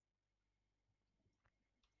 Yep.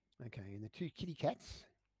 Okay. And the two kitty cats.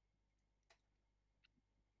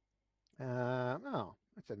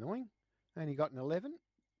 That's annoying. Only got an 11.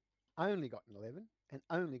 Only got an 11. And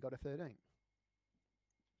only got a 13.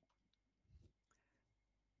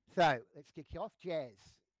 So let's kick you off.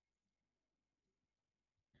 Jazz.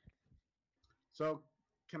 So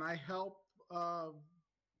can I help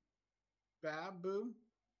Babu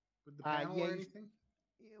with the panel or anything?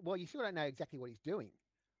 Well, you still don't know exactly what he's doing.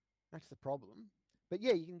 That's the problem. But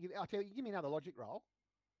yeah, you can give. I'll tell you. Give me another logic roll.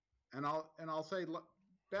 And I'll say,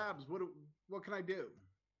 Babs, what can I do?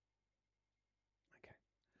 Okay.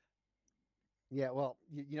 Yeah. Well,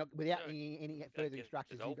 without any further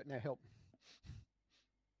instructions, you've got no help.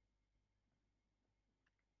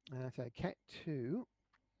 So cat two.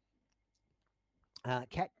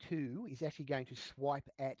 Cat 2 is actually going to swipe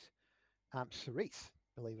at Cerise,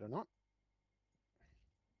 believe it or not.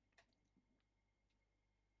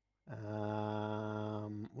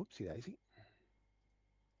 Whoopsie daisy.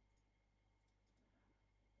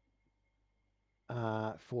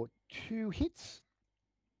 For 2 hits.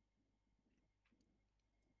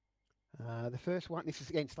 The first one, this is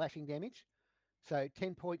again slashing damage. So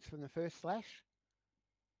 10 points from the first slash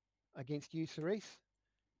against you, Cerise,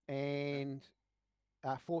 and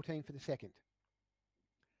 14 for the second.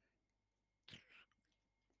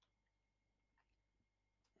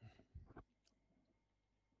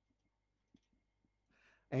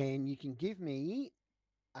 And you can give me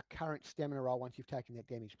a current stamina roll once you've taken that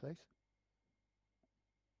damage, please.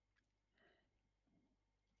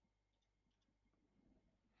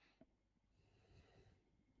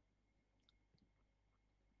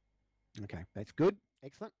 Okay, that's good.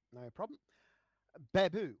 Excellent. No problem.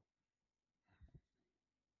 Babu.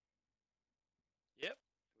 Yep.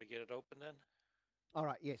 Can we get it open then? All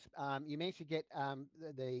right. Yes. You managed to get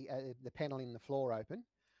the panel in the floor open.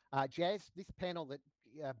 Jazz, this panel that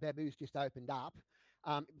Babu's just opened up,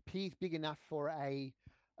 appears big enough for a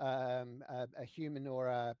human or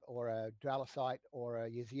a Dralocyte or a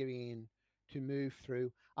Yazirian to move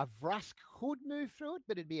through. A Vrask could move through it,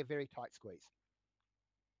 but it'd be a very tight squeeze.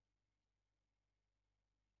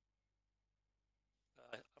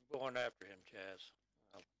 I'm going after him, Chaz.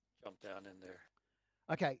 I'll jump down in there.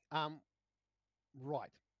 Okay.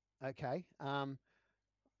 Right. Okay.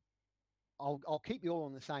 I'll keep you all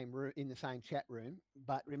in the same room, in the same chat room,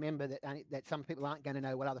 but remember that some people aren't going to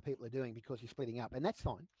know what other people are doing because you're splitting up, and that's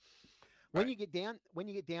fine. When you get down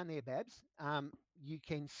there, Babs, you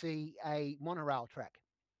can see a monorail track.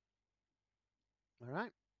 All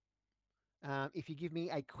right. If you give me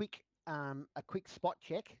a quick spot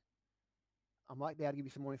check, I might be able to give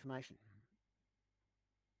you some more information.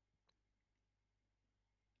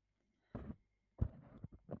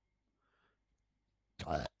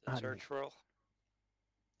 The search roll?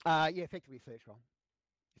 Yeah, effectively a search roll.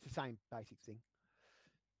 It's the same basic thing.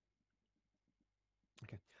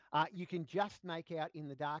 Okay. You can just make out in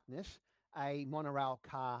the darkness a monorail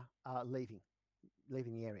car leaving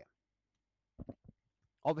the area.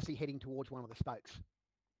 Obviously heading towards one of the spokes.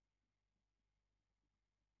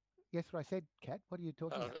 Yes, what I said, Kat. What are you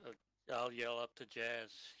talking about? I'll yell up to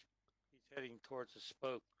Jazz. He's heading towards the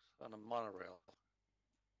spokes on a monorail.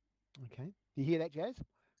 Okay. Do you hear that, Jazz?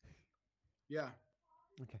 Yeah.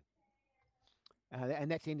 Okay. And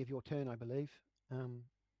that's the end of your turn, I believe,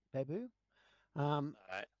 Babu. All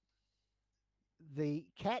right. The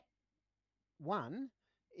cat one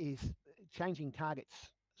is changing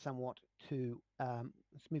targets somewhat to.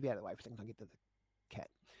 Let's move out of the way for a second. I'll get to the cat.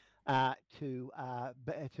 To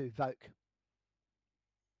Voke.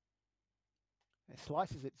 It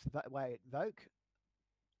slices its way at Voke.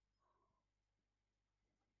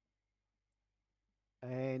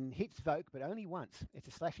 And hits Voke, but only once. It's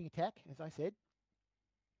a slashing attack, as I said,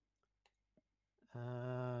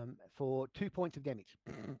 for 2 points of damage.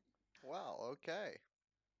 Wow, okay.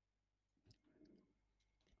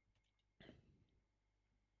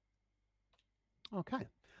 Okay.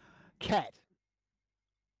 Cat.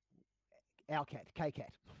 Our cat,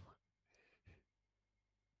 K-Cat.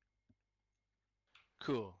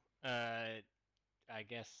 Cool. I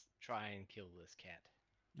guess try and kill this cat.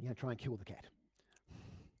 You're going to try and kill the cat.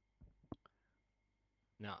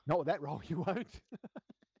 No. Not with that roll, you won't.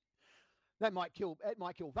 It might kill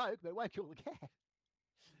Vogue, but it won't kill the cat.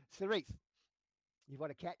 Cerise, you've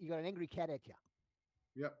got a cat. You've got an angry cat at you.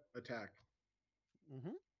 Yep. Attack.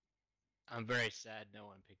 Mm-hmm. I'm very sad no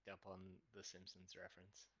one picked up on the Simpsons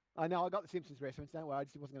reference. I know, I got the Simpsons reference. Don't worry, I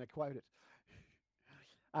just wasn't going to quote it.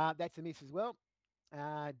 That's a miss as well.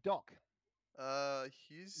 Doc.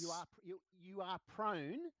 He's. You are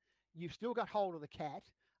prone. You've still got hold of the cat.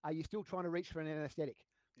 Are you still trying to reach for an anesthetic?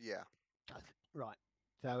 Yeah. Right.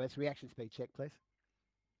 So it's reaction speed check, please.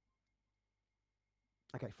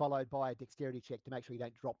 Okay, followed by a dexterity check to make sure you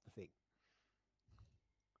don't drop the thing.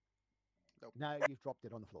 Nope. No, you've dropped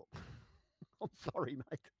it on the floor. I'm sorry,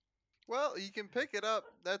 mate. Well, you can pick it up.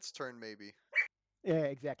 That's turn maybe. Yeah,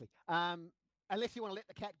 exactly. Unless you want to let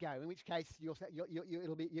the cat go, in which case you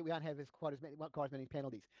won't have quite as many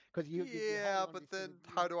penalties because Yeah, but then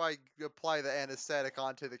how do I apply the anesthetic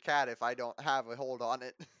onto the cat if I don't have a hold on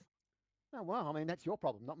it? Oh well, I mean that's your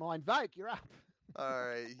problem, not mine. Vogue, you're up. All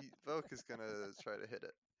right, Voke is gonna try to hit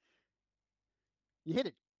it. You hit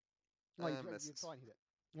it. Oh, you misses. try and hit it,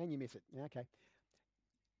 and you miss it. Yeah, okay.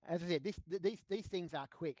 As I said, these things are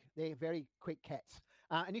quick. They're very quick cats.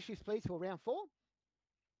 Initiatives, please, for round 4.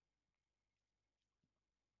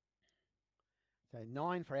 So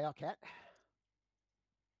 9 for our cat.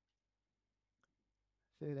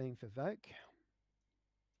 13 for Voke.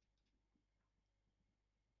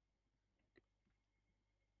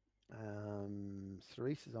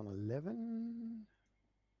 Cerise is on 11.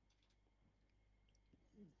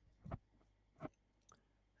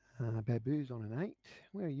 Babu's on an 8.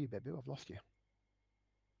 Where are you, Babu? I've lost you.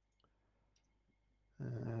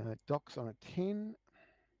 Doc's on a 10.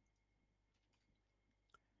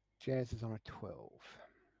 Jazz is on a 12.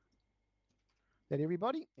 That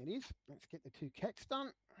everybody? It is. Let's get the 2 cats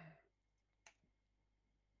done.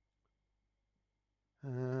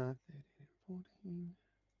 13, 14.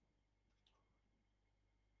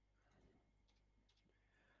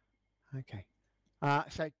 Okay.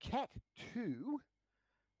 So cat 2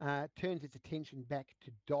 turns its attention back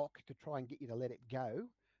to Doc to try and get you to let it go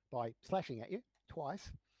by slashing at you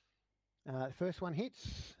twice. The first one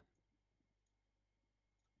hits.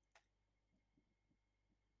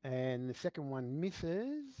 And the second one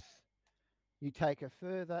misses. You take a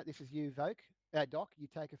further, this is you, Doc, you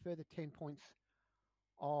take a further 10 points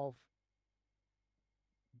of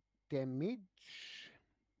damage.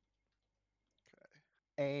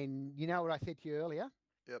 And you know what I said to you earlier?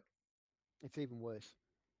 Yep. It's even worse.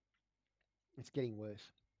 It's getting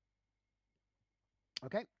worse.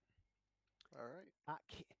 Okay. All right.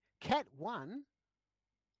 Cat 1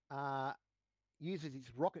 uses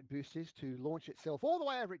its rocket boosters to launch itself all the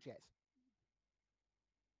way over at Jazz.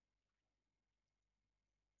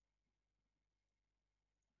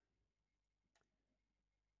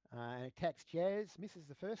 And attacks Jazz, misses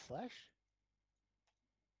the first slash,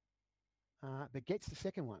 but gets the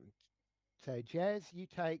second one. So Jazz, you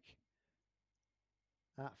take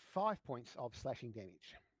 5 points of slashing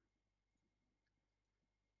damage.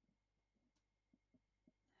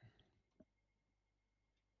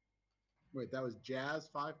 Wait, that was Jazz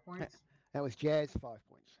 5 points? That was Jazz, 5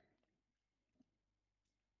 points.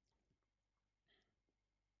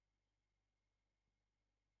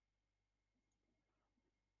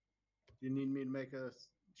 Do you need me to make a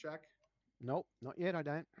check? Nope, not yet, I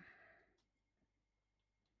don't.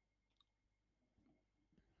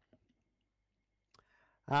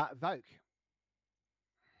 Voke,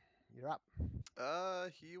 you're up.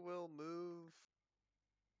 He will move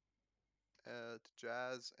to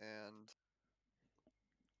Jazz and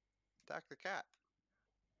attack the cat.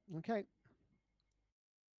 Okay.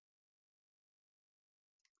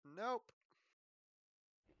 Nope.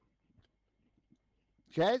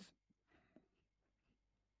 Jazz?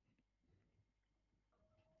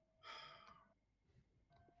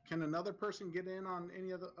 Can another person get in on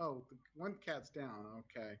any other? Oh, one cat's down.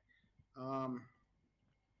 Okay.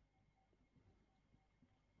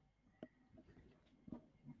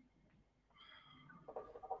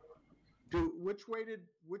 Which way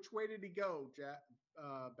did he go,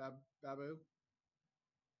 Babu?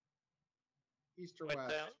 East or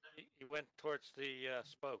west? He went towards the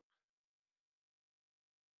spoke.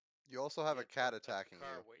 You also have a cat attacking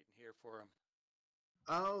car you. waiting here for him.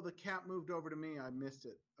 Oh, the cat moved over to me. I missed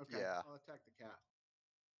it. Okay, Yeah. I'll attack the cat.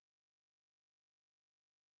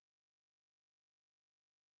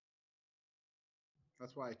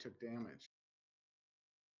 That's why I took damage.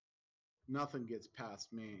 Nothing gets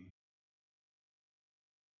past me.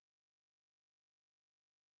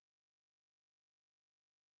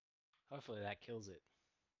 Hopefully that kills it.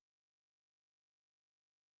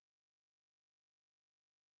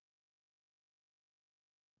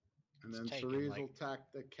 And then Cerise will attack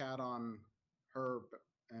the cat on Herb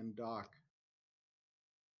and Doc.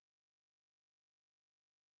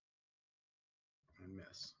 And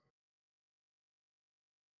miss.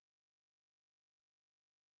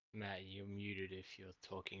 Matt, you're muted if you're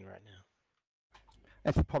talking right now.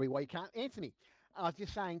 That's probably why you can't answer me. I was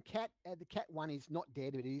just saying, the cat 1 is not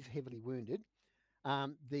dead, but it is heavily wounded.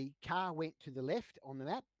 The car went to the left on the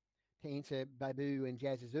map to answer Babu and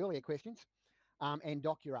Jazz's earlier questions. And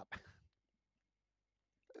Doc, you're up.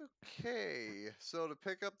 Okay, so to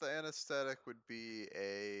pick up the anesthetic would be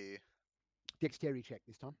a Dexterity check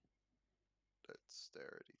this time.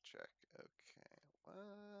 dexterity check. Okay.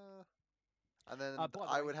 And then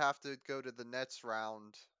I would have to go to the next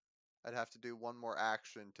round. I'd have to do one more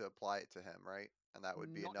action to apply it to him, right? And that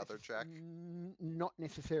would be another check? Not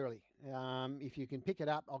necessarily. If you can pick it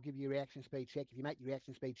up, I'll give you a reaction speed check. If you make your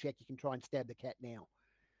reaction speed check, you can try and stab the cat now.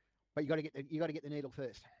 But you got to get the needle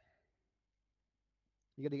first.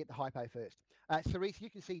 You got to get the hypo first. Cerise, you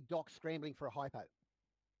can see Doc scrambling for a hypo.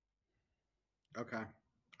 Okay.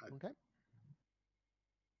 Okay.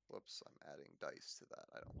 Whoops, I'm adding dice to that.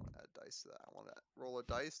 I don't want to add dice to that. I want to roll a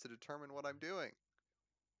dice to determine what I'm doing.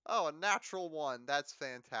 Oh, a natural 1. That's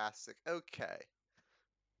fantastic. Okay.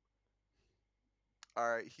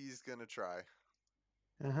 Alright, he's gonna try.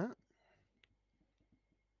 Uh-huh.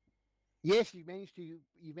 Yes, you managed to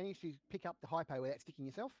pick up the hypo without sticking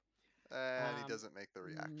yourself. And he doesn't make the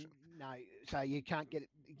reaction. No, so you can't get it.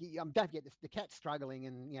 Don't forget the cat's struggling,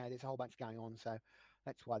 and there's a whole bunch going on. So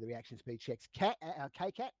that's why the reaction speed checks.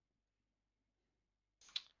 K-Cat.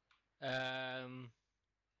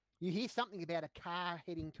 You hear something about a car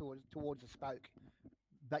heading towards a spoke,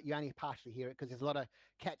 but you only partially hear it because there's a lot of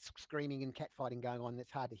cats screaming and cat fighting going on.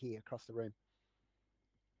 That's hard to hear across the room.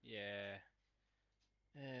 Yeah.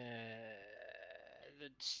 The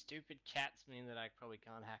stupid cats mean that I probably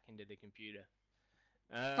can't hack into the computer.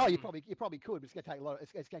 You probably could, but it's going to take a lot.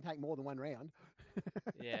 It's going to take more than one round.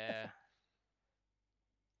 Yeah.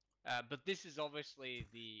 But this is obviously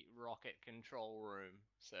the rocket control room,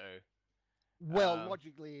 so. Well,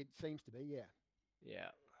 logically, it seems to be, yeah.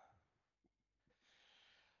 Yeah.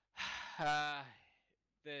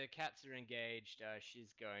 The cats are engaged.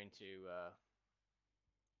 She's going to.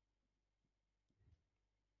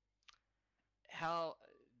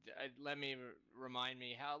 Let me remind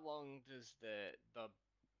me. How long does the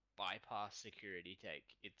bypass security take?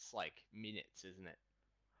 It's like minutes, isn't it?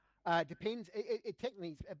 Depends. It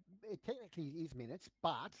technically is minutes,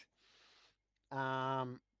 but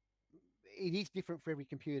um, it is different for every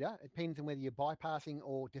computer. It depends on whether you're bypassing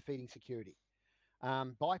or defeating security.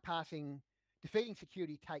 Defeating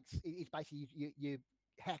security is basically you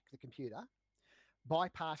hack the computer.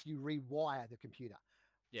 Bypass, you rewire the computer.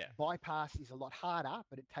 Yeah. Bypass is a lot harder,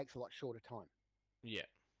 but it takes a lot shorter time. Yeah.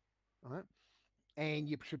 All right. And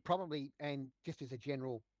you should probably, and just as a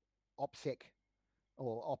general OPSEC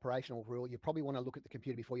or operational rule, you probably want to look at the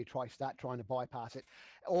computer before you start trying to bypass it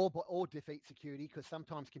or defeat security, because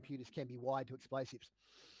sometimes computers can be wired to explosives,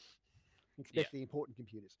 especially important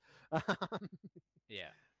computers.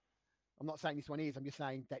 Yeah. I'm not saying this one is. I'm just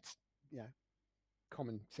saying that's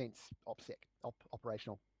common sense OPSEC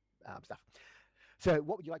operational stuff. So,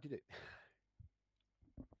 what would you like to do?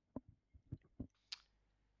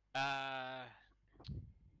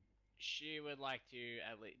 She would like to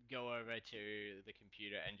at least go over to the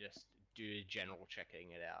computer and just do general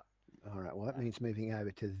checking it out. All right. Well, that means moving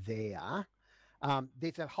over to there.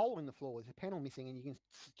 There's a hole in the floor. There's a panel missing, and you can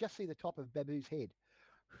just see the top of Babu's head.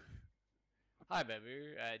 Hi,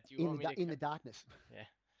 Babu. Do you want me to in the darkness? Yeah.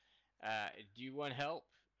 Do you want help?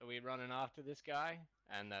 Are we running after this guy?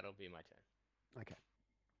 And that'll be my turn. Okay.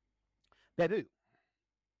 Babu.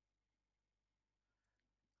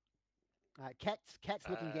 Cat's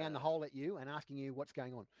looking down the hole at you and asking you what's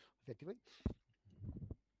going on, effectively.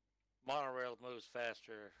 Monorail moves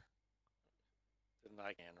faster than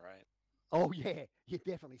I can, right? Oh, yeah,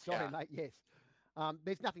 definitely. Sorry, Yeah. mate, yes.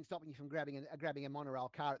 There's nothing stopping you from grabbing a monorail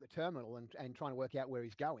car at the terminal and trying to work out where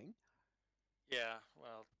he's going. Yeah,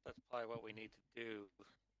 well, that's probably what we need to do.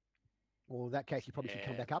 Well, in that case, you probably should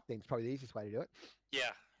come back up then. It's probably the easiest way to do it.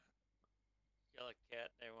 Yeah. Yell at Cat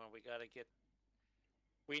and everyone,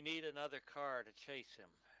 we need another car to chase him.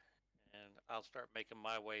 And I'll start making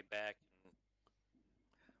my way back and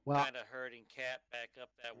kind of herding Cat back up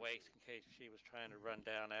that way in case she was trying to run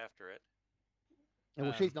down after it.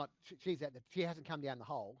 Well, she's not. She hasn't come down the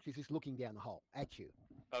hole. She's just looking down the hole at you.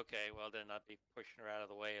 Okay, well then I'd be pushing her out of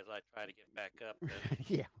the way as I try to get back up.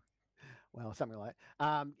 Yeah. Well, something like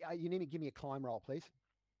that. You need to give me a climb roll, please.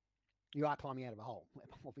 You are climbing out of a hole,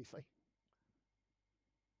 obviously.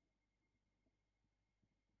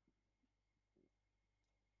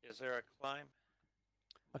 Is there a climb?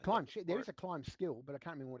 There is a climb skill, but I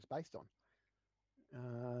can't remember what it's based on.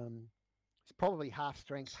 It's probably half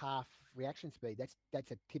strength, half reaction speed. That's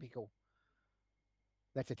a typical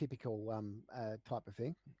type of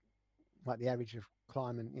thing, like the average of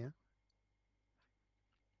climbing. Yeah.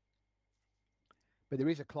 But there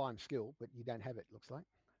is a climb skill, but you don't have it. Looks like.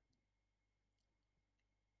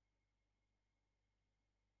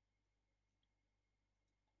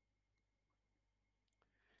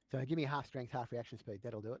 So give me a half strength, half reaction speed.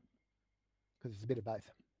 That'll do it, because it's a bit of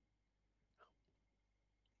both.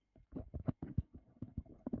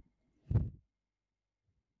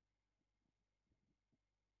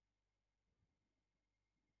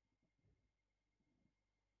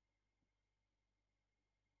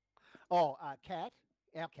 Oh, our cat.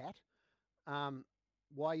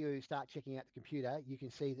 While you start checking out the computer, you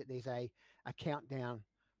can see that there's a countdown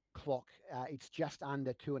clock. It's just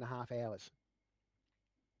under 2.5 hours.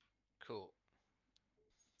 Cool.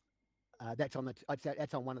 That's on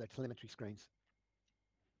one of the telemetry screens.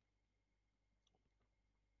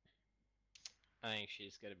 I think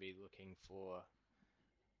she's going to be looking for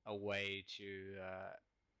a way to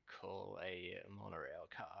call a monorail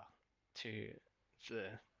car to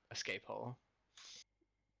the escape hole.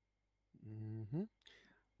 Mm-hmm.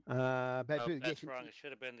 That's wrong. It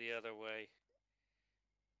should have been the other way.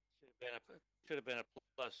 Should have been a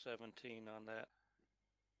plus 17 on that.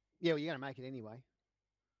 Yeah, well, you're going to make it anyway.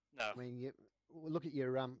 No. I mean, look at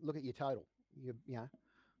your total.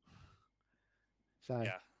 So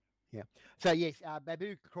yeah. So yes,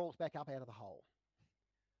 Babu crawls back up out of the hole.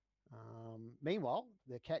 Meanwhile,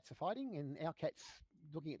 the cats are fighting, and our cat's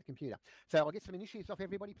looking at the computer. So I'll get some initiatives off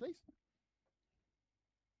everybody, please.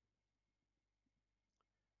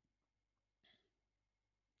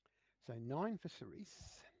 So 9 for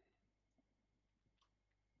Cerise,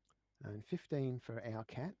 and 15 for our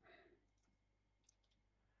cat,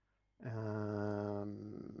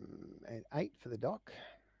 and 8 for the doc.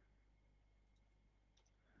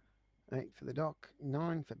 8 for the doc,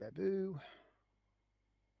 9 for Babu.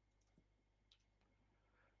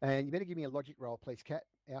 And you better give me a logic roll, please, Cat.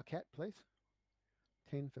 Our cat, please.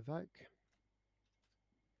 10 for Voke.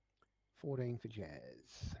 14 for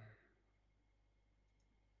Jazz.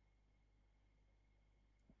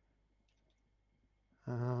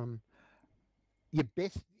 Your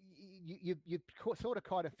best, you sort of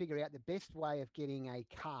kind of figure out the best way of getting a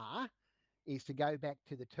car is to go back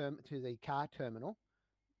to the car terminal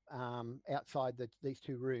outside these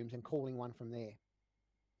two rooms and calling one from there.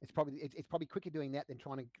 It's probably quicker doing that than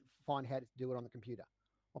trying to find how to do it on the computer.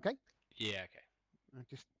 Okay. Yeah. Okay. I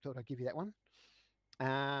just thought I'd give you that one.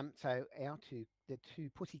 So the two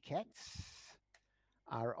pussycats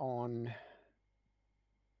are on.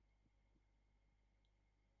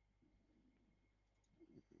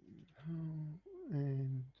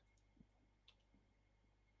 And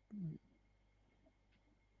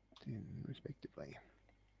 10 respectively.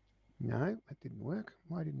 No, that didn't work.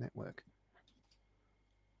 Why didn't that work?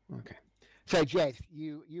 Okay. So Jazz,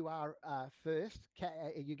 you are first. Cat,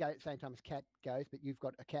 you go at the same time as Cat goes, but you've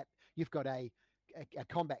got a cat. You've got a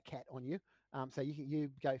combat cat on you. So you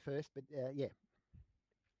go first. But yeah.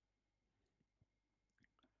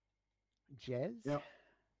 Jazz. Yep.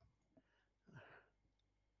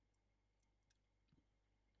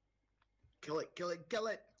 Kill it, kill it, kill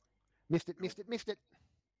it. Missed it, missed it, missed it.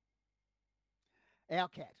 Our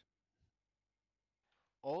cat.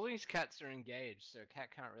 All these cats are engaged, so a cat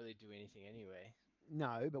can't really do anything anyway.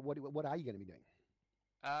 No, but what are you going to be doing?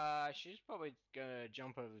 She's probably gonna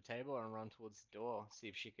jump over the table and run towards the door, see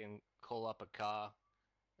if she can call up a car.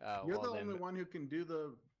 You're the only one who can do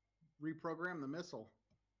the reprogram the missile.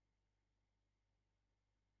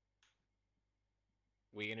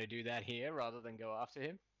 We gonna do that here rather than go after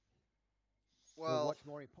him? Well,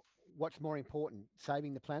 what's more important,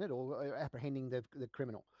 saving the planet or apprehending the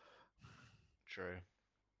criminal? True.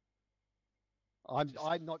 I'm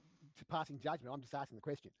not passing judgment. I'm just asking the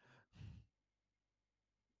question.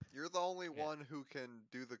 you're the only one who can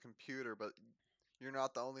do the computer, but you're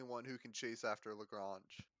not the only one who can chase after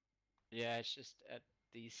Lagrange. Yeah, it's just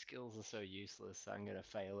these skills are so useless. I'm gonna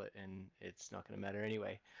fail it, and it's not gonna matter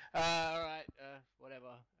anyway. All right. Whatever.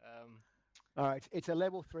 All right, it's a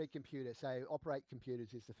level 3 computer, so operate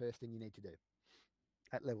computers is the first thing you need to do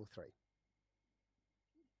at level 3.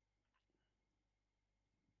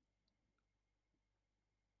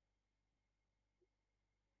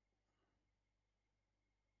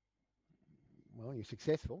 Well, you're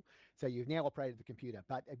successful, so you've now operated the computer.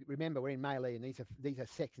 But remember, we're in melee, and these are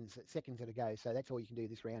seconds at a go. So that's all you can do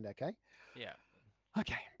this round. Okay. Yeah.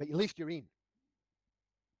 Okay, but at least you're in.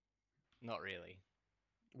 Not really.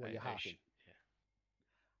 Well, you're half in.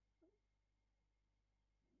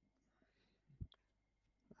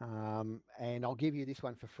 Yeah. And I'll give you this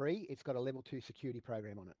one for free. It's got a level 2 security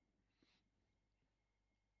program on it.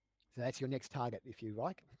 So that's your next target, if you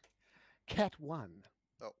like. Cat 1.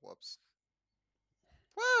 Oh, whoops.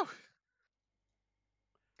 Woo!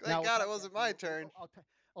 Thank God it wasn't my turn.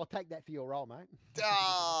 I'll take that for your roll, mate.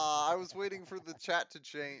 I was waiting for the chat to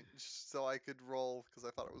change so I could roll because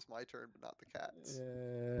I thought it was my turn, but not the cat's.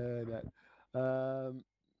 No.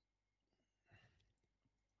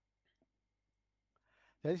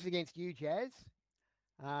 So this is against you, Jazz.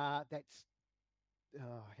 That's.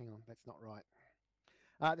 Oh, hang on, that's not right.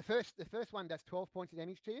 The first one does 12 points of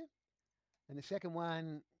damage to you, and the second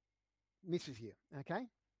one misses you. Okay.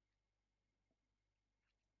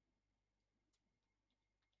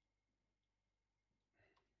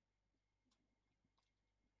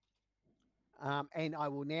 And I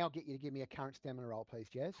will now get you to give me a current stamina roll, please,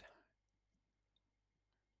 Jazz.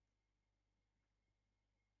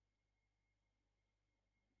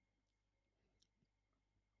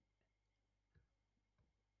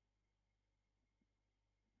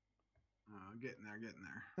 Getting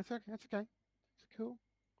there. That's okay. That's okay. It's cool.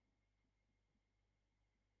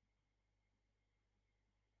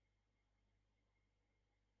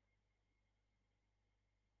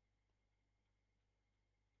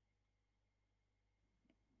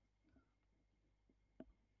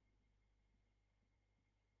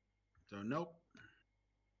 So nope.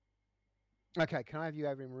 Okay, can I have you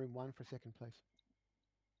over in room 1 for a second, please?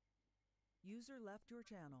 User left your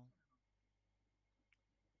channel.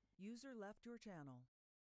 User left your channel.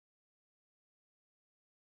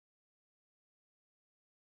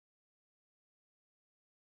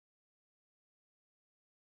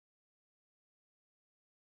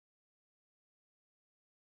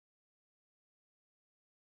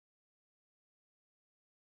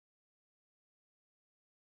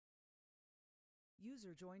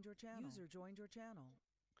 User joined your channel. User joined your channel.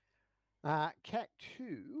 Cat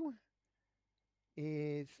 2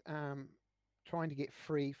 is trying to get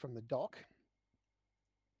free from the dock.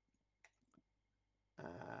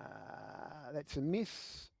 That's a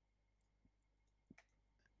miss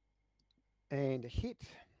and a hit.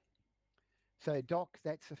 So, Doc,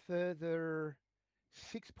 that's a further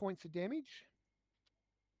 6 points of damage.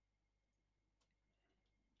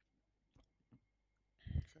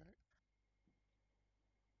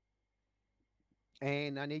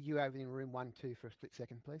 And I need you over in room 1-2 for a split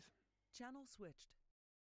second, please. Channel switched.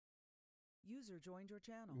 User joined your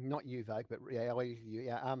channel. Not you, Vogue, but yeah, I'll use you.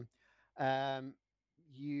 Yeah.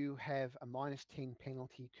 You have a -10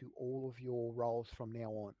 penalty to all of your rolls from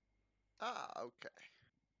now on, Ah, okay.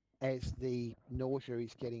 as the nausea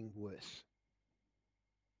is getting worse.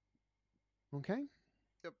 Okay.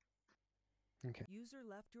 Yep. Okay. User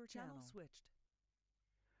left your channel. Channel switched.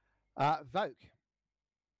 Vogue.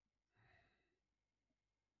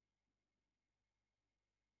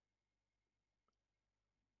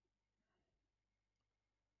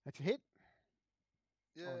 That's a hit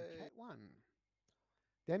on Yay. Cat 1.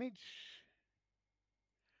 Damage.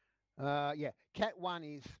 Yeah, Cat 1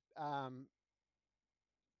 is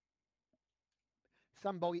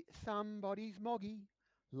somebody's moggy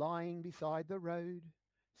lying beside the road.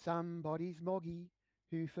 Somebody's moggy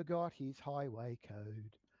who forgot his highway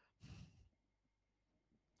code.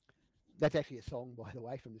 That's actually a song, by the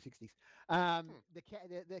way, from the 60s.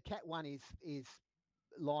 The cat one is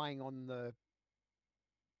lying on the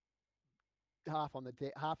half on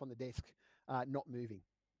the desk, not moving.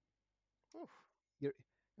 Oof. You're,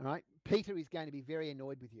 all right. Peter is going to be very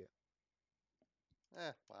annoyed with you.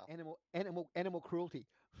 Wow. Animal cruelty.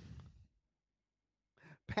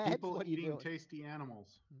 Babs, People what are you eating doing? tasty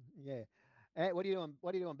animals. Yeah. What are you doing?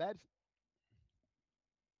 What are you doing, Babs?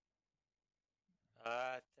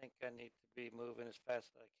 I think I need to be moving as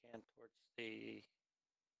fast as I can towards the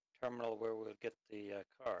terminal where we'll get the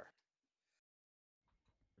car.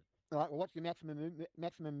 All right. Well, what's your maximum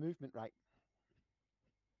movement rate?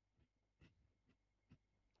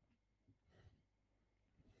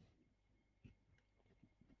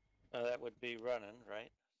 That would be running,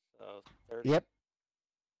 right? So 30. Yep.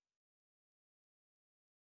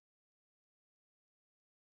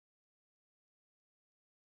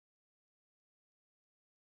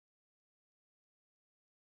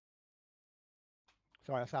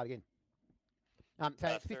 Sorry, I'll start again. So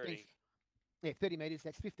it's 15. 30. Yeah, 30 metres.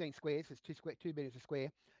 That's 15 squares. It's 2 metres a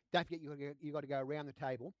square. Don't forget you got to go around the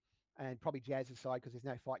table, and probably Jazz's side because there's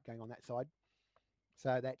no fight going on that side.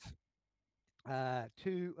 So that's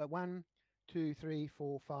 1, 2, 3,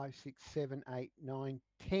 4, 5, 6, 7, 8, 9,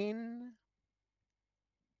 10,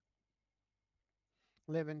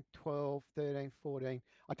 11, 12, 13, 14.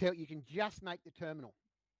 I tell you can just make the terminal,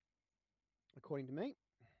 according to me.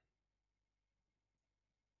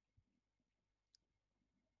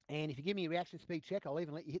 And if you give me a reaction speed check, I'll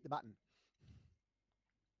even let you hit the button.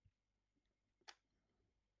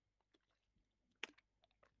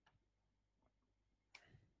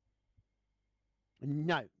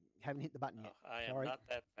 No, haven't hit the button yet. I am Sorry. not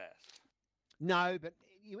that fast. No, but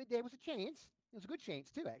there was a chance. There was a good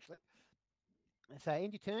chance too, actually. So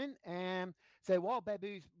end your turn. So while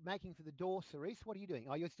Babu's making for the door, Cerise, what are you doing?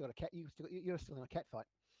 Oh, you're still in a cat. You're still in a cat fight.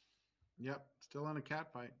 Yep, still in a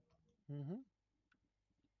cat fight. Mm-hmm.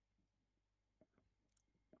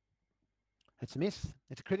 It's a miss.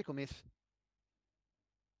 It's a critical miss.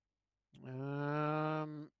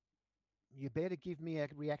 You better give me a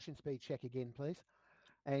reaction speed check again, please.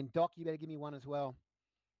 And Doc, you better give me one as well,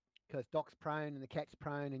 because Doc's prone and the cat's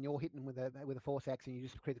prone, and you're hitting with a force axe, and you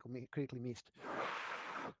just critically missed.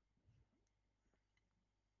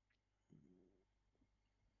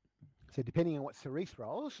 So depending on what Cerise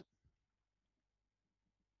rolls,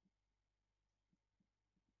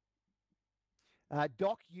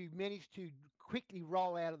 Doc, you managed to quickly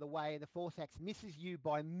roll out of the way, and the force axe misses you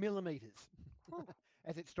by millimeters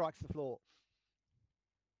as it strikes the floor.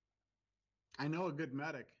 I know a good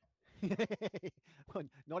medic. Well,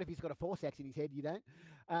 not if he's got a force axe in his head. You don't.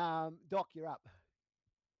 Doc, you're up.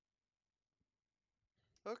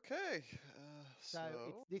 Okay. So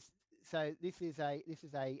it's this. This is a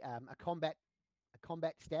combat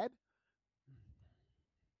stab.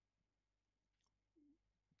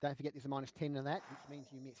 Don't forget there's a -10 on that, which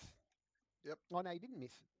means you miss. Yep. Oh no, you didn't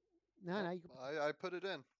miss. No, no. I put it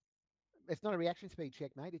in. It's not a reaction speed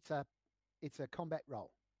check, mate. It's a combat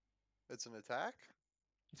roll. It's an attack?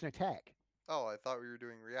 It's an attack. Oh, I thought we were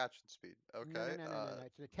doing reaction speed. Okay. No.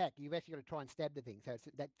 It's an attack. You've actually got to try and stab the thing, so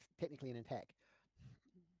that's technically an attack.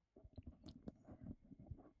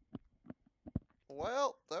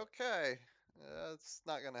 Well, okay. It's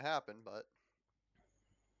not going to happen, but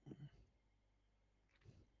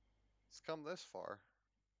it's come this far.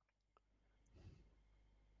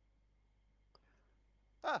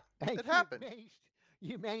 Ah, And it happened.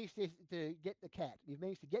 You managed to get the cat. You've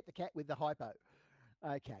managed to get the cat with the hypo.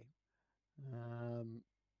 Okay.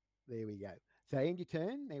 There we go. So end your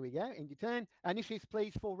turn. There we go. End your turn. Initiatives,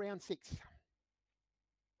 please, for round 6.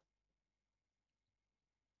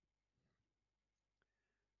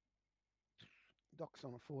 Doc's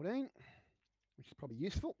on a 14, which is probably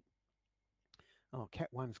useful. Oh, cat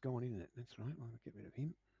 1's gone, isn't it? That's right. I'll get rid of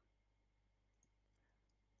him.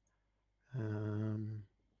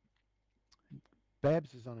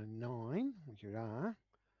 Babs is on a 9, which you are.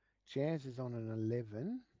 Jazz is on an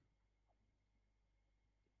 11.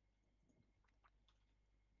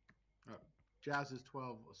 Jazz is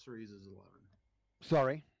 12. Cerise is 11.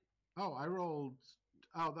 Sorry. Oh, I rolled.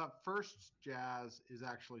 Oh, that first Jazz is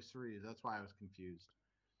actually Cerise. That's why I was confused.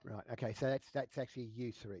 Right. Okay. So that's actually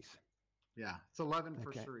you, Cerise. Yeah, it's 11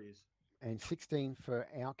 for Cerise. And 16 for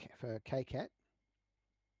K-Cat.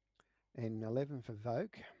 And 11 for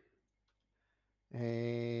Vogue.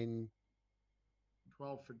 And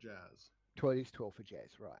 12 for Jazz. 12 for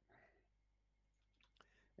Jazz, right?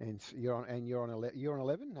 And you're on 11. You're on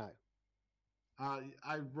 11? No.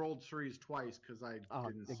 I rolled Cerise twice because I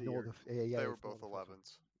didn't see her. They were both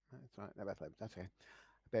 11s. That's right. They're both 11s. That's okay.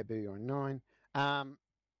 Babu, you're on 9.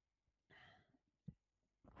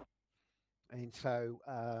 And so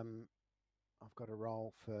I've got a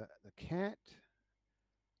roll for the cat,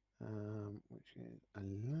 which is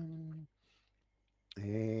 11.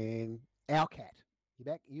 And our cat.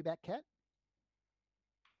 You back, cat?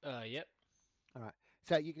 Yep. All right.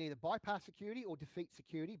 So you can either bypass security or defeat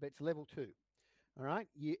security, but it's level 2. All right.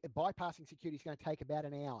 Bypassing security is going to take about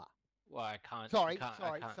an hour. Well, I can't. Sorry. I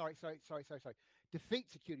can't.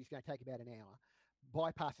 Defeat security is going to take about an hour.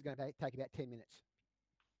 Bypass is going to take about 10 minutes.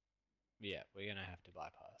 Yeah, we're going to have to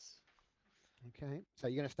bypass. Okay. So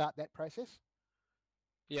you're going to start that process?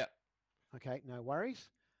 Yep. Okay. No worries.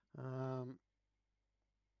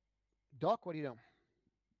 Doc, what are you doing?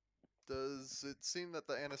 Does it seem that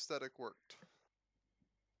the anesthetic worked?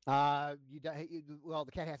 You don't. Well,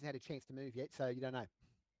 the cat hasn't had a chance to move yet, so you don't know.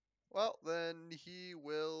 Well, then he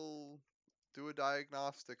will do a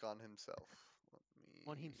diagnostic on himself.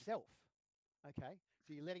 On himself? Okay.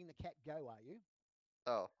 So you're letting the cat go, are you?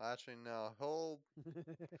 Oh, actually, no.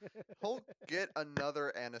 He'll get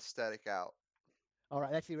another anesthetic out. All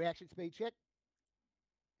right, that's your reaction speed check.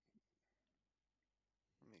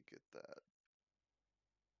 Let me get that.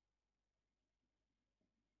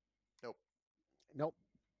 Nope. Nope.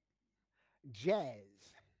 Jazz.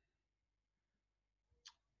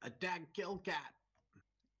 Attack, kill cat.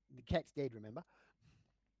 The cat's dead, remember?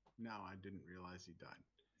 No, I didn't realize he died.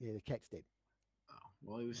 Yeah, the cat's dead. Oh,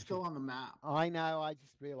 well, he was still on the map. I know, I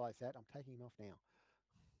just realised that. I'm taking him off now.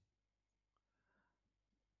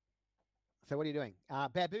 So what are you doing?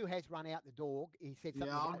 Babu has run out the dog. He said something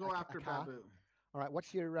about I'll go after Babu. All right,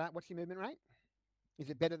 what's your movement rate? Is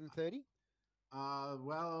it better than 30?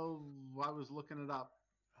 Well, I was looking it up.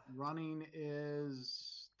 Running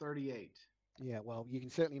is 38. Yeah, well, you can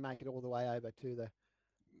certainly make it all the way over to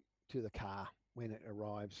the car when it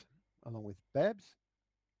arrives, along with Babs.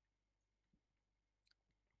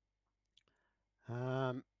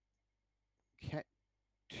 Cat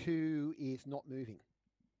 2 is not moving.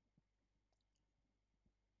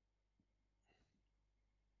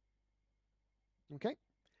 Okay,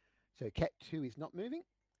 so cat 2 is not moving.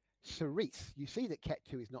 Cerise, you see that cat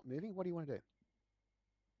 2 is not moving. What do you want to do?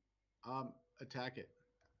 Attack it.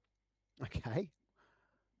 Okay.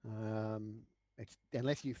 It's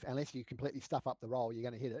unless you completely stuff up the roll, you're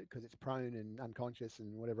going to hit it because it's prone and unconscious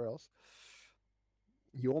and whatever else.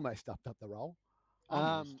 You almost stuffed up the roll.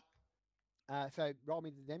 Almost. So roll me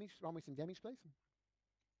the damage. Roll me some damage, please.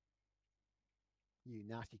 You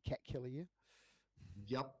nasty cat killer, you.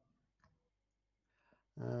 Yep.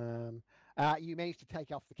 You managed to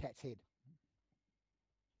take off the cat's head.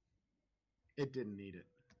 It didn't need it.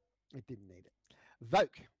 It didn't need it.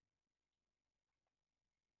 Voke.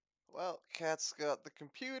 Well, cat's got the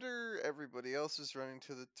computer. Everybody else is running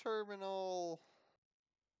to the terminal.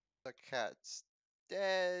 The cat's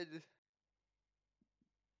dead.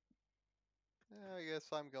 I guess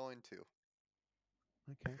I'm going to.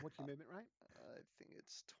 Okay, what's your movement rate? I think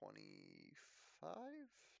it's 25?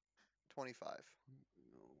 25.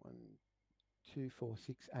 1, 2, 4,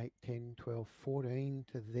 6, 8, 10, 12, 14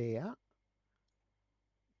 to there.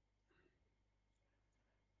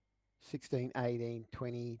 16, 18,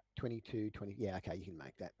 20, 22, 20. Yeah, okay, you can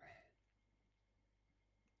make that.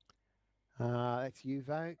 That's you,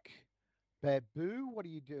 Voke. Babu, what are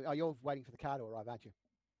you doing? Oh, you're waiting for the car to arrive, aren't you?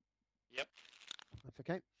 Yep. That's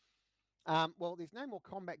okay. Well, there's no more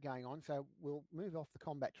combat going on, so we'll move off the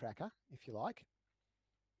combat tracker, if you like.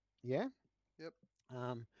 Yeah? Yep.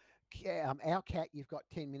 Our cat, you've got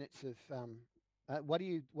 10 minutes of... what are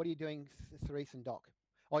you doing, Cerise and Doc?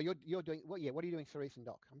 Oh, you're doing... Well, yeah, what are you doing, Cerise and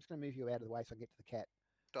Doc? I'm just going to move you out of the way so I get to the cat.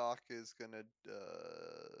 Doc is going to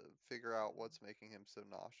figure out what's making him so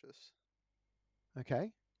nauseous. Okay.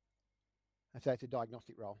 So it's a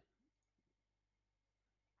diagnostic roll.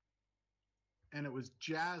 And it was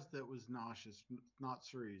Jazz that was nauseous, not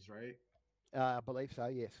Cerise, right? I believe so,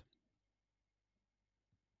 yes.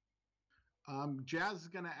 Jazz is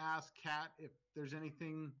going to ask Kat if there's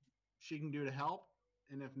anything she can do to help,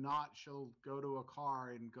 and if not, she'll go to a car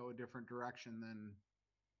and go a different direction than.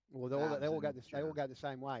 Well, they all go the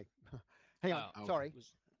same way. Hang on, Oh, sorry.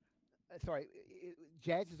 was- Sorry,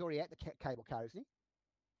 Jazz is already at the cable car, isn't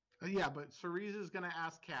he? Yeah, but Cerise is going to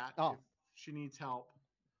ask Kat Oh. if she needs help.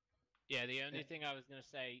 Yeah, the only thing I was going to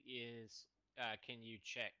say is, can you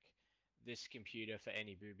check this computer for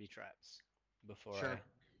any booby traps before Sure.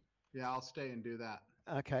 Yeah, I'll stay and do that.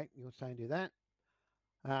 Okay, you're saying do that.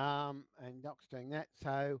 And Doc's doing that.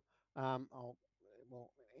 So we'll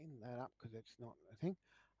end that up because it's not a thing.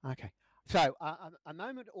 Okay. So a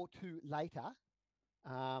moment or two later,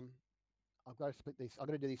 I've got to split this. I've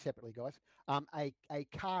got to do these separately, guys. A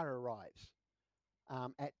car arrives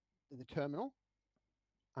at the terminal.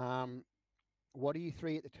 What are you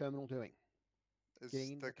three at the terminal doing? Is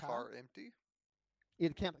Getting into the the car? car empty? Yeah,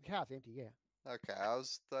 the car's empty. Yeah. Okay, I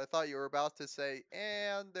thought you were about to say,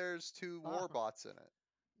 and there's 2 warbots in it.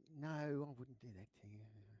 No, I wouldn't do that to you.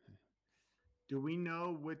 Do we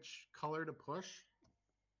know which color to push?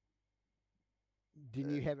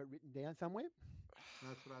 Didn't you have it written down somewhere?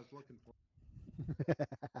 That's what I was looking for.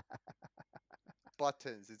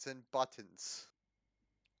 Buttons. It's in buttons.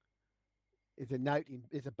 There's a note in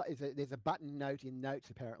there's a button note in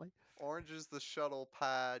notes apparently. Orange is the shuttle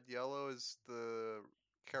pad. Yellow is the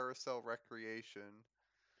carousel recreation.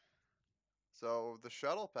 So the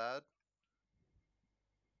shuttle pad.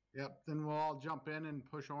 Yep, then we'll all jump in and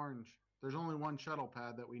push orange. There's only one shuttle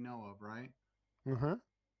pad that we know of, right? Uh-huh.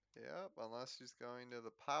 Yep, unless he's going to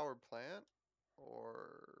the power plant,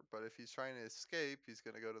 but if he's trying to escape, he's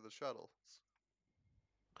going to go to the shuttles.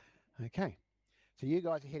 Okay. So you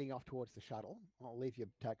guys are heading off towards the shuttle. I'll leave your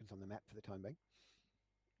tokens on the map for the time being.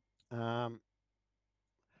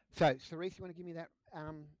 So Cerise, you want to give me that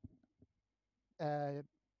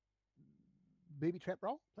booby trap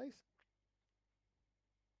roll, please?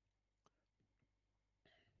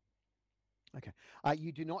 Okay.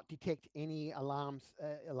 You do not detect any alarms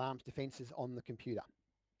defenses on the computer.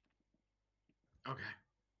 Okay.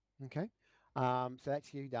 Okay. So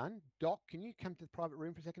that's you done. Doc, can you come to the private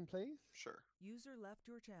room for a second, please? Sure. User left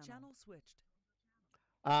your channel. Channel switched.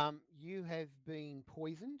 You have been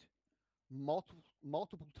poisoned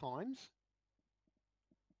multiple times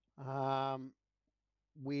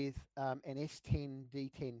with an S10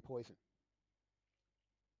 D10 poison.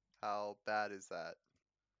 How bad is that?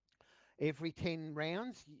 Every 10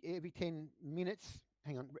 rounds, every 10 minutes.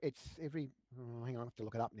 Hang on, hang on, I have to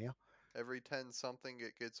look it up now. Every 10 something,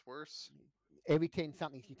 it gets worse? Every 10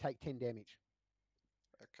 somethings, you take 10 damage.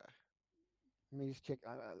 Okay. Let me just check.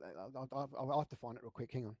 I'll have to find it real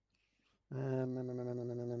quick. Hang on.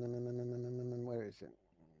 Where is it?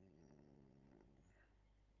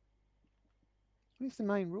 Where's the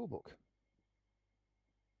main rule book?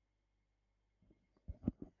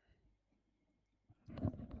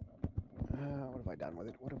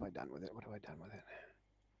 What have I done with it?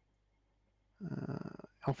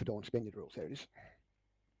 Alpha Dawn Spended Rules. There it is.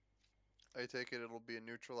 I take it it'll be a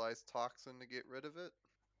neutralized toxin to get rid of it?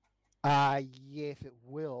 Yes, it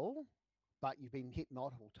will, but you've been hit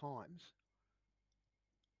multiple times.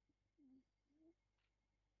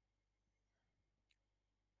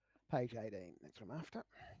 Page 18, that's what I'm after.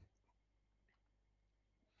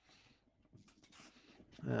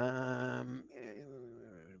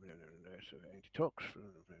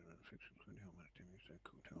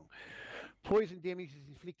 Poison damage is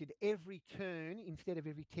inflicted every turn instead of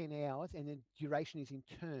every 10 hours, and the duration is in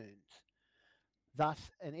turns. Thus,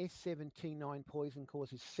 an S7T9 poison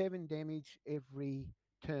causes 7 damage every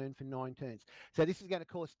turn for 9 turns. So this is going to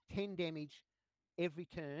cause 10 damage every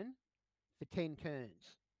turn for 10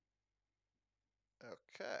 turns.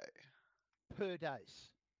 Okay. Per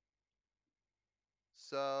dose.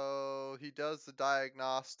 So he does the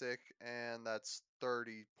diagnostic, and that's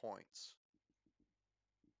 30 points.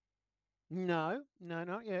 No,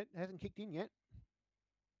 not yet. It hasn't kicked in yet.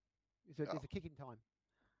 There's a kick-in time,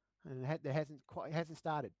 and it hasn't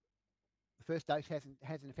started. The first dose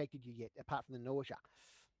hasn't affected you yet, apart from the nausea.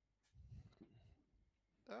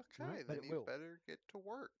 Okay, right, then you better get to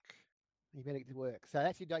work. You better get to work. So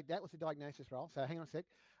that's that was the diagnosis roll. So hang on a sec.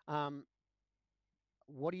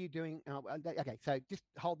 What are you doing? Okay, so just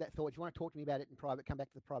hold that thought. If you want to talk to me about it in private, come back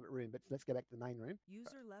to the private room. But let's go back to the main room.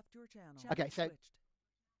 User left your channel. Okay, so Switched.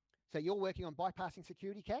 So you're working on bypassing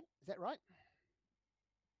security, Kat? Is that right?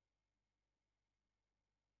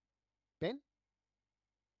 Ben?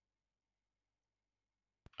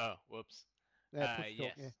 Oh, whoops. Push Yes.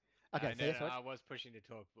 talk. Yeah. Okay. So No, that's right. I was pushing to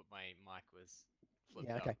talk, but my mic was flipped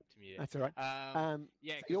Yeah. up Okay. to mute it. That's all right.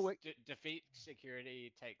 Yeah, So because defeat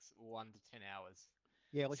security takes 1 to 10 hours.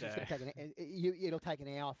 Yeah, well, So... it's just going to take it'll take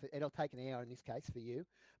an hour. It'll take an hour in this case for you.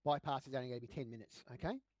 Bypass is only going to be 10 minutes.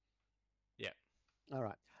 Okay. Yeah. All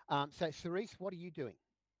right. So Cerise, what are you doing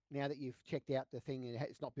now that you've checked out the thing and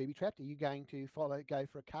it's not booby trapped? Are you going to go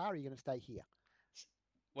for a car? Or are you going to stay here?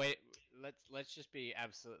 Wait, let's just be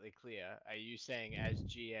absolutely clear. Are you saying as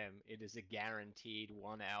GM it is a guaranteed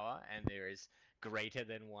 1 hour and there is greater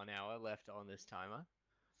than 1 hour left on this timer?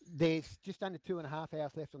 There's just under 2.5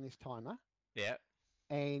 hours left on this timer. Yeah.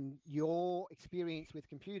 And your experience with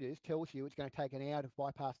computers tells you it's going to take an hour to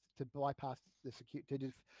bypass the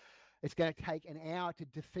security. It's going to take an hour to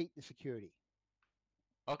defeat the security.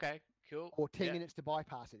 Okay, cool. Or 10 minutes to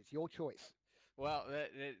bypass it. It's your choice. Well,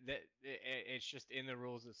 it's just in the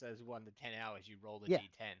rules it says 1 to 10 hours. You roll the Yeah.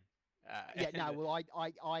 D10. Yeah. No. Well, I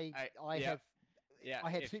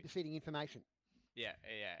have superseding information. Yeah.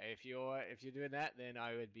 If you're doing that, then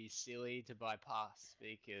I would be silly to bypass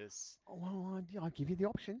because. Well, I'll give you the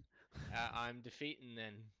option. I'm defeating.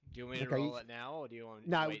 Then do you want me to roll it now, or do you want?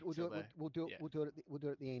 No, wait we'll do it. We'll do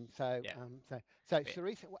it at the end. So, yeah. So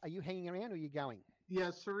Cerise, are you hanging around or are you going?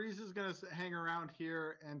 Yeah, Cerise is going to hang around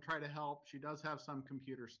here and try to help. She does have some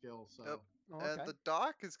computer skills, so. Yep. Oh, okay. And the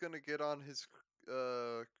doc is going to get on his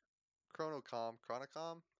chronocom,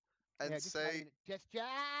 and say,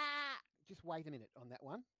 just wait a minute on that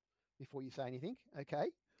one before you say anything.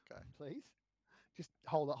 Okay. Okay. Please, just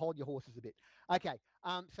hold your horses a bit. Okay.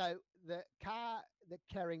 So the car that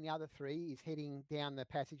carrying the other three is heading down the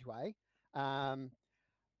passageway.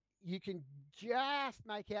 You can just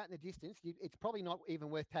make out in the distance. It's probably not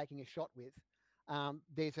even worth taking a shot with.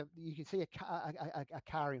 You can see a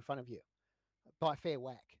car in front of you by a fair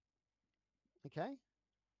whack. Okay.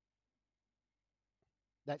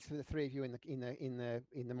 That's for the three of you in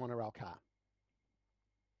the monorail car.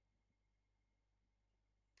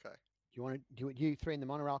 Okay. Do you three in the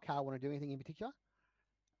monorail car want to do anything in particular?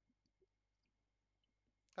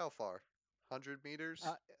 How far? 100 meters?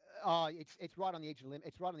 It's right on the edge of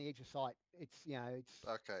It's right on the edge of sight. It's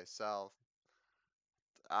okay. So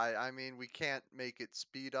I mean, we can't make it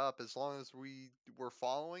speed up as long as we're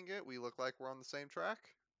following it. We look like we're on the same track.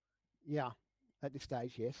 Yeah, at this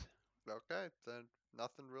stage, yes. Okay, then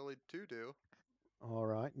nothing really to do. All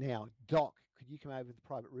right. Now, Doc, could you come over to the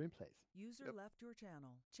private room, please? User left your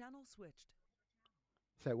channel. Channel switched.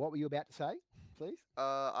 So what were you about to say, please?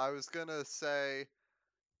 I was gonna say,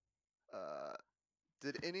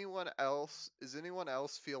 is anyone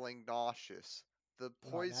else feeling nauseous? The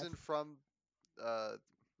poison from,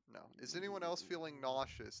 no. Is anyone else feeling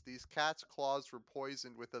nauseous? These cats' claws were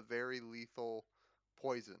poisoned with a very lethal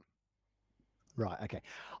poison. Right, okay.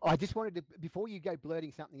 I just wanted to, before you go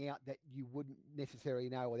blurting something out that you wouldn't necessarily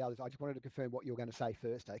know or the others, I just wanted to confirm what you were going to say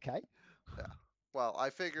first, okay? Yeah. Well, I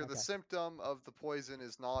figure the symptom of the poison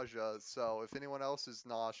is nausea, so if anyone else is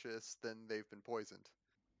nauseous, then they've been poisoned.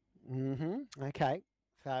 Mm-hmm. Okay.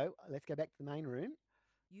 So let's go back to the main room.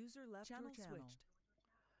 User left channel your channel.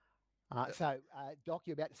 Switched. So, Doc,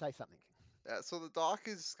 you're about to say something. Yeah, so the doc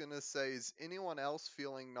is going to say, is anyone else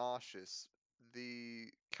feeling nauseous?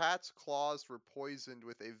 The cat's claws were poisoned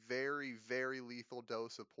with a very, very lethal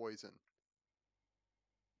dose of poison.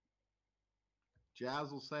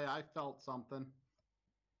 Jazz will say, I felt something.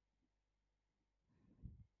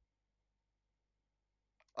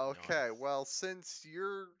 Okay, well, since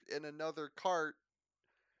you're in another cart,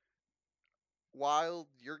 while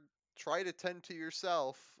you're trying to tend to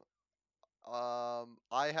yourself,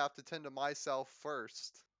 I have to tend to myself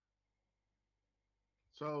first.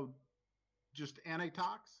 So, just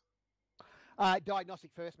antitox?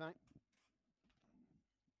 Diagnostic first, mate.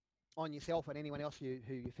 On yourself and anyone else who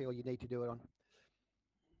you feel you need to do it on.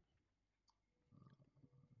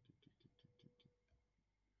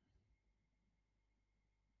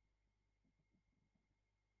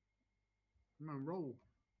 I'm gonna roll.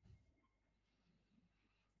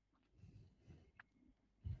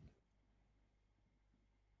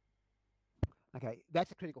 Okay,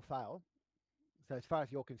 that's a critical fail. So as far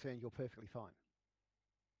as you're concerned, you're perfectly fine.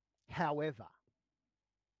 However,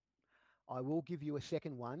 I will give you a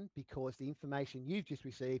second one because the information you've just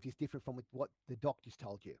received is different from what the doc just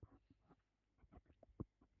told you.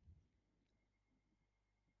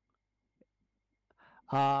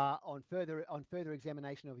 On further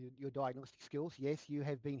examination of your diagnostic skills, yes, you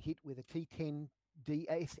have been hit with a T10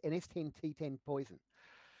 NS10 T10 poison.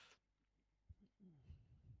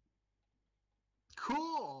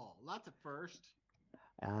 Cool. That's a first.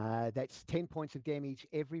 That's 10 points of damage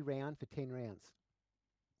every round for 10 rounds.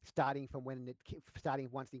 starting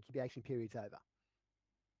once the incubation period's over.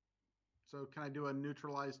 So can I do a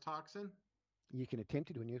neutralized toxin? You can attempt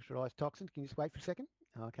to do a neutralized toxin. Can you just wait for a second?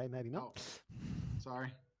 Okay, maybe not. Oh,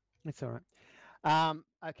 sorry. That's all right.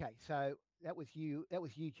 Okay, so that was you,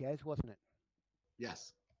 Jazz, wasn't it?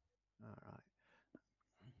 Yes. All right.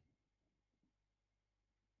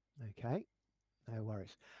 Okay, no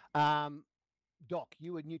worries. Doc,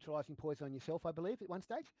 you were neutralizing poison on yourself, I believe, at one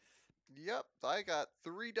stage? Yep, I got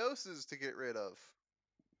 3 doses to get rid of.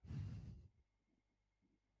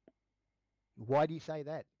 Why do you say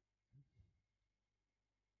that?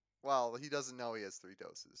 Well, he doesn't know he has 3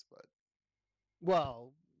 doses, but...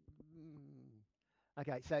 Well,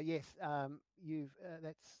 okay, so yes,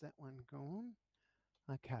 that's that one gone.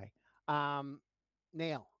 Okay.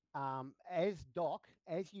 Now, as Doc,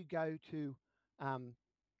 as you go to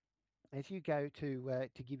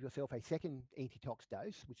give yourself a second antitox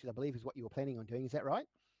dose, which I believe is what you were planning on doing, is that right?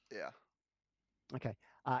 Yeah. Okay.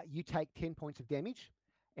 You take 10 points of damage,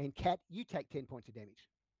 and Kat, you take 10 points of damage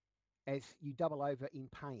as you double over in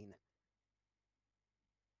pain.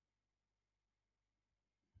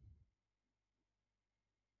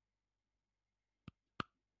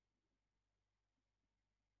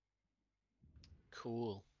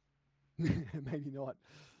 Cool. Maybe not.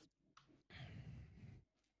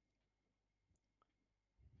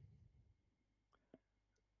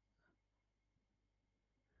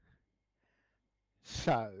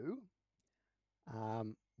 So,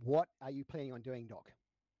 what are you planning on doing, Doc?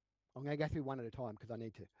 I'm going to go through one at a time because I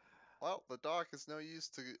need to. Well, the doc is no use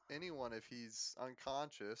to anyone if he's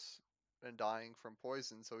unconscious and dying from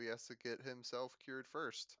poison, so he has to get himself cured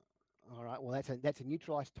first. All right. Well, that's a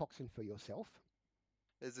neutralized toxin for yourself.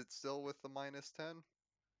 Is it still with the -10?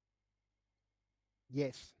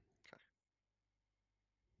 Yes.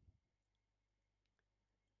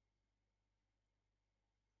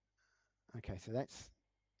 Okay, so that's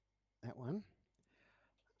that one.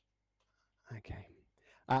 Okay.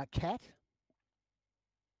 Cat.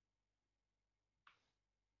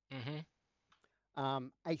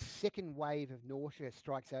 A second wave of nausea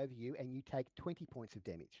strikes over you, and you take 20 points of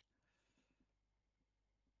damage.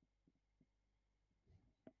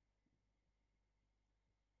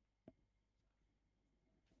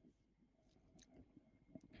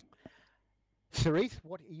 Cerise,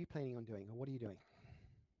 what are you planning on doing, or what are you doing?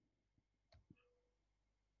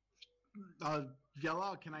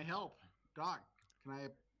 Yellow, can I help? Doc, can I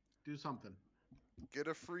do something? Get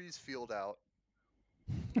a freeze field out.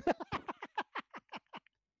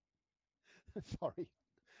 Sorry.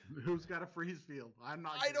 Who's got a freeze field? I'm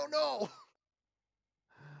not. I don't know.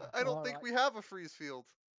 I don't think we have a freeze field.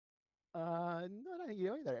 No, I don't think you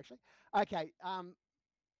do either, actually. Okay.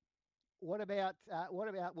 What about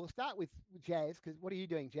we'll start with Jazz, because what are you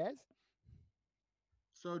doing, Jazz?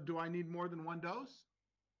 So do I need more than one dose?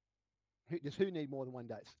 Does who need more than one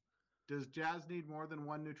dose? Does Jazz need more than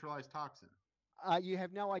one neutralized toxin? You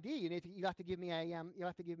have no idea. You have to give me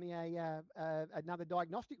another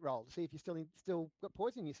diagnostic roll to see if you still got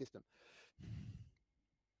poison in your system.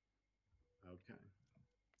 Okay.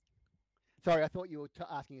 Sorry, I thought you were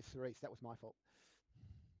asking us, Cerise. That was my fault.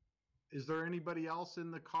 Is there anybody else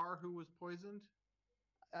in the car who was poisoned?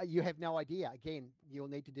 You have no idea. Again, you'll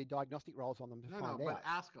need to do diagnostic rolls on them to find out. But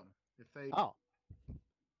ask them if they. Oh.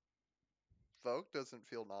 Vogue doesn't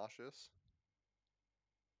feel nauseous.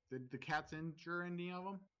 Did the cats injure any of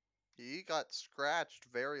them? He got scratched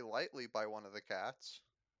very lightly by one of the cats.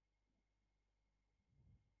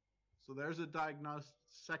 So there's a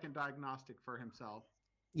second diagnostic for himself.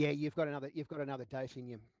 Yeah, you've got another dose in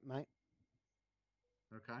you, mate.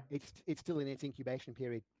 Okay. It's still in its incubation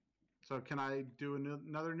period. So can I do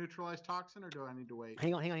another neutralized toxin, or do I need to wait?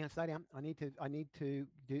 Hang on, stay down. I need to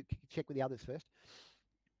check with the others first.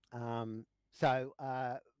 So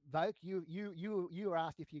Vogue, you were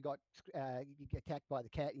asked if you got attacked by the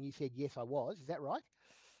cat, and you said yes, I was. Is that right?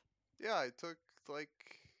 Yeah, I took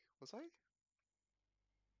was I?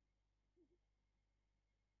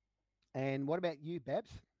 And what about you,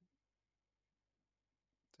 Babs?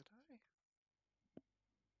 Did I?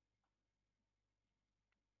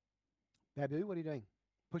 Babu, what are you doing?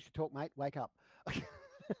 Push to talk, mate. Wake up.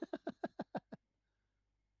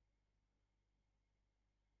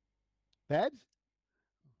 Babs?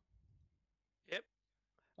 Yep.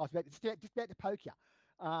 I was just about to poke you.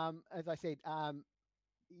 As I said,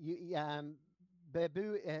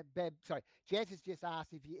 Jazz has just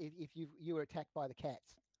asked if you were attacked by the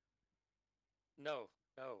cats. No.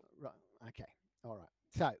 Right. Okay. All right.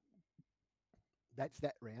 So that's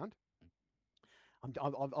that round.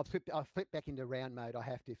 I've flipped back into round mode. I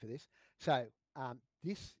have to for this. So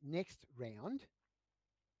this next round,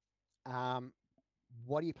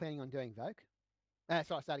 What are you planning on doing, Vogue?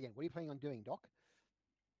 Sorry, start again. What are you planning on doing, Doc?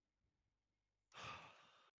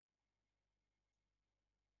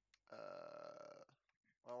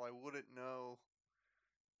 Well, I wouldn't know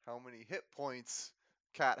how many hit points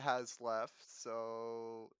Cat has left,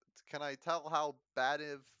 so can I tell how bad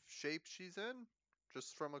of shape she's in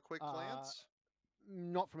just from a quick glance?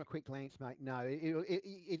 Not from a quick glance, mate. No,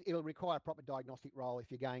 it'll require a proper diagnostic role if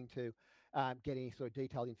you're going to get any sort of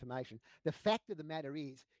detailed information. The fact of the matter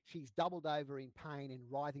is she's doubled over in pain and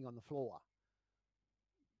writhing on the floor.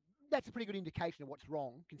 That's a pretty good indication of what's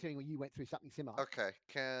wrong, considering when you went through something similar. Okay,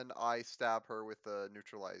 can I stab her with a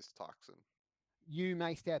neutralized toxin? You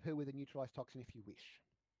may stab her with a neutralized toxin if you wish,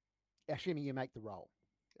 assuming you make the roll.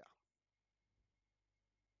 Yeah.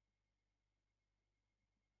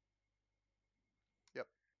 Yep.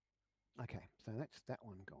 Okay, so that's that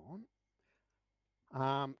one gone.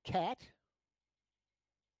 Cat,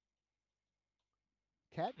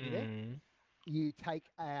 you there? You take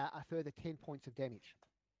a further 10 points of damage.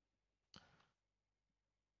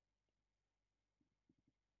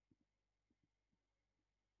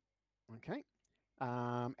 Okay.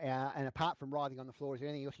 And apart from writhing on the floor, is there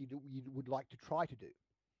anything else you would like to try to do?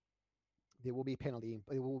 There will be a penalty.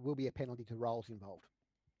 There will be a penalty to rolls involved.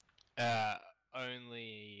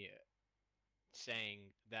 Only saying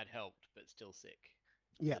that helped, but still sick.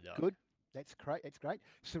 Yeah, good. That's great. That's great.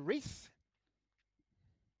 Cerise.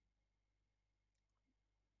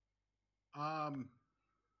 I'll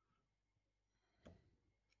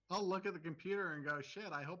look at the computer and go,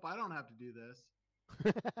 shit, I hope I don't have to do this.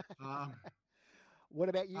 What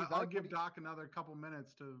about you, I'll give Doc another couple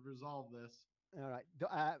minutes to resolve this. All right.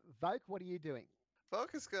 Voke, what are you doing?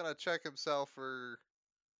 Voke is going to check himself for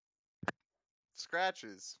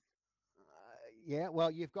scratches. Yeah, well,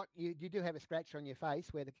 you do have a scratch on your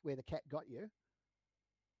face where the cat got you.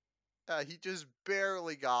 He just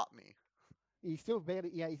barely got me. He still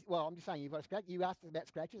barely. Yeah. Well, I'm just saying you've got a scratch. You asked about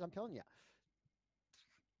scratches. I'm telling you.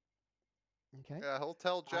 Okay. Yeah, he'll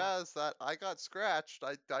tell Jazz that I got scratched.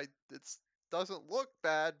 It doesn't look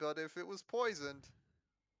bad, but if it was poisoned.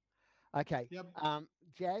 Okay. Yep.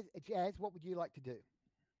 Jazz, what would you like to do?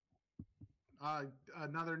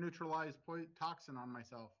 Another neutralized toxin on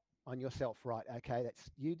myself. On yourself, right? Okay,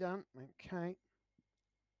 that's you done. Okay.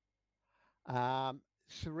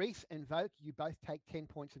 Cerise and Voke, you both take 10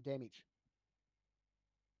 points of damage.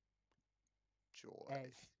 Joy.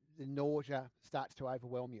 As the nausea starts to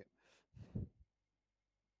overwhelm you.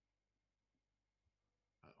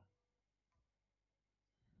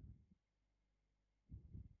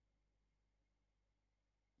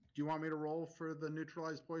 Do you want me to roll for the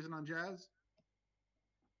neutralized poison on Jazz?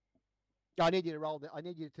 I need you to roll. I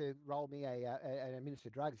need you to roll me an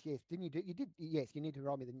administered drugs. Yes, didn't you do? You did. Yes, you need to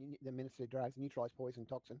roll me the administered drugs, neutralized poison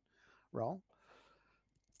toxin roll.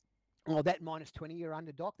 Oh, that -20 you're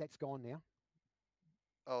under, Doc. That's gone now.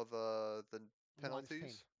 Oh, the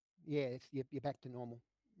penalties. Yeah, you're back to normal.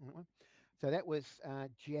 Mm-hmm. So that was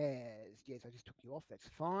Jazz. Jazz, I just took you off. That's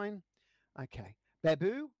fine. Okay,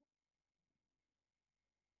 Babu.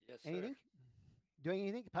 Yes, anything? Sir. Doing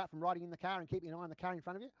anything apart from riding in the car and keeping an eye on the car in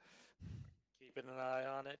front of you? Keeping an eye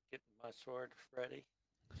on it, getting my sword ready.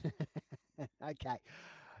 Okay.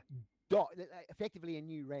 Doc, effectively a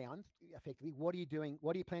new round. Effectively, what are you doing?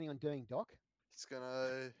 What are you planning on doing, Doc? He's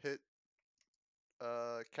gonna hit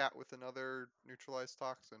Cat with another neutralized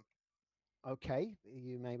toxin. Okay,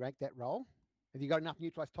 you may rank that roll. Have you got enough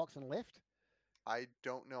neutralized toxin left? I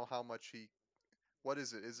don't know how much he. What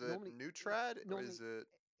is it? Is it Normally, Neutrad or is it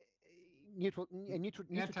neutral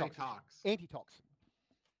Antitox? Antitox.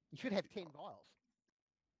 You should have 10 vials.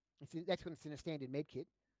 That's when it's in a standard med kit.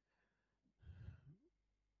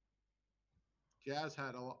 Jazz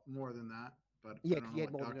had a lot more than that, but yeah, I don't know you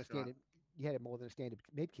had what more than Doc's a standard. got. You had more than a standard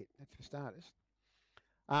med kit. That's for starters.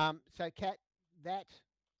 So, Kat, that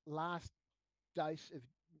last dose of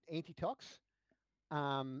antitox,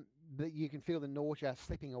 that you can feel the nausea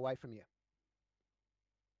slipping away from you,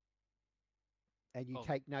 and you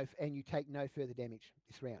take no further damage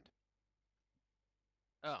this round.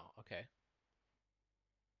 Oh, okay.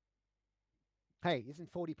 Hey,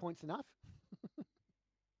 isn't 40 points enough?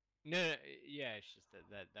 No, yeah, it's just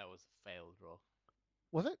that was a failed roll.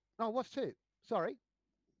 Was it? Oh, it was too. Sorry.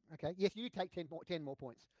 Okay. Yes, you take 10 more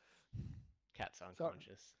points. Cat's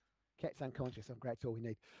unconscious. Sorry. Cat's unconscious. Oh, great. That's all we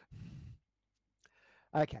need.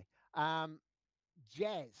 Okay.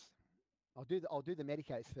 Jazz. I'll do the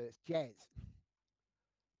medicos first. Jazz.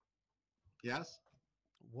 Yes.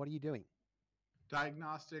 What are you doing?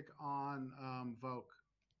 Diagnostic on Voke.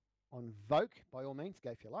 On Voke, by all means,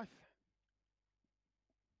 go for your life.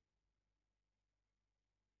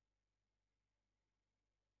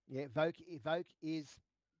 Yeah, Evoke is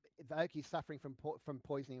suffering from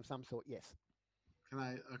poisoning of some sort. Yes.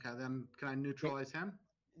 Can I neutralize him?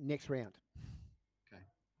 Next round. Okay.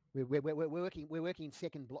 We're working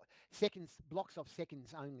in blocks of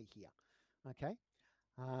seconds only here. Okay.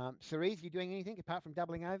 Cerise, you doing anything apart from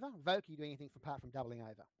doubling over? Voke, you doing anything apart from doubling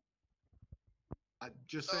over?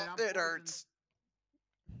 Just say I'm it poisoned. hurts.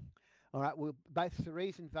 All right. Well, both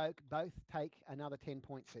Cerise and Voke both take another 10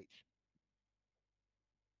 points each.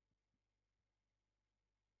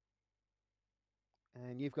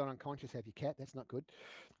 And you've gone unconscious, have you, Cat? That's not good.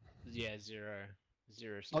 Yeah, zero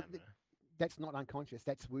stamina. That's not unconscious.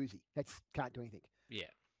 That's woozy. That's can't do anything. Yeah.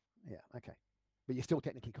 Yeah. Okay. But you're still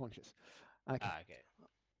technically conscious. Okay. Okay.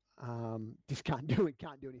 Just can't do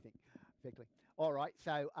anything, effectively. All right.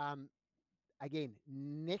 So again,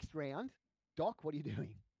 next round, Doc, what are you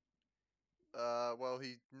doing? Well,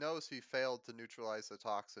 he knows he failed to neutralize the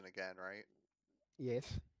toxin again, right?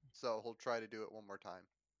 Yes. So he'll try to do it one more time.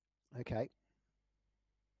 Okay.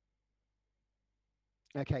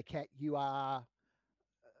 Okay, Cat, you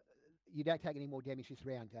don't take any more damage this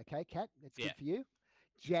round. Okay, Cat, that's good for you.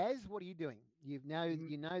 Jazz, what are you doing? You know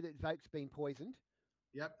that Voke's been poisoned.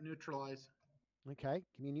 Yep, neutralize. Okay,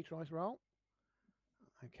 give me a neutralize roll.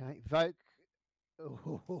 Okay, Voke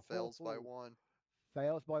fails by 1.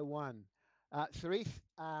 Fails by 1. Cerise,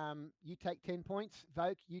 you take 10 points.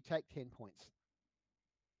 Voke, you take 10 points.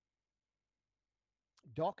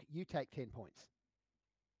 Doc, you take 10 points.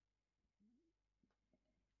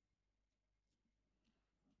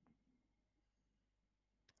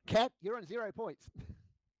 Cat, you're on 0 points.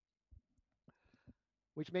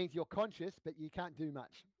 Which means you're conscious, but you can't do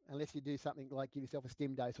much unless you do something like give yourself a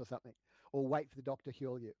stim dose or something, or wait for the doctor to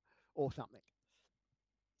heal you, or something.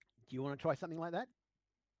 Do you want to try something like that,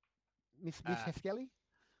 Miss Haskell?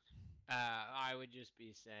 I would just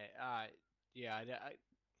be saying, I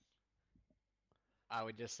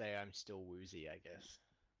would just say I'm still woozy, I guess.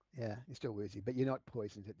 Yeah, you're still woozy, but you're not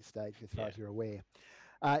poisoned at this stage, as far as you're aware.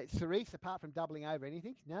 Cerise, apart from doubling over,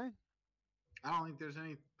 anything? No. I don't think there's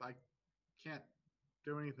any. I can't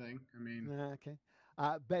do anything. I mean. Okay.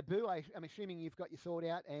 Babu, I'm assuming you've got your sword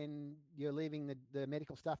out and you're leaving the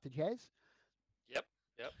medical stuff to Jazz? Yep.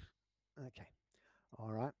 Okay.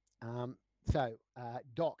 All right. So,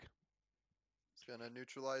 Doc. He's going to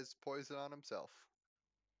neutralize poison on himself.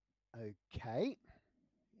 Okay.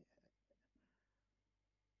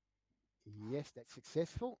 Yes, that's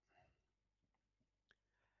successful.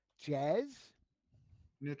 Jazz.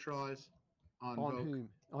 Neutralize on Voke. Whom?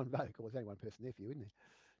 On Voke. Well, there's only one person there for you, isn't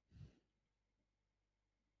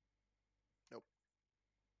there?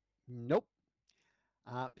 Nope.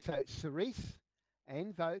 So Cerise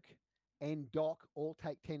and Voke and Doc all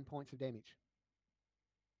take 10 points of damage.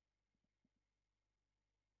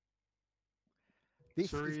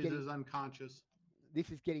 Cerise is unconscious.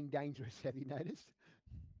 This is getting dangerous, have you noticed?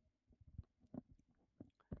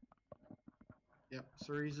 Yep,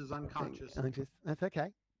 Cerise is unconscious. That's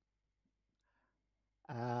okay.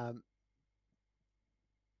 I'm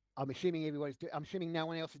assuming I'm assuming no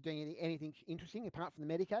one else is doing anything interesting apart from the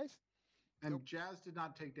medicos. And nope. Jazz did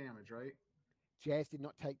not take damage, right? Jazz did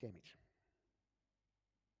not take damage.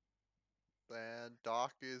 And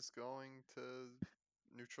Doc is going to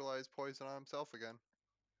neutralize poison on himself again.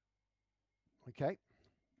 Okay.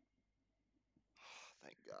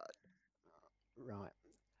 Thank God. Right.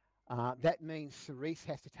 That means Cerise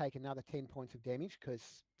has to take another 10 points of damage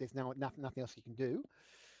because there's nothing else you can do.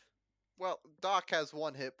 Well, Doc has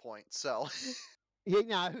 1 hit point, so... Yeah,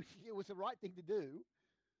 no, it was the right thing to do.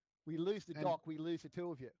 We lose the Doc, we lose the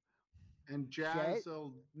 2 of you. And Jazz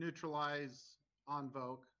will neutralize on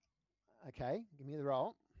Voke. Okay, give me the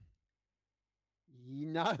roll.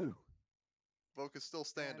 No. Voke is still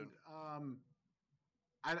standing.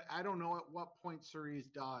 And, I don't know at what point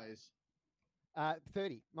Cerise dies.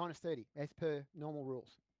 30, minus 30, as per normal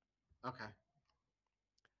rules. Okay.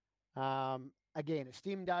 Again, a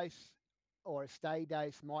stim dose or a stay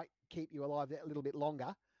dose might keep you alive a little bit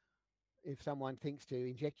longer if someone thinks to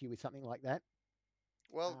inject you with something like that.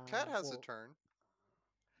 Well, Cat has a turn.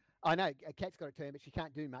 I know Cat's got a turn, but she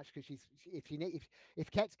can't do much because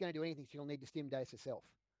if Cat's going to do anything, she'll need to stim dose herself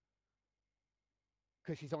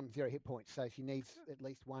because she's on 0 hit points, so she needs at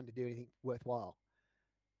least 1 to do anything worthwhile.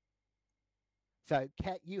 So,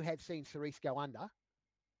 Cat, you have seen Cerise go under.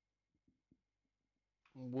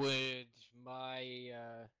 Would my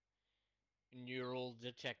neural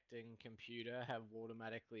detecting computer have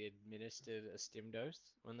automatically administered a stim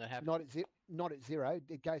dose when that happens? Not at 0.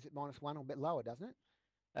 It goes at -1 or a bit lower, doesn't it?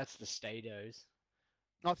 That's the stay dose.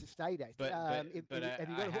 Oh, it's a stay dose. But I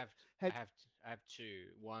have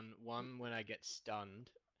 2. One when I get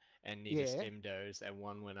stunned, and need a stim dose, and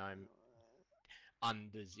one when I'm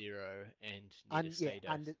under 0 and need a stay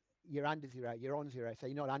dose. You're under 0. You're on 0, so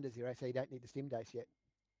you're not under 0, so you don't need the stim dose yet.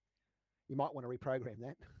 You might want to reprogram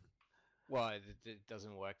that. Well, it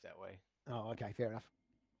doesn't work that way. Oh, okay, fair enough.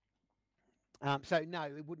 So no,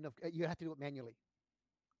 it wouldn't have. You have to do it manually.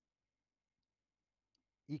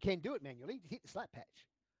 You can do it manually. Hit the slap patch,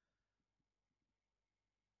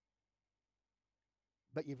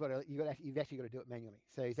 but you've actually got to do it manually.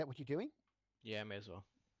 So is that what you're doing? Yeah, may as well.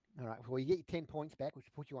 All right. Well, you get your 10 points back, which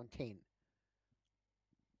will put you on 10.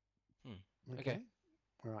 Okay.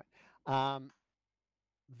 All right.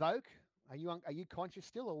 Voke, are you conscious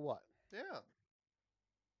still or what? Yeah.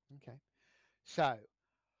 Okay. So,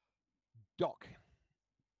 Doc.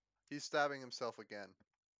 He's stabbing himself again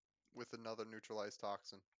with another neutralized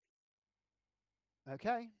toxin.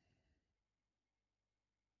 Okay.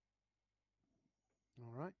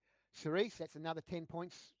 All right. Cerise, that's another 10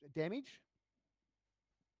 points damage.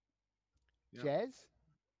 Yep. Jazz.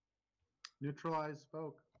 Neutralize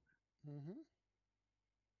Spoke. Mm-hmm.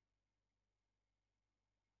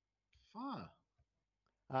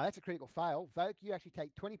 That's a critical fail. Voke, you actually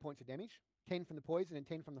take 20 points of damage, 10 from the poison and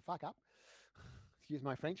 10 from the fuck up. Excuse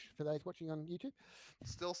my French for those watching on YouTube.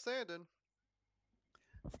 Still standing.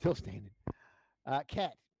 Still standing.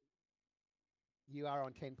 Cat, you are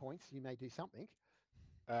on 10 points. You may do something.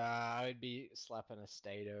 I would be slapping a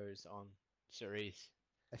stay dose on Cerise.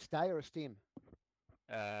 A stay or a stim?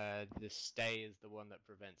 The stay is the one that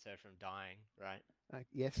prevents her from dying, right?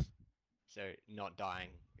 Yes. So not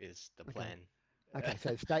dying is the plan. Okay,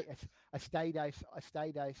 so a stay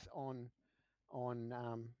dose on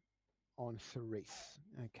Cerise.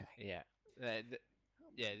 Okay. Yeah. I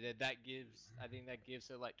think that gives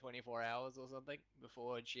her like 24 hours or something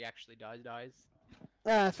before she actually dies.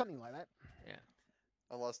 Something like that. Yeah.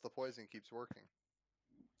 Unless the poison keeps working.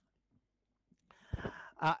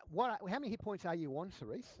 How many hit points are you on,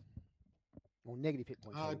 Cerise? Or negative hit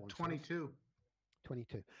points? 22.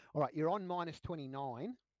 22. All right, you're on minus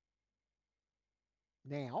 29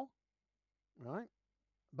 now, right?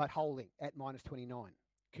 But holding at minus 29,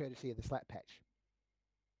 courtesy of the slap patch.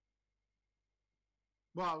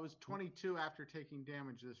 Well, it was 22 after taking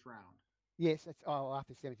damage this round. Yes,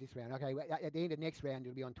 after damage this round. Okay, at the end of next round,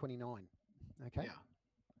 you'll be on 29. Okay. Yeah.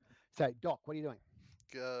 So, Doc, what are you doing?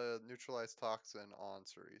 Neutralize toxin on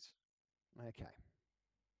Cerise. Okay.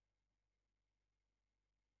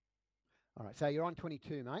 All right, so you're on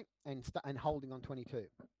 22, mate, and holding on 22.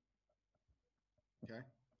 Okay.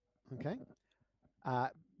 Okay.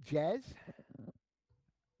 Jazz.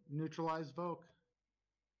 Neutralize Voke.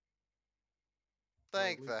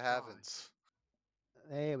 Thank the heavens.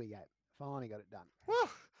 There we go. Finally got it done. Woo!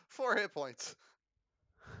 4 hit points.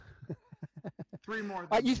 3 more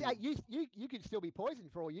than you could still be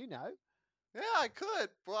poisoned for all you know. Yeah, I could.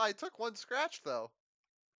 Well, I took 1 scratch though.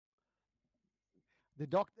 The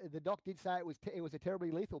doc did say it was a terribly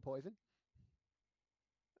lethal poison.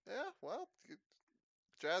 Yeah, well,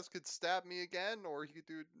 Jazz could stab me again, or he could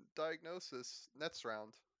do diagnosis next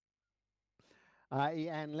round.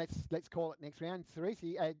 And let's call it next round. Cerise,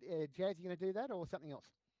 Jazz, you going to do that or something else?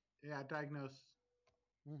 Yeah, diagnose.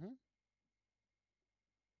 Mm-hmm.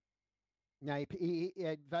 No,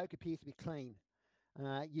 Voke appears to be clean.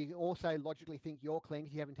 You also logically think you're clean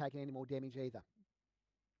because you haven't taken any more damage either.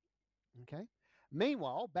 Okay.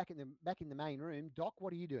 Meanwhile, back in the main room, Doc,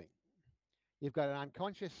 what are you doing? You've got an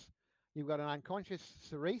unconscious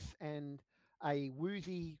Cerise and a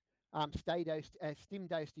woozy stim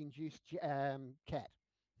dosed induced cat. Okay.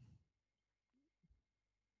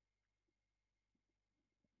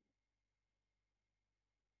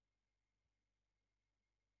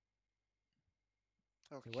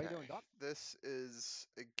 So what are you doing, Doc? This is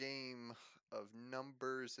a game of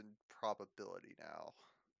numbers and probability now.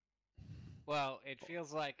 Well, it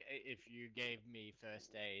feels like if you gave me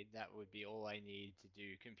first aid, that would be all I need to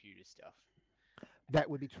do computer stuff. That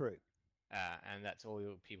would be true. And that's all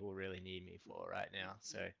people really need me for right now,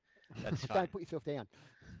 so that's fine. Don't put yourself down.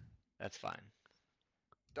 That's fine.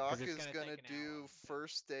 Doc is going to do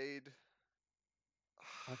first aid.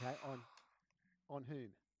 Okay, on whom?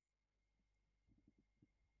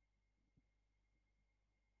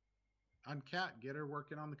 On Cat, get her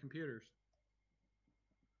working on the computers.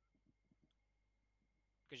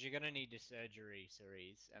 Because you're going to need a surgery,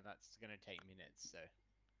 Cerise, and that's going to take minutes, so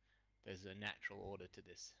there's a natural order to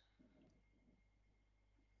this.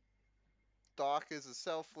 Doc is a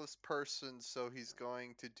selfless person, so he's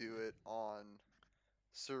going to do it on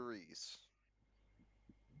Cerise.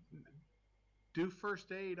 Do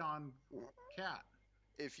first aid on Cat.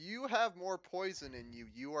 If you have more poison in you,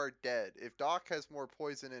 you are dead. If Doc has more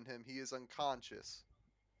poison in him, he is unconscious.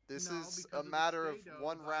 This No, is because a of the matter of stay dose,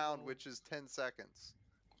 one I round, will- which is 10 seconds.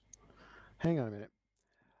 Hang on a minute.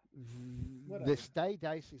 The Whatever. stay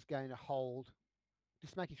dose is going to hold,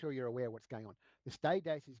 just making sure you're aware of what's going on. The stay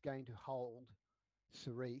dose is going to hold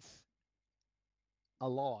Cerise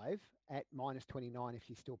alive at minus 29 if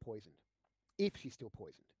she's still poisoned. If she's still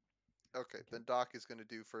poisoned. Okay, then Doc is going to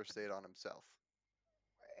do first aid on himself.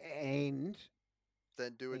 And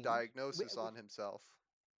Then do a And- diagnosis on himself.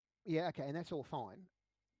 yeah, okay, and that's all fine.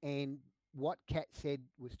 And what Kat said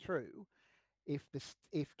was true.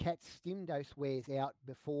 If Kat's stim dose wears out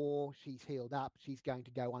before she's healed up, she's going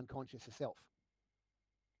to go unconscious herself.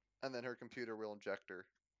 And then her computer will inject her.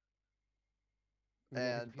 And then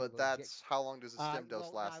her And computer but will inject- that's how long does a stim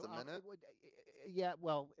dose last? no, A minute? yeah,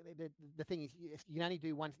 well, the thing is, you can only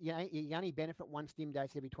do one. You only benefit one stim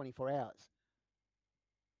dose every 24 hours.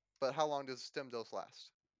 But how long does a stim dose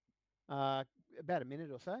last? About a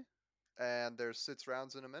minute or so. And there's 6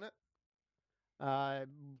 rounds in a minute.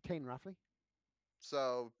 10 roughly.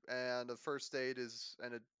 So, and a first aid is,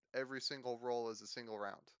 every single roll is a single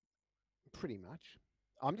round. Pretty much.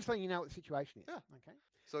 I'm just letting you know what the situation is. Yeah. Okay.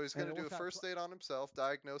 So he's going to And do a also first aid on himself,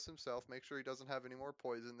 diagnose himself, make sure he doesn't have any more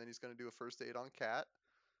poison. Then he's going to do a first aid on Cat.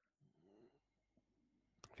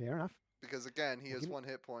 Fair enough. Because again, he has 1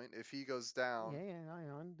 hit point. If he goes down,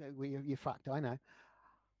 you're fucked. I know.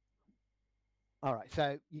 All right.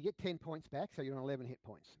 So you get 10 points back. So you're on 11 hit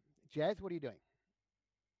points. Jazz, what are you doing?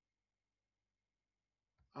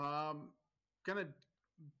 Gonna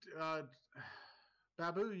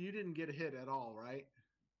Babu, you didn't get a hit at all, right?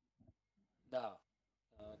 No,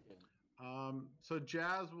 I didn't. So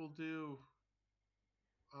Jazz will do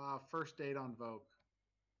first aid on Vogue.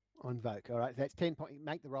 On Vogue. All right. So that's 10 points.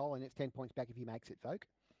 Make the roll, and it's 10 points back if he makes it, Vogue.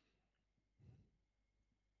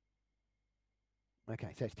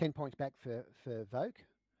 Okay. So it's 10 points back for Vogue.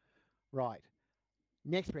 Right.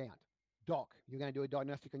 Next round. Doc, you're going to do a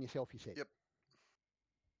diagnostic on yourself, you said. Yep.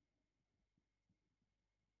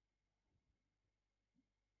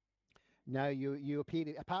 No, you appear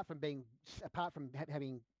to, apart from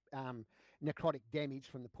having necrotic damage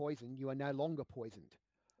from the poison, you are no longer poisoned.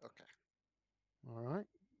 Okay. All right.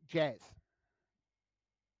 Jazz.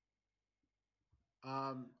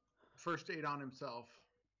 First aid on himself.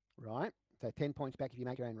 Right. So 10 points back if you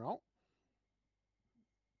make your own roll.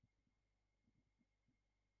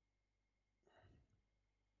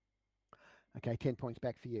 Okay, 10 points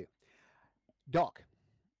back for you. Doc.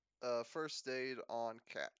 First aid on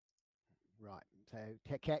Cat. Right.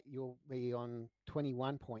 So Cat, you'll be on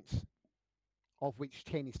 21 points, of which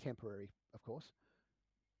 10 is temporary, of course.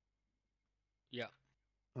 Yeah.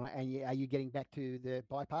 All right, and are you getting back to the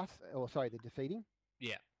bypass? Or sorry, the defeating?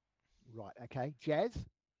 Yeah. Right. Okay. Jazz.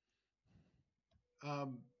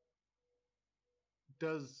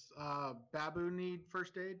 Does Babu need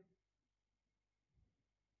first aid?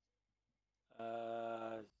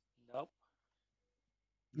 Nope.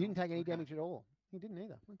 You didn't take any Okay. damage at all. You didn't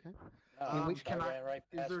either. Okay. No, In which I can I- ran right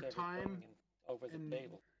is past there everything time and over the in-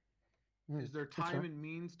 table. Is there That's time right. and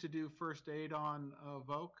means to do first aid on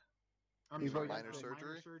Vogue? I'm You've sorry, already done minor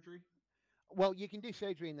surgery? surgery. Well, you can do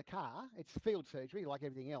surgery in the car. It's field surgery like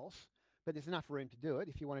everything else, but there's enough room to do it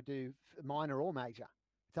if you want to do minor or major.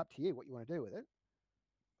 It's up to you what you want to do with it.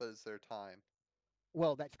 But is there time?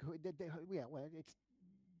 Well, that's yeah. Well, it's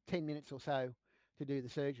 10 minutes or so to do the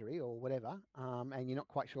surgery or whatever, and you're not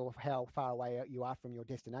quite sure how far away you are from your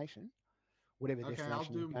destination, whatever Okay,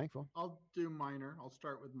 destination you're going for. I'll do minor. I'll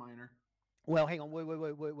start with minor. Well, hang on.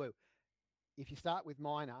 Woo. If you start with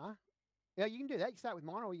minor, yeah, you can do that. You start with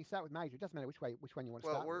minor or you start with major. It doesn't matter which one you want to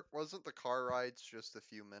Well, start with. wasn't the car rides just a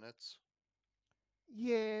few minutes?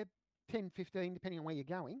 Yeah, 10, 15, depending on where you're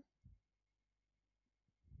going.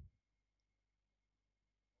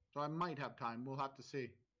 So I might have time. We'll have to see.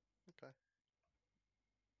 Okay.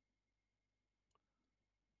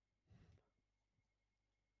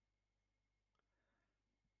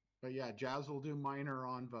 But yeah, Jazz will do minor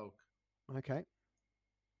on Vogue. Okay.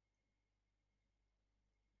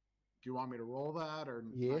 Do you want me to roll that or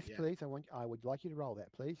Yes, not yet? please. I would like you to roll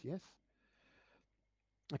that, please. Yes.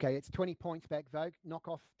 Okay, it's 20 points back, Vogue. Knock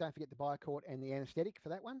off, don't forget the Biocort and the anaesthetic for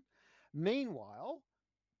that one. Meanwhile,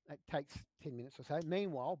 it takes 10 minutes or so.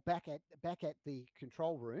 Meanwhile, back at the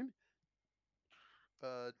control room.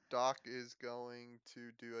 Doc is going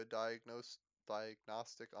to do a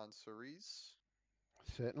diagnostic on Cerise.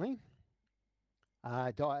 Certainly.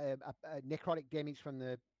 Necrotic damage from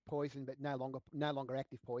the poison, but no longer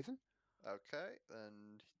active poison. Okay,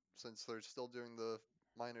 and since they're still doing the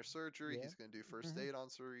minor surgery, Yeah. he's going to do first aid on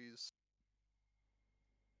Cerise.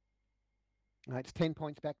 It's 10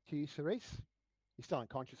 points back to you, Cerise. You're still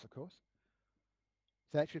unconscious, of course.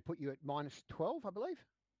 So that should put you at minus 12, I believe.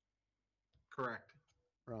 Correct.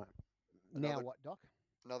 Right. Another- Now what, Doc?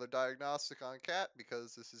 Another diagnostic on Cat,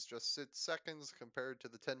 because this is just 6 seconds compared to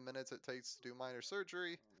the 10 minutes it takes to do minor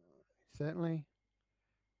surgery. Certainly.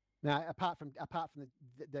 Now, apart from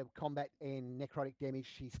the combat and necrotic damage,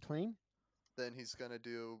 she's clean. Then he's going to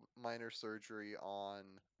do minor surgery on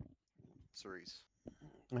Cerise.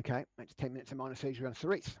 Okay, that's 10 minutes of minor surgery on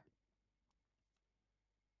Cerise.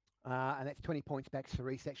 And that's 20 points back,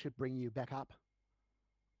 Cerise. That should bring you back up.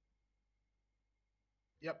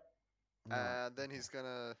 Yep. And then he's going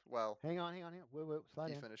to, well... Hang on. Whoa, slow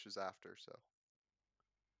down. He finishes after, so...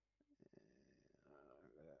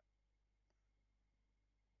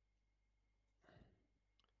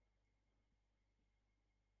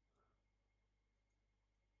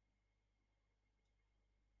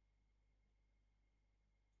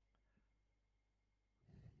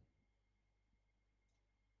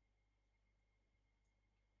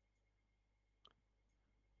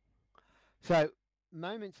 So,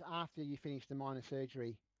 moments after you finish the minor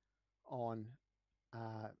surgery on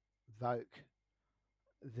Voke,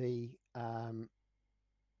 the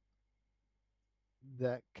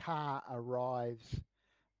car arrives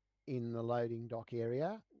in the loading dock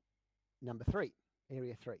area, number 3,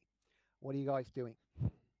 area 3. What are you guys doing?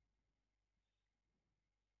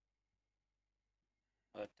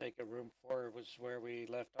 Take a room 4 was where we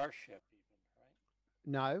left our ship, even,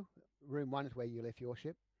 right? No, room 1 is where you left your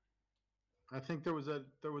ship. I think there was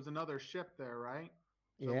another ship there, right?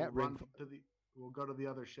 So Yeah, we'll go to the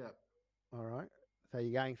other ship. All right. So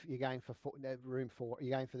you're going for room 4.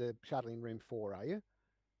 You're going for the shuttle in room 4, are you?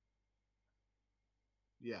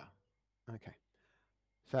 Yeah. Okay.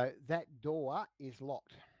 So that door is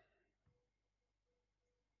locked.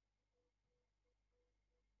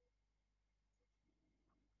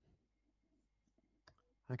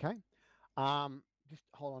 Okay. Just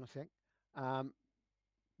hold on a sec.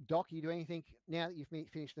 Doc, you do anything now that you've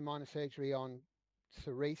finished the minor surgery on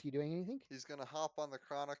Cerise? You doing anything? He's gonna hop on the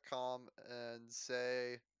Chronicom and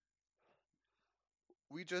say,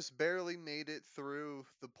 "We just barely made it through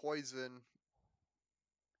the poison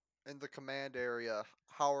in the command area.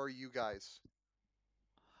 How are you guys?"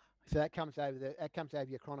 So that comes over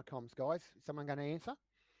your Chronicoms, guys. Is someone going to answer?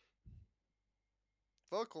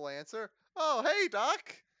 Vocal answer. "Oh, hey,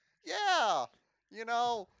 Doc. Yeah.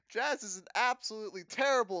 Jazz is an absolutely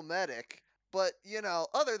terrible medic, but,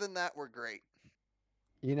 other than that, we're great."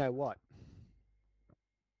 You know what?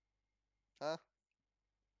 Huh?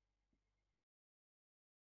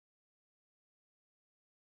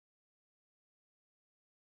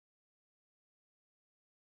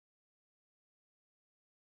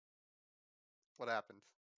 What happened?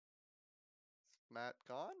 Is Matt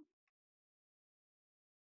gone?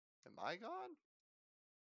 Am I gone?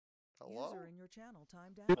 Hello? User in your channel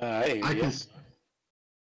timed out. Hey, I can.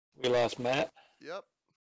 we lost Matt. Yep.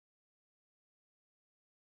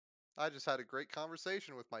 I just had a great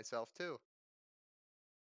conversation with myself, too.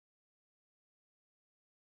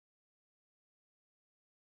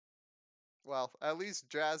 Well, at least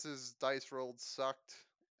Jazz's dice rolls sucked,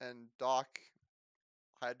 and Doc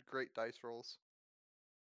had great dice rolls.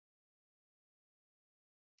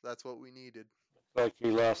 That's what we needed. Looks like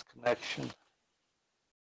you lost connection.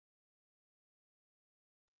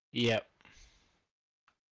 Yep.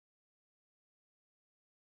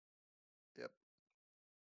 Yep.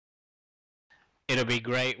 It'll be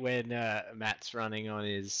great when Matt's running on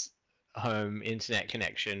his home internet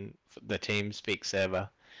connection for the TeamSpeak server,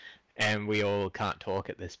 and we all can't talk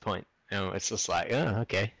at this point. And it's just like, oh,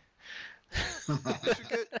 okay. We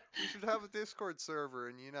should have a Discord server,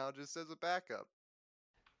 and just as a backup.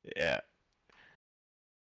 Yeah.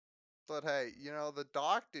 But hey, the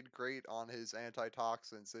doc did great on his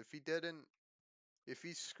antitoxins. If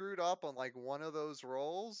he screwed up on like one of those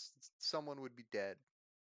rolls, someone would be dead.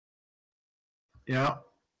 Yeah.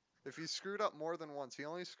 If he screwed up more than once, he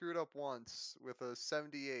only screwed up once with a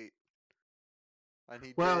 78. And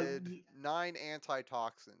he did 9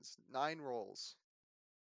 antitoxins, 9 rolls.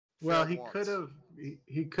 Well, he could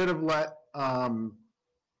have let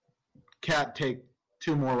Cat take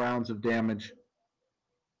 2 more rounds of damage.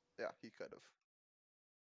 Yeah, he could have.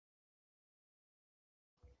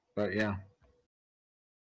 But yeah.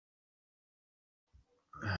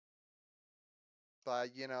 But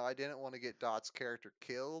I didn't want to get Dot's character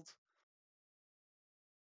killed.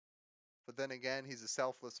 But then again, he's a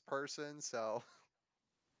selfless person, so.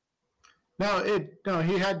 No,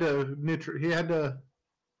 he had to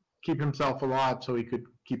keep himself alive so he could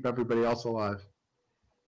keep everybody else alive.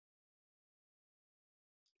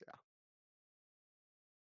 Yeah.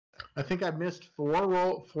 I think I missed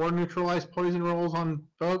four neutralized poison rolls on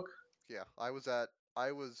Folk. Yeah, I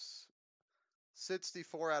was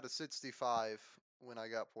 64 out of 65 when I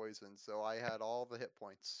got poisoned, so I had all the hit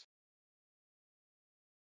points.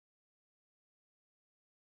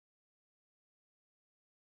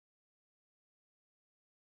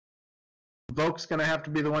 Volk's gonna have to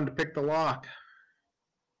be the one to pick the lock.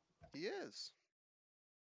 He is.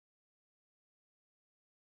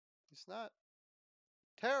 He's not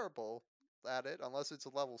terrible at it, unless it's a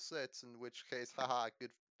level 6, in which case, haha,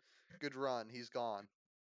 good run, he's gone.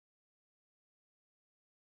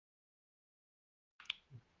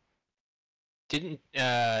 Didn't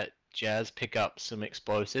Jazz pick up some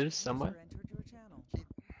explosives somewhere? User entered your channel. He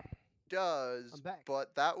does, I'm back.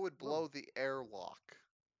 but that would blow the airlock.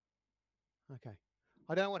 Okay.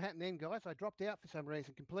 I don't know what happened then, guys. I dropped out for some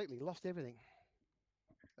reason completely. Lost everything.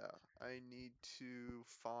 I need to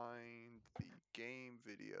find the game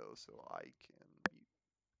video so I can mute.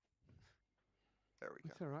 There we go.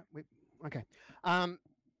 That's all right. Okay.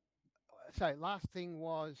 So last thing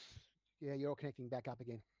was, yeah, you're all connecting back up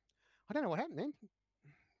again. I don't know what happened then.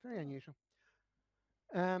 Very unusual.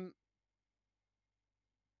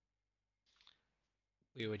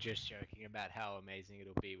 We were just joking about how amazing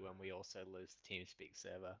it'll be when we also lose the TeamSpeak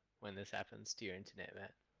server when this happens to your internet,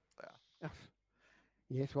 Matt. Yeah.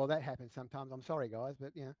 Yes, well, that happens sometimes. I'm sorry, guys,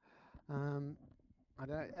 but yeah, I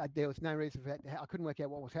don't. There was no reason for that. I couldn't work out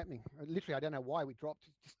what was happening. Literally, I don't know why we dropped.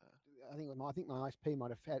 Just, I think my ISP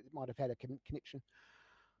might have had a connection.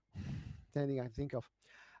 It's the only thing I can think of.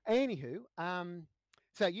 Anywho,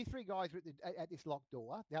 so you three guys are at this locked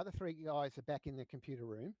door. The other three guys are back in the computer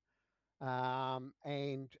room.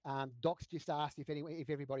 And Doc's just asked if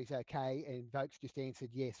everybody's okay, and Vokes just answered,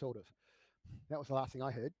 yeah, sort of. That was the last thing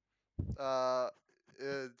I heard.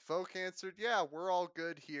 Folk answered, yeah, we're all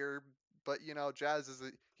good here, but Jazz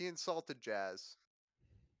he insulted Jazz.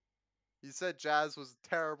 He said Jazz was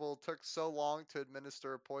terrible, took so long to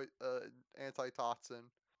administer antitoxin.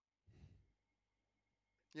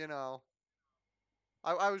 I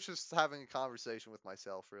was just having a conversation with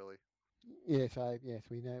myself, really. Yes,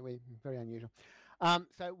 we know. We're very unusual.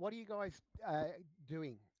 So what are you guys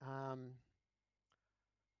doing?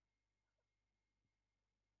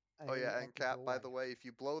 Oh yeah, and Cap, by the way, if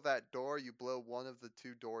you blow that door, you blow one of the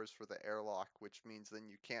two doors for the airlock, which means then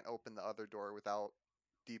you can't open the other door without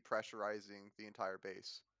depressurizing the entire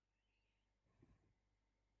base.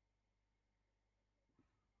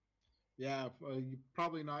 Yeah,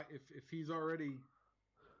 probably not. If he's already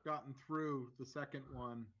gotten through the second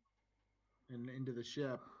one and into the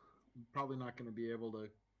ship, probably not going to be able to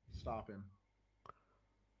stop him.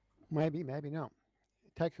 Maybe not.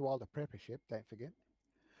 It takes a while to prep a ship. Don't forget.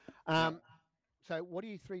 So what are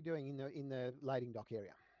you three doing in the loading dock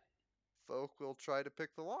area? Folk will try to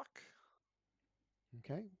pick the lock.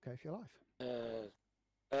 Okay, go for your life.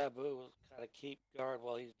 Babu will kind of keep guard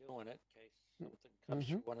while he's doing it in case something comes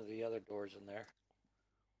through one of the other doors in there.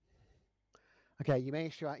 Okay, you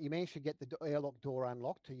managed to get the airlock door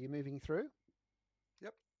unlocked. Are you moving through?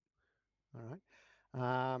 Yep. All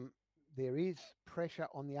right. There is pressure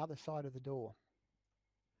on the other side of the door.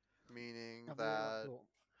 Meaning of that. The airlock door.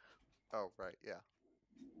 Oh right, yeah.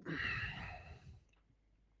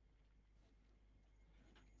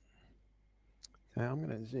 So I'm going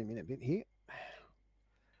to zoom in a bit here.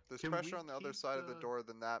 There's pressure on the other side of the door,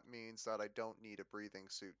 then that means that I don't need a breathing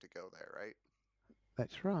suit to go there, right?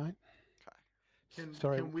 That's right.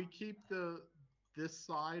 Okay. Can we keep this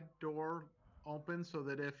side door open so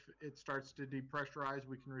that if it starts to depressurize,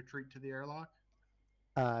 we can retreat to the airlock?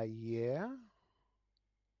 Yeah.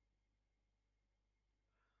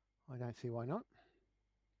 I don't see why not.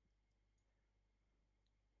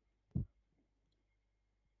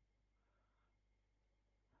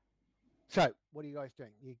 So, what are you guys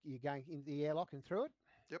doing? You're going into the airlock and through it?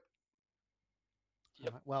 Yep.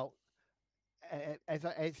 Right. Well,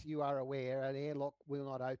 as you are aware, an airlock will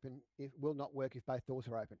not work if both doors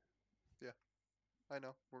are open. Yeah, I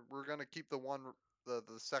know. We're gonna keep the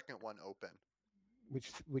second one open.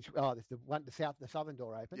 There's the southern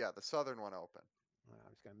door open. Yeah, the southern one open. Right,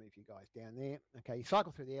 I'm just going to move you guys down there. Okay, you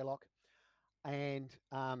cycle through the airlock, and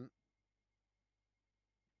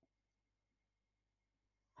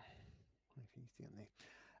he's down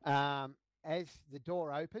there. As the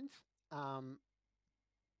door opens, I'm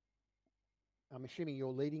assuming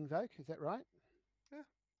you're leading, Voke. Is that right? Yeah.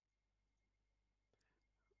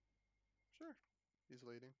 Sure. He's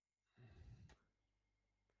leading.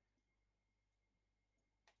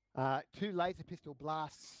 Two laser pistol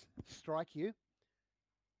blasts strike you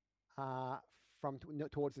from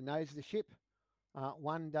towards the nose of the ship.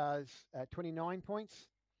 One does 29 points,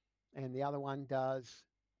 and the other one does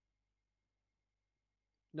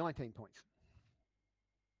 19 points.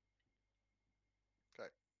 Okay.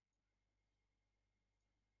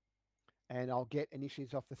 And I'll get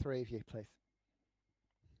initiatives off the three of you, please.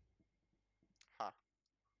 Ha.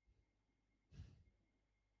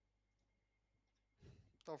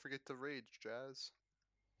 Don't forget to rage, Jazz.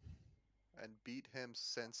 And beat him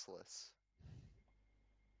senseless.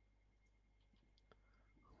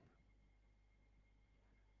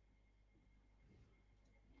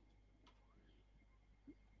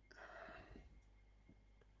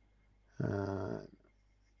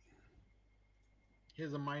 He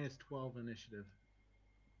has a minus 12 initiative.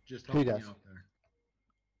 Just Who helping does? you out there.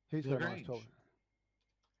 Who's got a minus Lagrange. 12?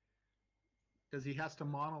 Because he has to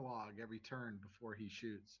monologue every turn before he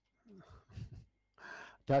shoots.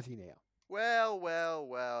 Does he now?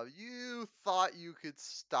 Well. You thought you could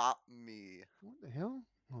stop me. What the hell?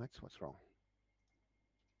 Oh, that's what's wrong.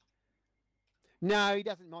 No, he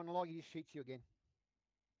doesn't monologue. He just shoots you again.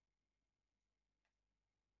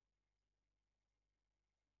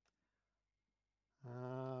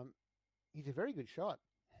 He's a very good shot.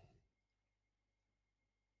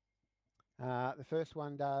 The first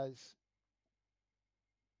one does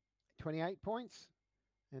 28 points,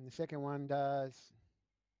 and the second one does.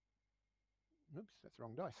 Oops, that's the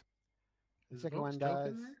wrong dice. The Is second Vokes one does.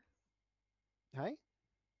 token there? Hey,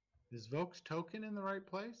 Is Vokes token in the right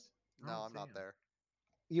place? No, I'm not there.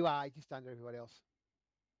 you are just under everyone else.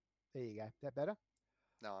 There you go. Is that better?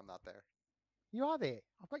 No, I'm not there. You are there.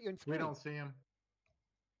 I've got you on screen. We don't see him.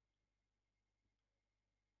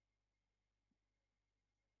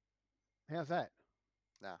 How's that?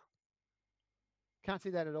 No. Can't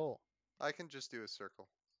see that at all. I can just do a circle.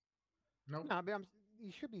 Nope. No, but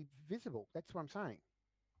you should be visible. That's what I'm saying.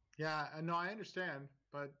 Yeah, no, I understand,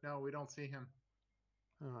 but no, we don't see him.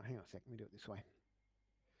 Oh, hang on a second. Let me do it this way.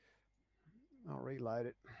 I'll reload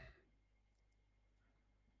it.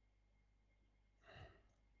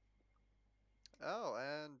 Oh,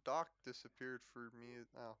 and Doc disappeared for me.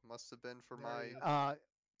 Oh, must have been for my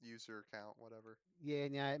user account, whatever. Yeah,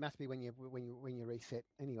 no, it must be when you reset.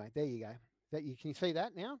 Anyway, there you go. That you can you see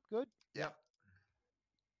that now? Good. Yep.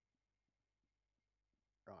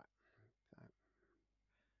 Right. So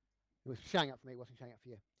it was showing up for me. It wasn't showing up for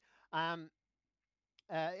you.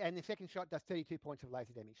 And the second shot does 32 points of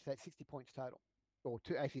laser damage. So that's 60 points total, or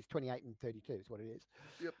actually it's 28 and 32 is what it is.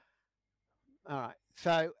 Yep. All right. So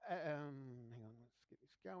hang on. Let's get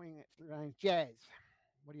this going. That's the range. Jazz,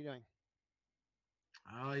 what are you doing?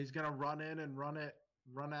 He's gonna run in and run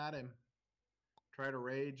at him. Try to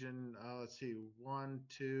rage and let's see, 1,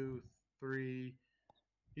 2, 3.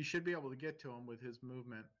 He should be able to get to him with his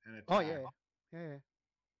movement and attack. Oh yeah.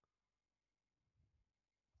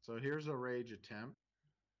 So here's a rage attempt.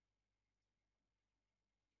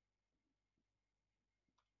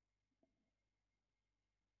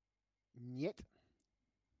 Yet.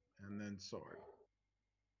 And then sword.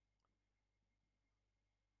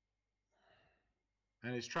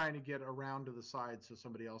 And he's trying to get around to the side so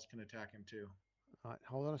somebody else can attack him too. All right,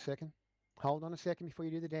 hold on a second. Hold on a second before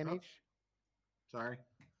you do the damage. Oh, sorry.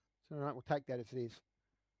 It's all right. We'll take that as it is.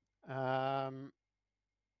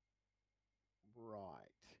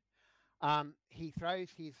 Right. He throws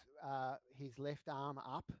his left arm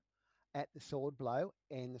up at the sword blow,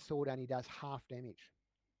 and the sword only does half damage.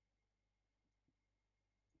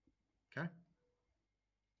 Okay.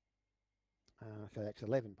 So that's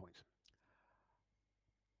 11 points.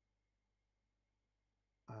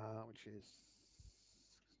 Which is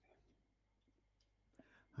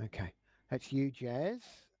okay. That's you, Jazz.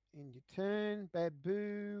 End your turn.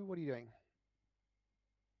 Babu, what are you doing?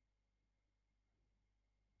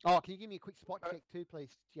 Oh, can you give me a quick spot check too,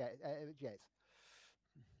 please, Jazz? Jazz.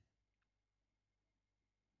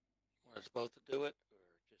 Want us both to do it, or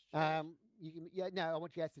just Jazz? You can, yeah, no, I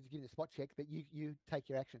want Jazz to give me the spot check, but you take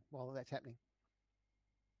your action while that's happening.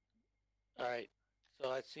 All right. So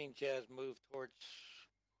I've seen Jazz move towards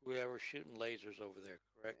whoever's shooting lasers over there,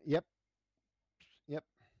 correct? Yep.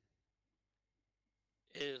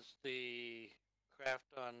 Is the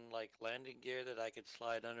craft on like landing gear that I could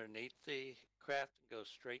slide underneath the craft and go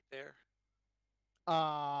straight there?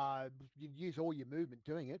 You'd use all your movement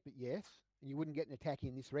doing it, but yes. And you wouldn't get an attack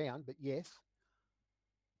in this round, but yes.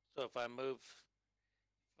 So if I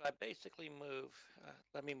basically move,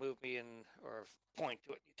 let me move me in or point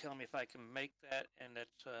to it. You tell me if I can make that, and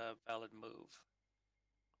that's a valid move.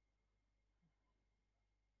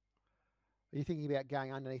 Are you thinking about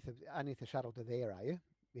going underneath the shuttle to there? Are you?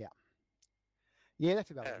 Yeah. Yeah,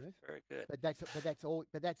 that's a valid move. Very good. But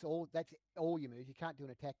that's all your moves. You can't do an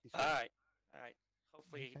attack this round. All right.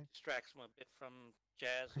 Hopefully, it distracts him a bit from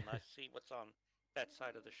Jazz, and I see what's on that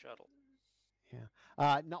side of the shuttle.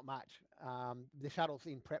 Yeah, not much. The shuttle's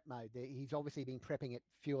in prep mode. He's obviously been prepping it,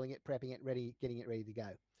 fueling it, prepping it, ready, getting it ready to go.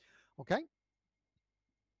 Okay.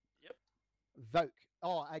 Yep. Voke.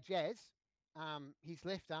 Oh, Jazz. His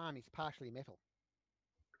left arm is partially metal.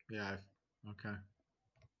 Yeah. Okay.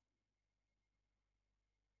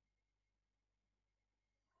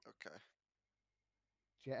 Okay.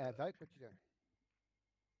 Voke, what you doing?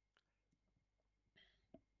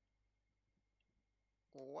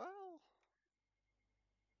 Well,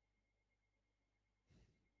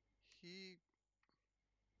 he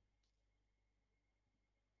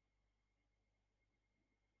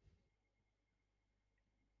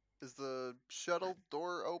is the shuttle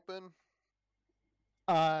door open?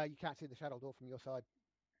 You can't see the shuttle door from your side.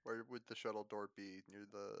 Where would the shuttle door be? Near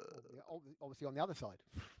the? Obviously on the other side.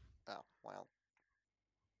 Oh, wow.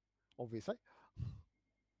 Obviously.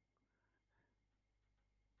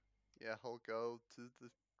 Yeah, he'll go to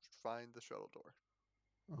find the shuttle door.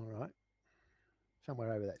 All right.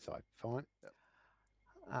 Somewhere over that side. Fine.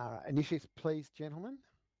 Yep. Initiatives, please, gentlemen.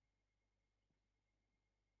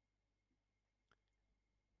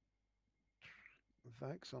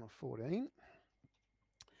 Voke's on a 14.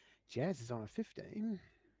 Jazz is on a 15.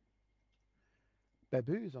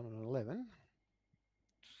 Babu's on an 11.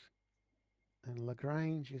 And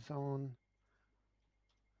Lagrange is on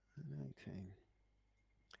an 18.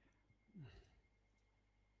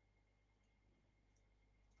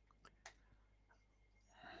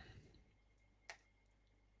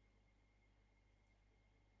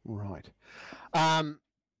 Right.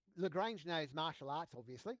 Lagrange knows martial arts,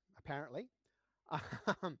 obviously, apparently,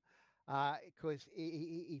 because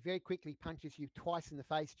he very quickly punches you twice in the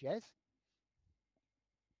face, Jazz.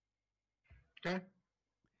 Okay.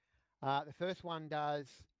 The first one does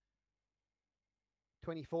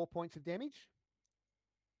 24 points of damage.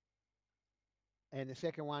 And the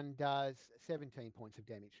second one does 17 points of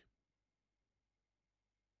damage.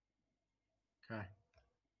 Okay.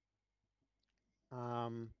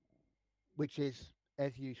 Which is,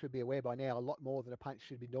 as you should be aware by now, a lot more than a punch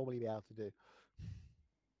should be normally be able to do.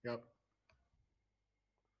 Yep.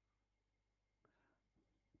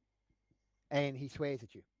 And he swears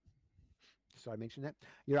at you. So I mentioned that.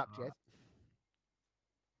 You're up, Jazz.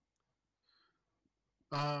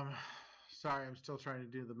 Sorry, I'm still trying to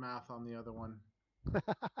do the math on the other one.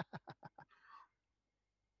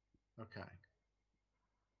 Okay.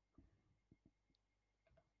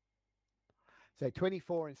 So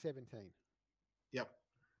 24 and 17. Yep.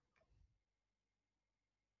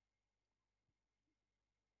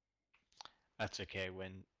 That's okay.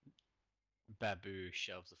 When Babu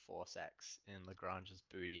shoves a force axe in Lagrange's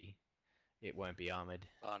booty, it won't be armored.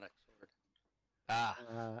 Onyx sword.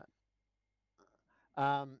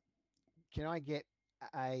 Can I get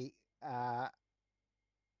a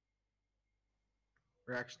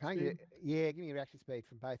reaction speed? give me a reaction speed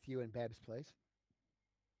from both you and Babs, please.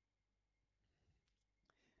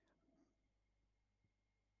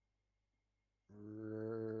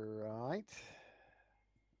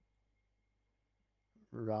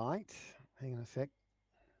 Right. Hang on a sec.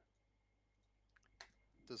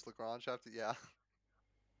 Does Lagrange have to? Yeah.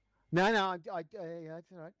 No, it's all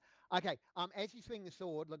right. Okay. As you swing the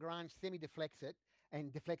sword, Lagrange semi-deflects it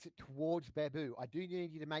and deflects it towards Babu. I do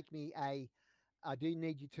need you to make me a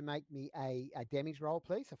damage roll,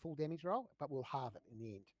 please, a full damage roll, but we'll halve it in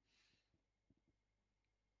the end.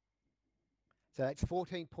 So that's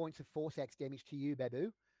 14 points of force axe damage to you,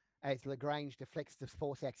 Babu, as Lagrange deflects the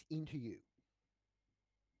force axe into you,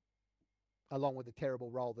 along with the terrible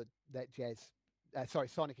roll that Jazz.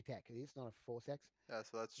 Sonic attack. It is not a force axe. Yeah,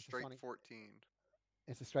 so that's straight 14.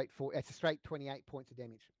 It's a straight 28 points of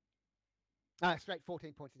damage. Straight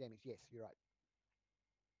 14 points of damage. Yes, you're right.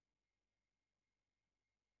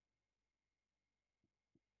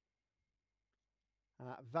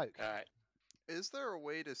 Voke. All right. Is there a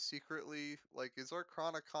way to secretly, like, is our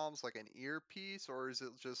Chronocoms like an earpiece, or is it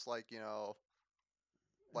just like,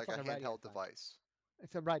 like a handheld device?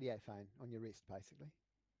 It's a radio phone on your wrist, basically.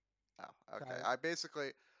 Oh, okay.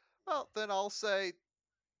 Well, then I'll say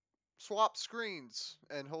swap screens,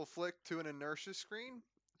 and he'll flick to an inertia screen,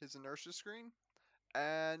 his inertia screen,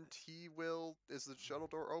 and he will. Is the shuttle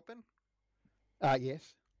door open?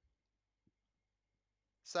 Yes.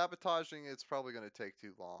 Sabotaging it's probably going to take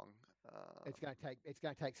too long. It's going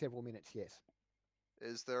to take several minutes. Yes.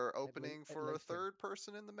 Is there opening for a third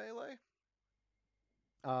person in the melee?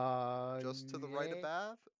 Just to the right of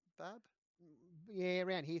Bab? Yeah,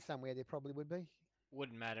 around here somewhere there probably would be.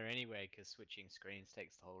 Wouldn't matter anyway, because switching screens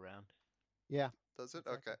takes the whole round. Yeah. Does it?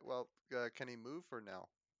 Exactly. Okay. Well, can he move or no?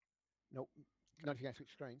 Nope. Not if you're going to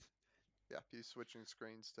switch screens. Yeah, he's switching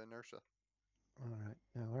screens to inertia. All right,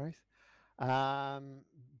 no worries.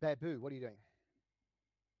 Babu, what are you doing?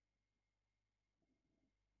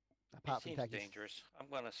 Apart from taking... dangerous. I'm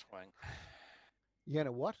going to swing. You're going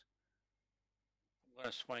to what? I'm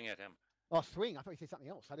going to swing at him. Oh, swing! I thought you said something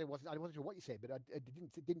else. I wasn't sure what you said, but it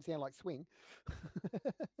didn't sound like swing.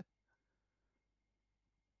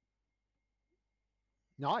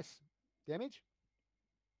 Nice damage.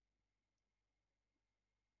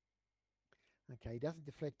 Okay, he doesn't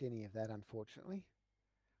deflect any of that, unfortunately,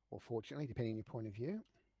 or fortunately, depending on your point of view.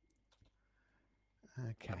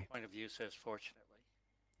 Okay. My point of view says fortunately.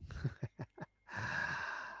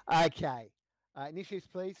 Okay. Initiatives,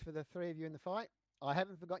 please, for the three of you in the fight. I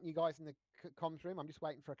haven't forgotten you guys in the comms room. I'm just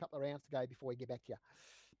waiting for a couple of rounds to go before we get back to you.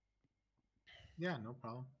 Yeah, no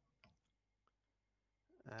problem.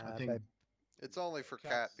 I think it's only for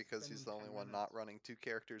Cat because he's the only one not running two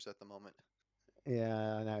characters at the moment.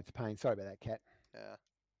 Yeah, I know, it's a pain. Sorry about that, Cat. Yeah.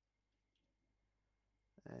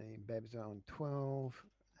 And Bab's on 12,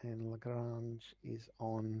 and Lagrange is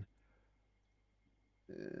on...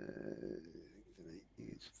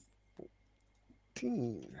 is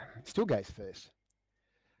 14. Still goes first.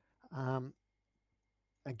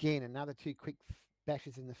 Again, another two quick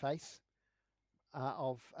bashes in the face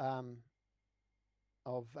of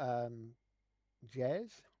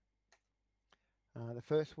Jazz. The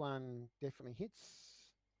first one definitely hits.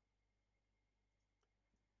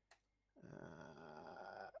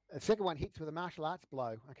 The second one hits with a martial arts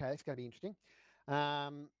blow. Okay, that's going to be interesting.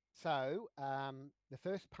 So the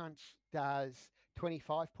first punch does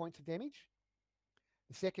 25 points of damage.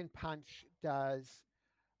 The second punch does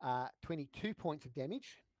 22 points of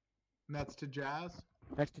damage. And that's to Jazz?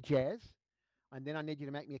 That's to Jazz. And then I need you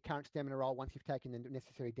to make me a current stamina roll once you've taken the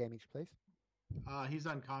necessary damage, please. He's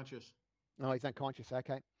unconscious. Oh, he's unconscious.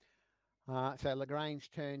 Okay. So Lagrange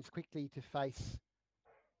turns quickly to face...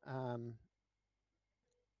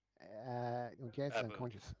 Jazz is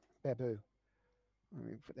unconscious. Babu. Let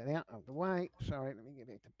me put that out of the way. Sorry, let me get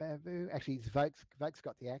back to Babu. Actually, it's Vokes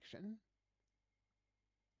got the action.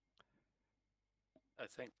 I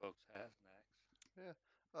think Vokes has next. Yeah.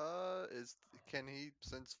 Can he,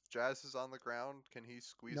 since Jazz is on the ground, can he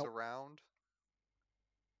squeeze around?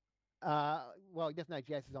 Well, he doesn't know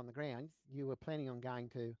Jazz is on the ground. You were planning on going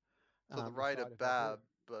to the right of Bab,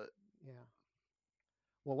 but yeah.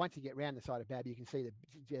 Well, once you get round the side of Bab, you can see that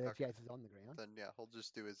Jazz is on the ground. Then yeah, he'll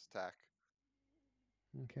just do his attack.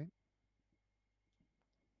 Okay.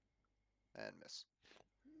 And miss.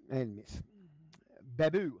 And miss.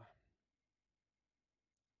 Babu.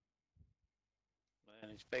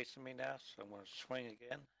 And he's facing me now, so I'm going to swing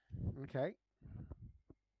again. Okay.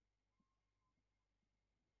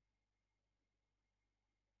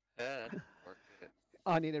 That didn't work, did it?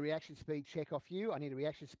 I need a reaction speed check off you. I need a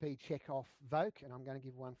reaction speed check off Voke, and I'm going to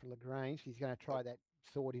give one for Lagrange. He's going to try that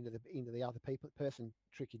sword into the other person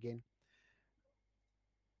trick again.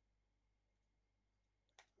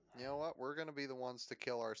 You know what? We're going to be the ones to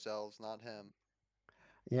kill ourselves, not him.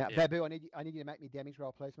 Yeah. Babu, I need you to make me damage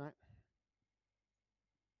roll, please, mate.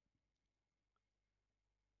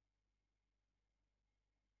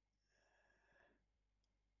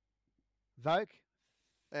 Voke.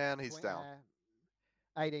 And he's down.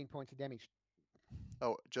 18 points of damage.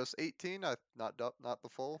 Oh, just 18? Not the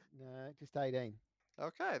full? No, just 18.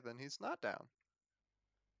 Okay, then he's not down.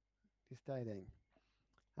 Just 18.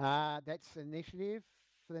 That's initiative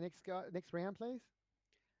for the next round, please.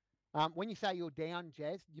 When you say you're down,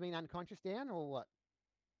 Jazz, do you mean unconscious down or what?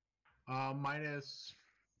 Minus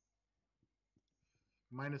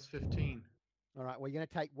 15. All right. Well, you're going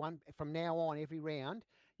to take one from now on. Every round,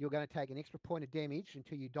 you're going to take an extra point of damage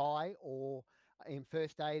until you die, or am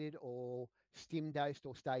first aided, or stim dosed,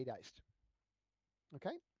 or stay dosed.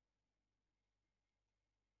 Okay.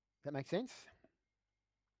 That makes sense.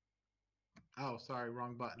 Oh, sorry,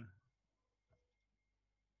 wrong button.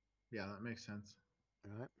 Yeah, that makes sense.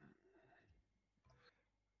 All right.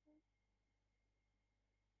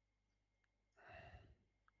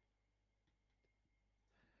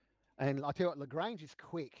 And I'll tell you what, Lagrange is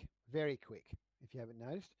quick, very quick, if you haven't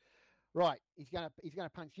noticed. Right, he's gonna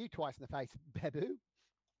punch you twice in the face, Babu.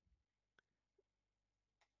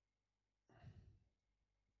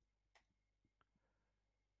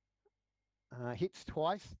 Hits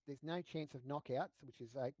twice. There's no chance of knockouts, which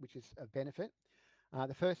is a benefit.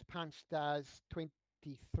 The first punch does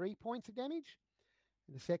 23 points of damage.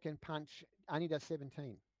 And the second punch only does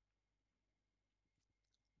 17.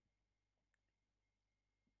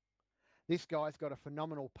 This guy's got a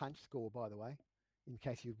phenomenal punch score, by the way, in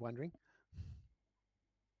case you're wondering.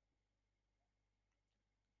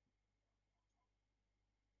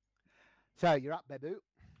 So you're up, Babu.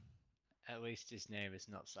 At least his name is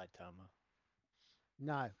not Saitama.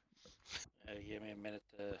 No. Give me a minute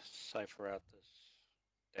to cipher out this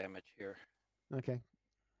damage here. Okay.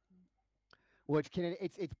 Well,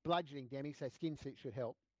 it's bludgeoning damage, so skin suit should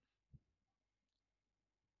help.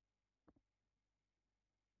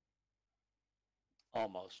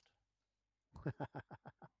 Almost.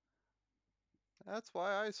 That's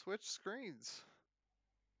why I switched screens.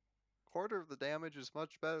 Quarter of the damage is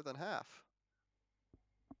much better than half.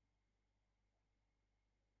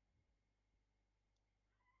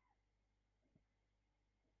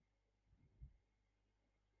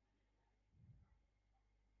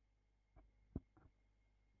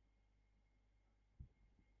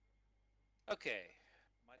 Okay,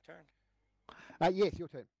 my turn. Yes, your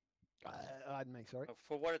turn. Me, sorry.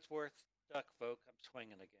 For what it's worth, Duck Folk, I'm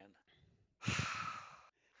swinging again.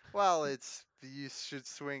 Well, you should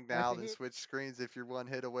swing now That's a than hit. switch screens if you're one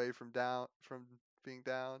hit away from being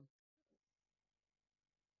down.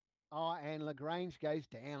 Oh, and Lagrange goes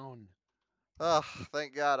down. Oh,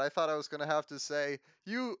 thank God. I thought I was going to have to say,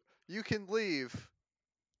 you can leave.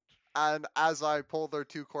 And as I pull their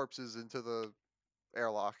two corpses into the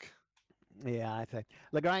airlock. Yeah, I'd say.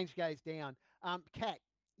 Lagrange goes down. Kat,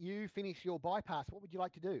 you finish your bypass. What would you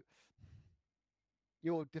like to do?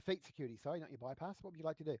 Your defeat security, sorry, not your bypass. What would you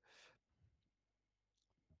like to do?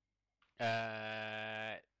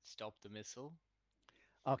 Stop the missile.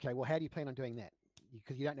 Okay, well, how do you plan on doing that?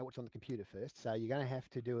 Because you don't know what's on the computer first, so you're going to have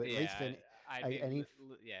to do at least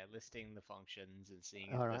listing the functions and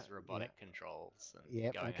seeing All if right, there's robotic controls. And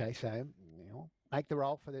Yep. going Okay. So make the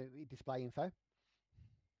roll for the display info.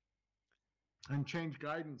 And change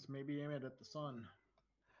guidance. Maybe aim it at the sun.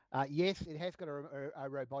 Yes, it has got a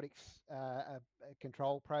robotics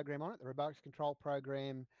control program on it. The robotics control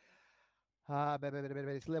program,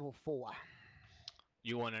 it's level 4.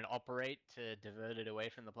 You want an operate to divert it away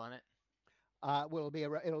from the planet? Well,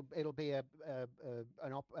 it'll be a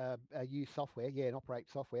use software, an operate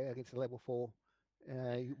software against a level 4.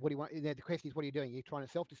 What do you want? The question is, what are you doing? You're trying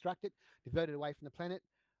to self-destruct it, divert it away from the planet.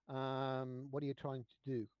 What are you trying to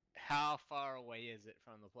do? How far away is it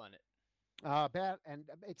from the planet?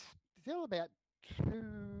 It's still about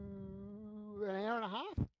an hour and a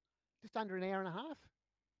half, just under an hour and a half.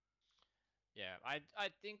 Yeah, I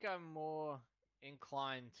think I'm more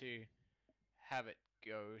inclined to have it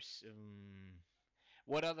go.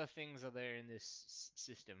 What other things are there in this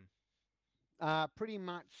system? Pretty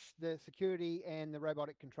much the security and the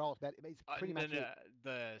robotic controls. But it's pretty much it.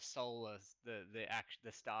 The solar,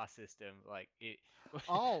 the star system, like it.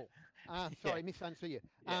 Oh, sorry, Yeah. misunderstood you.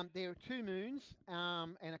 Yeah. There are 2 moons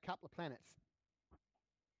and a couple of planets.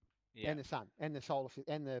 Yeah. And the sun and the solar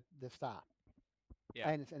and the star. Yeah.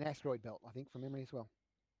 And it's an asteroid belt, I think, from memory as well.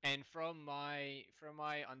 And from my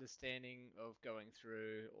understanding of going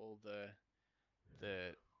through all the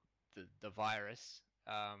virus,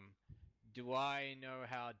 do I know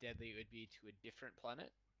how deadly it would be to a different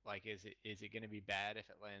planet? Like, is it going to be bad if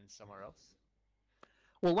it lands somewhere else?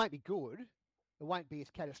 Well, it won't be good. It won't be as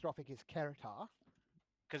catastrophic as Karatar.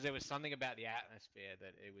 Because there was something about the atmosphere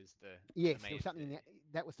that it was the yes, the main, there was something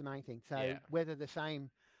that was the main thing. So yeah. whether the same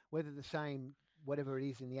whatever it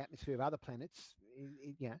is in the atmosphere of other planets,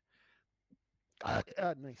 me,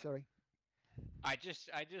 sorry. I just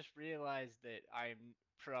realized that I'm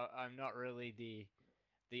not really the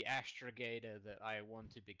astrogator that I want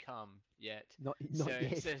to become yet. Not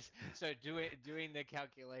yet. So doing the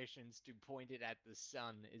calculations to point it at the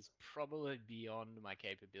sun is probably beyond my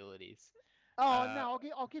capabilities. Oh no,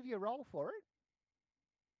 I'll give you a roll for it.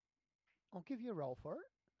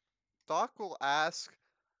 Doc will ask,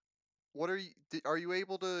 "What are you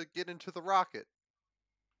able to get into the rocket?"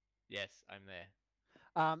 Yes, I'm there.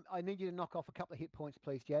 I need you to knock off a couple of hit points,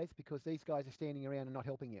 please, Jaz, because these guys are standing around and not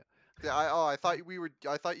helping you. Yeah, I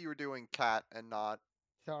thought you were doing Cat and not.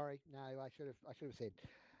 Sorry, no, I should have said.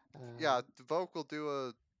 Yeah, the Voke will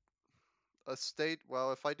do a state.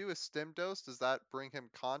 Well, if I do a stim dose, does that bring him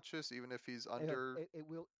conscious even if he's under? It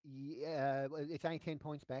will. Yeah, it's only 10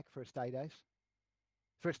 points back for a stay dose.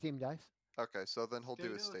 For a stim dose. Okay, so then he'll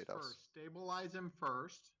do a stay dose. Stabilize him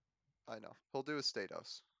first. I know. He'll do a stay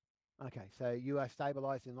dose. Okay, so you are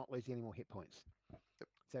stabilized and not losing any more hit points. Yep.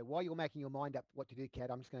 So while you're making your mind up what to do, Kat,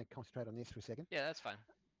 I'm just going to concentrate on this for a second. Yeah, that's fine.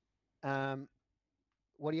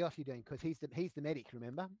 What else are you doing? Because he's the medic,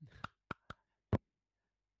 remember?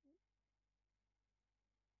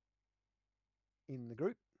 In the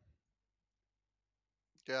group.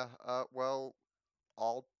 Yeah. Well,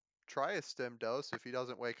 I'll try a stim dose. If he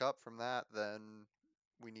doesn't wake up from that, then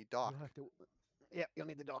we need Doc. You'll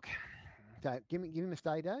need the Doc. So give him a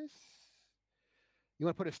stay dose. You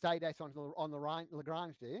want to put a stay date on the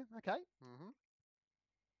Lagrange, do you? Okay. Mm-hmm.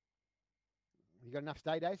 You got enough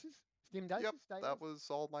stay doses? Stim doses? Yep, Stay that doses? was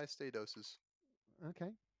all my stay doses. Okay.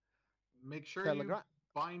 Make sure So you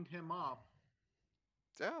bind him up.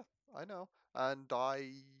 Yeah, I know. And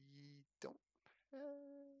I don't.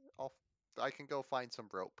 I can go find some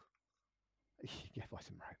rope. Yeah, buy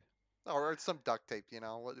some rope. Or some duct tape,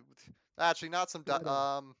 Actually, not some duct.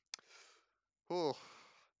 Oh,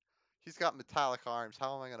 he's got metallic arms.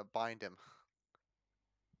 How am I gonna bind him?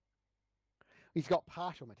 He's got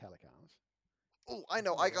partial metallic arms. Oh, I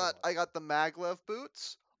know. I got the maglev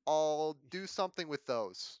boots. I'll do something with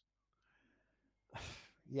those.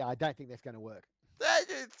 Yeah, I don't think that's going to work.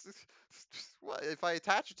 If I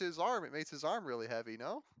attach it to his arm, it makes his arm really heavy.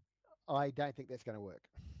 No, I don't think that's going to work.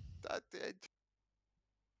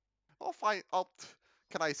 I'll find.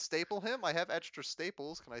 Can I staple him? I have extra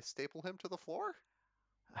staples. Can I staple him to the floor?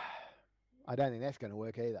 I don't think that's going to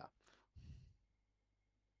work either.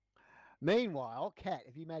 Meanwhile, Kat,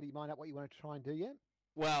 have you made your mind up what you want to try and do yet?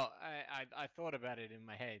 Well, I thought about it in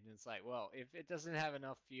my head, and it's like, well, if it doesn't have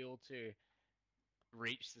enough fuel to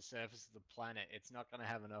reach the surface of the planet, it's not going to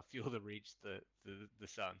have enough fuel to reach the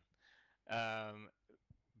sun.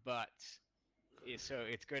 But so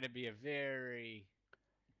it's going to be a very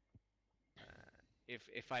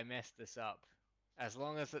if I mess this up, as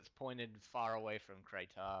long as it's pointed far away from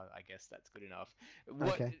Kratar, I guess that's good enough.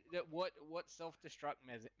 What self-destruct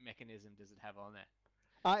mechanism does it have on there?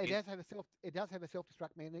 It does have a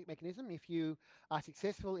self-destruct mechanism. If you are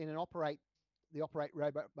successful in the operate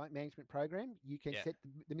robot management program, you can set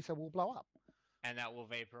the missile will blow up. And that will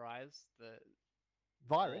vaporize the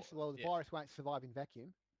virus. The virus won't survive in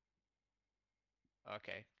vacuum.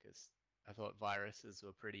 Okay, because I thought viruses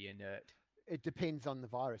were pretty inert. It depends on the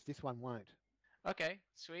virus. This one won't. Okay,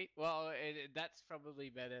 sweet. Well, that's probably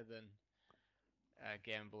better than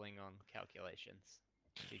gambling on calculations.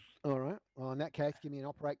 All right. Well, in that case, give me an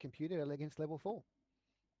operate computer against level 4.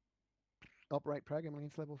 Operate program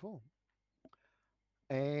against level 4.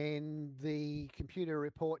 And the computer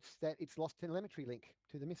reports that it's lost telemetry link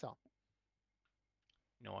to the missile.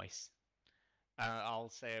 Nice. I'll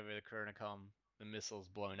say over the Chronicom, the missile's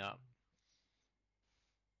blown up.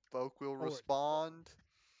 Folk will respond.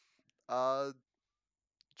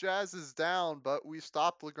 Jazz is down, but we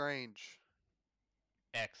stopped Lagrange.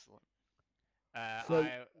 Excellent.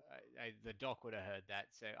 The doc would have heard that,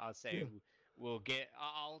 so I'll say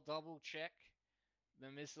I'll double check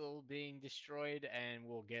the missile being destroyed, and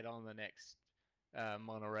we'll get on the next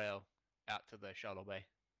monorail out to the shuttle bay.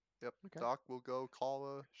 Yep. Okay. Doc will go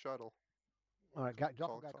call a shuttle. All right, Doc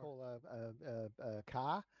will go call a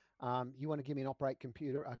car. You want to give me an operate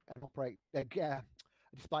computer, an operate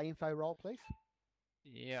display info roll, please?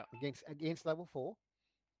 Yeah. Against level 4.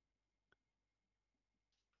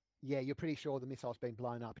 Yeah, you're pretty sure the missile's been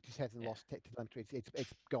blown up. It just hasn't lost telemetry.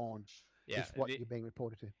 It's gone. Yeah. It's what you're being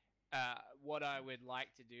reported to. What I would like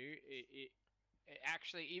to do,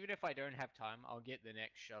 actually, even if I don't have time, I'll get the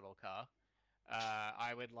next shuttle car.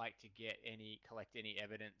 I would like to collect any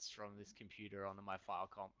evidence from this computer onto my file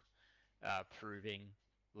comp, proving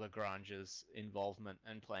Lagrange's involvement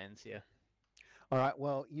and plans here. All right.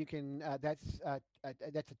 Well, you can. That's a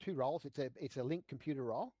 2 rolls. It's a link computer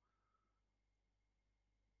roll.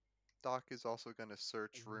 Doc is also going to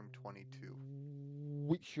search room 22,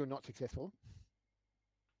 which you're not successful.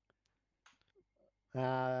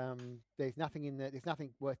 There's nothing in there's nothing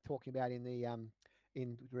worth talking about in the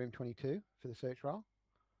in room 22 for the search roll.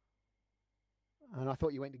 And I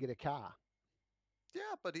thought you went to get a car.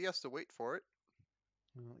 Yeah, but he has to wait for it.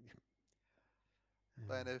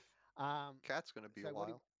 And if Kat's going to be a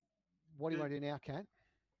while. What do you want to do now, Kat?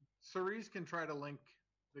 Cerise can try to link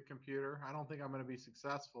the computer. I don't think I'm going to be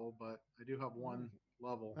successful, but I do have 1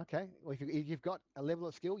 level. Okay. Well, if you've got a level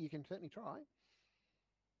of skill, you can certainly try.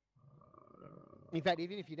 In fact,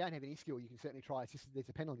 even if you don't have any skill, you can certainly try. It's just there's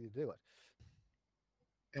a penalty to do it.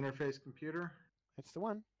 Interface computer. That's the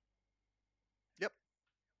one. Yep.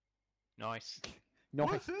 Nice.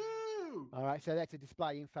 Nice. Woohoo! All right, so that's a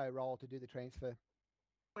display info roll to do the transfer.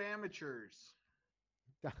 Amateurs.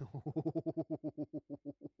 Are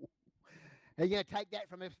you going to take that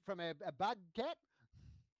from a bug, Cat?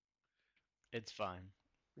 It's fine.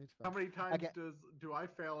 How many times do I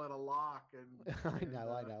fail at a lock? And I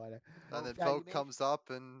know. And then Vogue comes up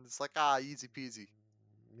and it's like, easy peasy.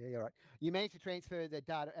 Yeah, you're right. You managed to transfer the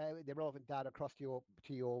data, the relevant data across to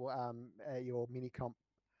your mini comp.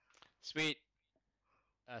 Sweet.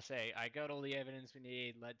 I got all the evidence we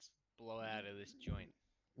need. Let's blow out of this joint.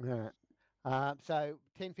 All right. So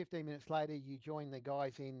 10, 15 minutes later, you join the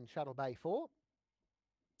guys in Shuttle Bay 4.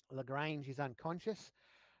 Lagrange is unconscious.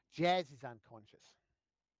 Jazz is unconscious.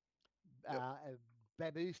 Yep.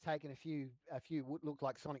 Babu's taken a few what look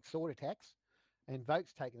like sonic sword attacks, and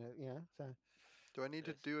Vote's taken so. Do I need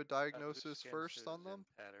to Yes. do a diagnosis first on them?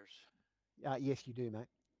 Yes, you do, mate.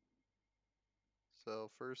 So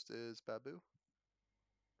first is Babu.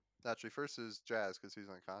 Actually, first is Jazz because he's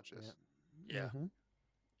unconscious. Yeah. Mm-hmm.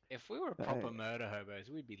 If we were proper murder hobos,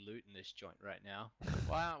 we'd be looting this joint right now.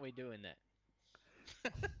 Why aren't we doing that?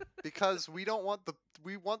 Because we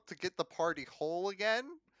want to get the party whole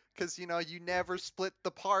again. Because you never split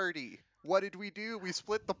the party. What did we do? We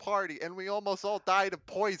split the party, and we almost all died of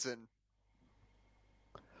poison.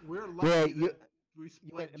 We're lucky that we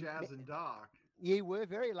split Jazz and Doc. You were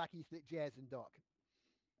very lucky you split Jazz and Doc.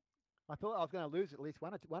 I thought I was going to lose at least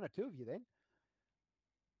one or two of you then.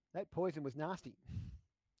 That poison was nasty.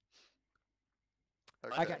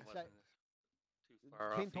 Okay, so too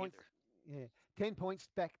far 10 off points. either. Yeah, 10 points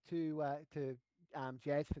back to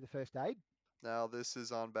Jazz for the first aid. Now this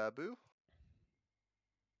is on Babu.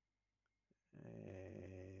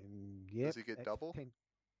 Yep, Does he get double? 10.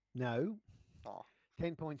 No. Oh.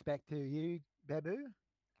 10 points back to you, Babu.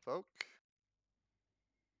 Folk.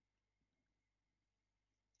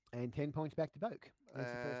 And 10 points back to Boke. There's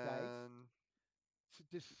the first aid.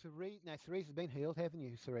 Does Cerise... No, Cerise has been healed, haven't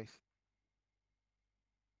you, Cerise?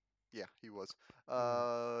 Yeah, he was.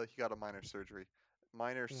 He got a minor surgery.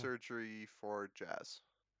 Minor surgery for Jazz.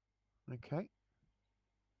 Okay.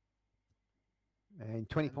 And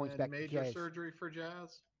 20 points back to Jazz. Major surgery for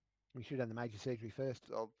Jazz? We should have done the major surgery first.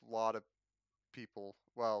 A lot of people...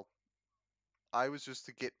 Well, I was just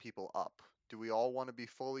to get people up. Do we all want to be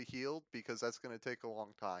fully healed? Because that's going to take a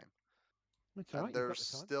long time. That's all right. There's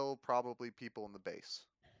still probably people in the base.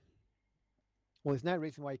 Well, there's no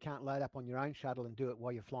reason why you can't load up on your own shuttle and do it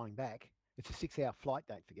while you're flying back. It's a 6-hour flight,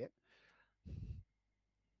 don't forget.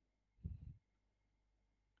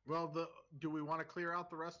 Well, do we want to clear out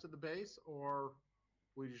the rest of the base, or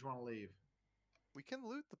we just want to leave? We can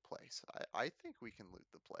loot the place. I think we can loot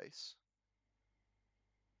the place.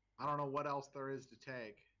 I don't know what else there is to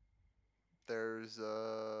take. There's,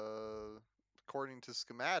 according to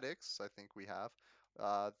schematics, I think we have,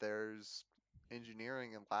 there's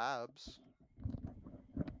engineering and labs.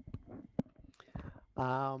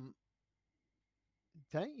 Don't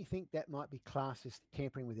you think that might be classed as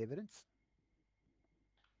tampering with evidence?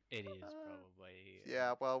 It is probably.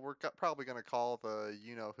 Yeah, well, we're probably going to call the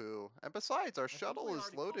you-know-who. And besides, our shuttle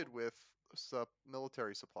is loaded with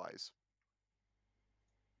military supplies.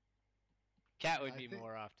 Cat would be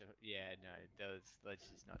more after. Yeah, no, let's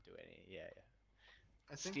just not do any. Yeah.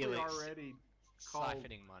 I think we already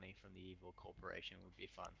siphoning money from the evil corporation would be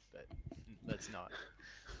fun, but let's not.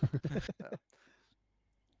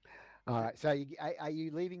 All right, so are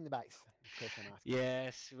you leaving the base?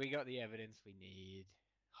 Yes, we got the evidence we need.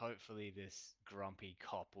 Hopefully this grumpy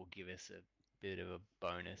cop will give us a bit of a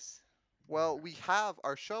bonus. Well,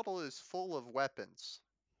 our shuttle is full of weapons.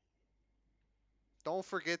 Don't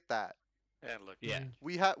forget that. And look, yeah,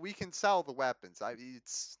 we can sell the weapons.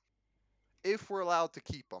 It's if we're allowed to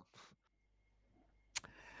keep them.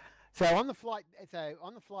 So on the flight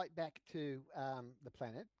back to the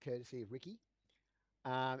planet, courtesy of Ricky,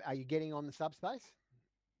 are you getting on the subspace?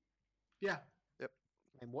 Yeah. Yep.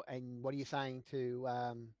 And what are you saying to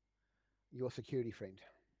your security friend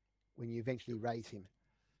when you eventually raise him?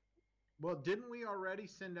 Well, didn't we already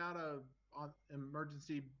send out an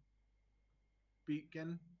emergency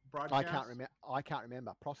beacon broadcast? I can't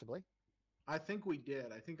remember. Possibly. I think we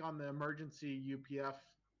did. I think on the emergency UPF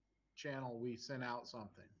channel we sent out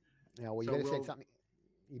something. Yeah. Well, you better send something.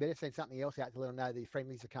 You better send something else out to let them know the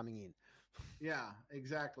friendlies are coming in. Yeah,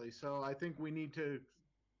 exactly. So I think we need to,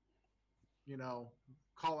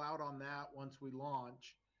 call out on that once we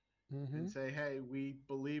launch and say, hey, we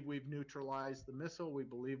believe we've neutralized the missile. We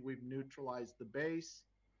believe we've neutralized the base.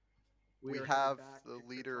 We have the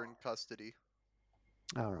leader in custody.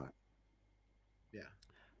 All right. Yeah.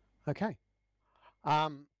 Okay.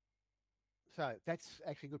 So that's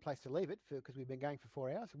actually a good place to leave it because we've been going for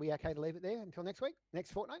 4 hours. Are we okay to leave it there until next week?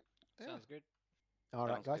 Next fortnight? Yeah. Sounds good. All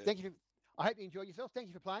right, guys. Good. Thank you. I hope you enjoyed yourself. Thank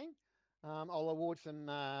you for playing. I'll award some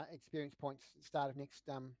experience points at the start of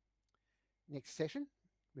next session.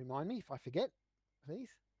 Remind me if I forget, please.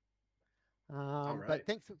 All right. But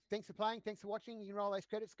thanks for playing. Thanks for watching. You can roll those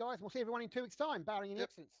credits, guys. We'll see everyone in 2 weeks' time, barring any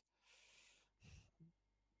accidents.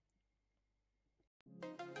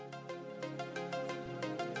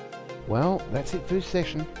 Well, that's it for this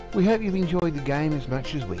session. We hope you've enjoyed the game as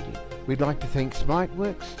much as we did. We'd like to thank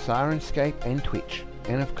Smiteworks, Sirenscape and Twitch,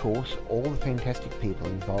 and of course all the fantastic people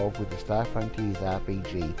involved with the Star Frontiers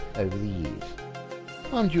RPG over the years.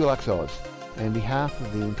 I'm Dulux Oz, and on behalf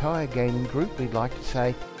of the entire gaming group, we'd like to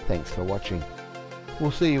say thanks for watching.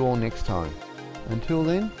 We'll see you all next time. Until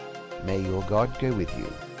then, may your God go with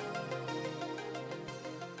you.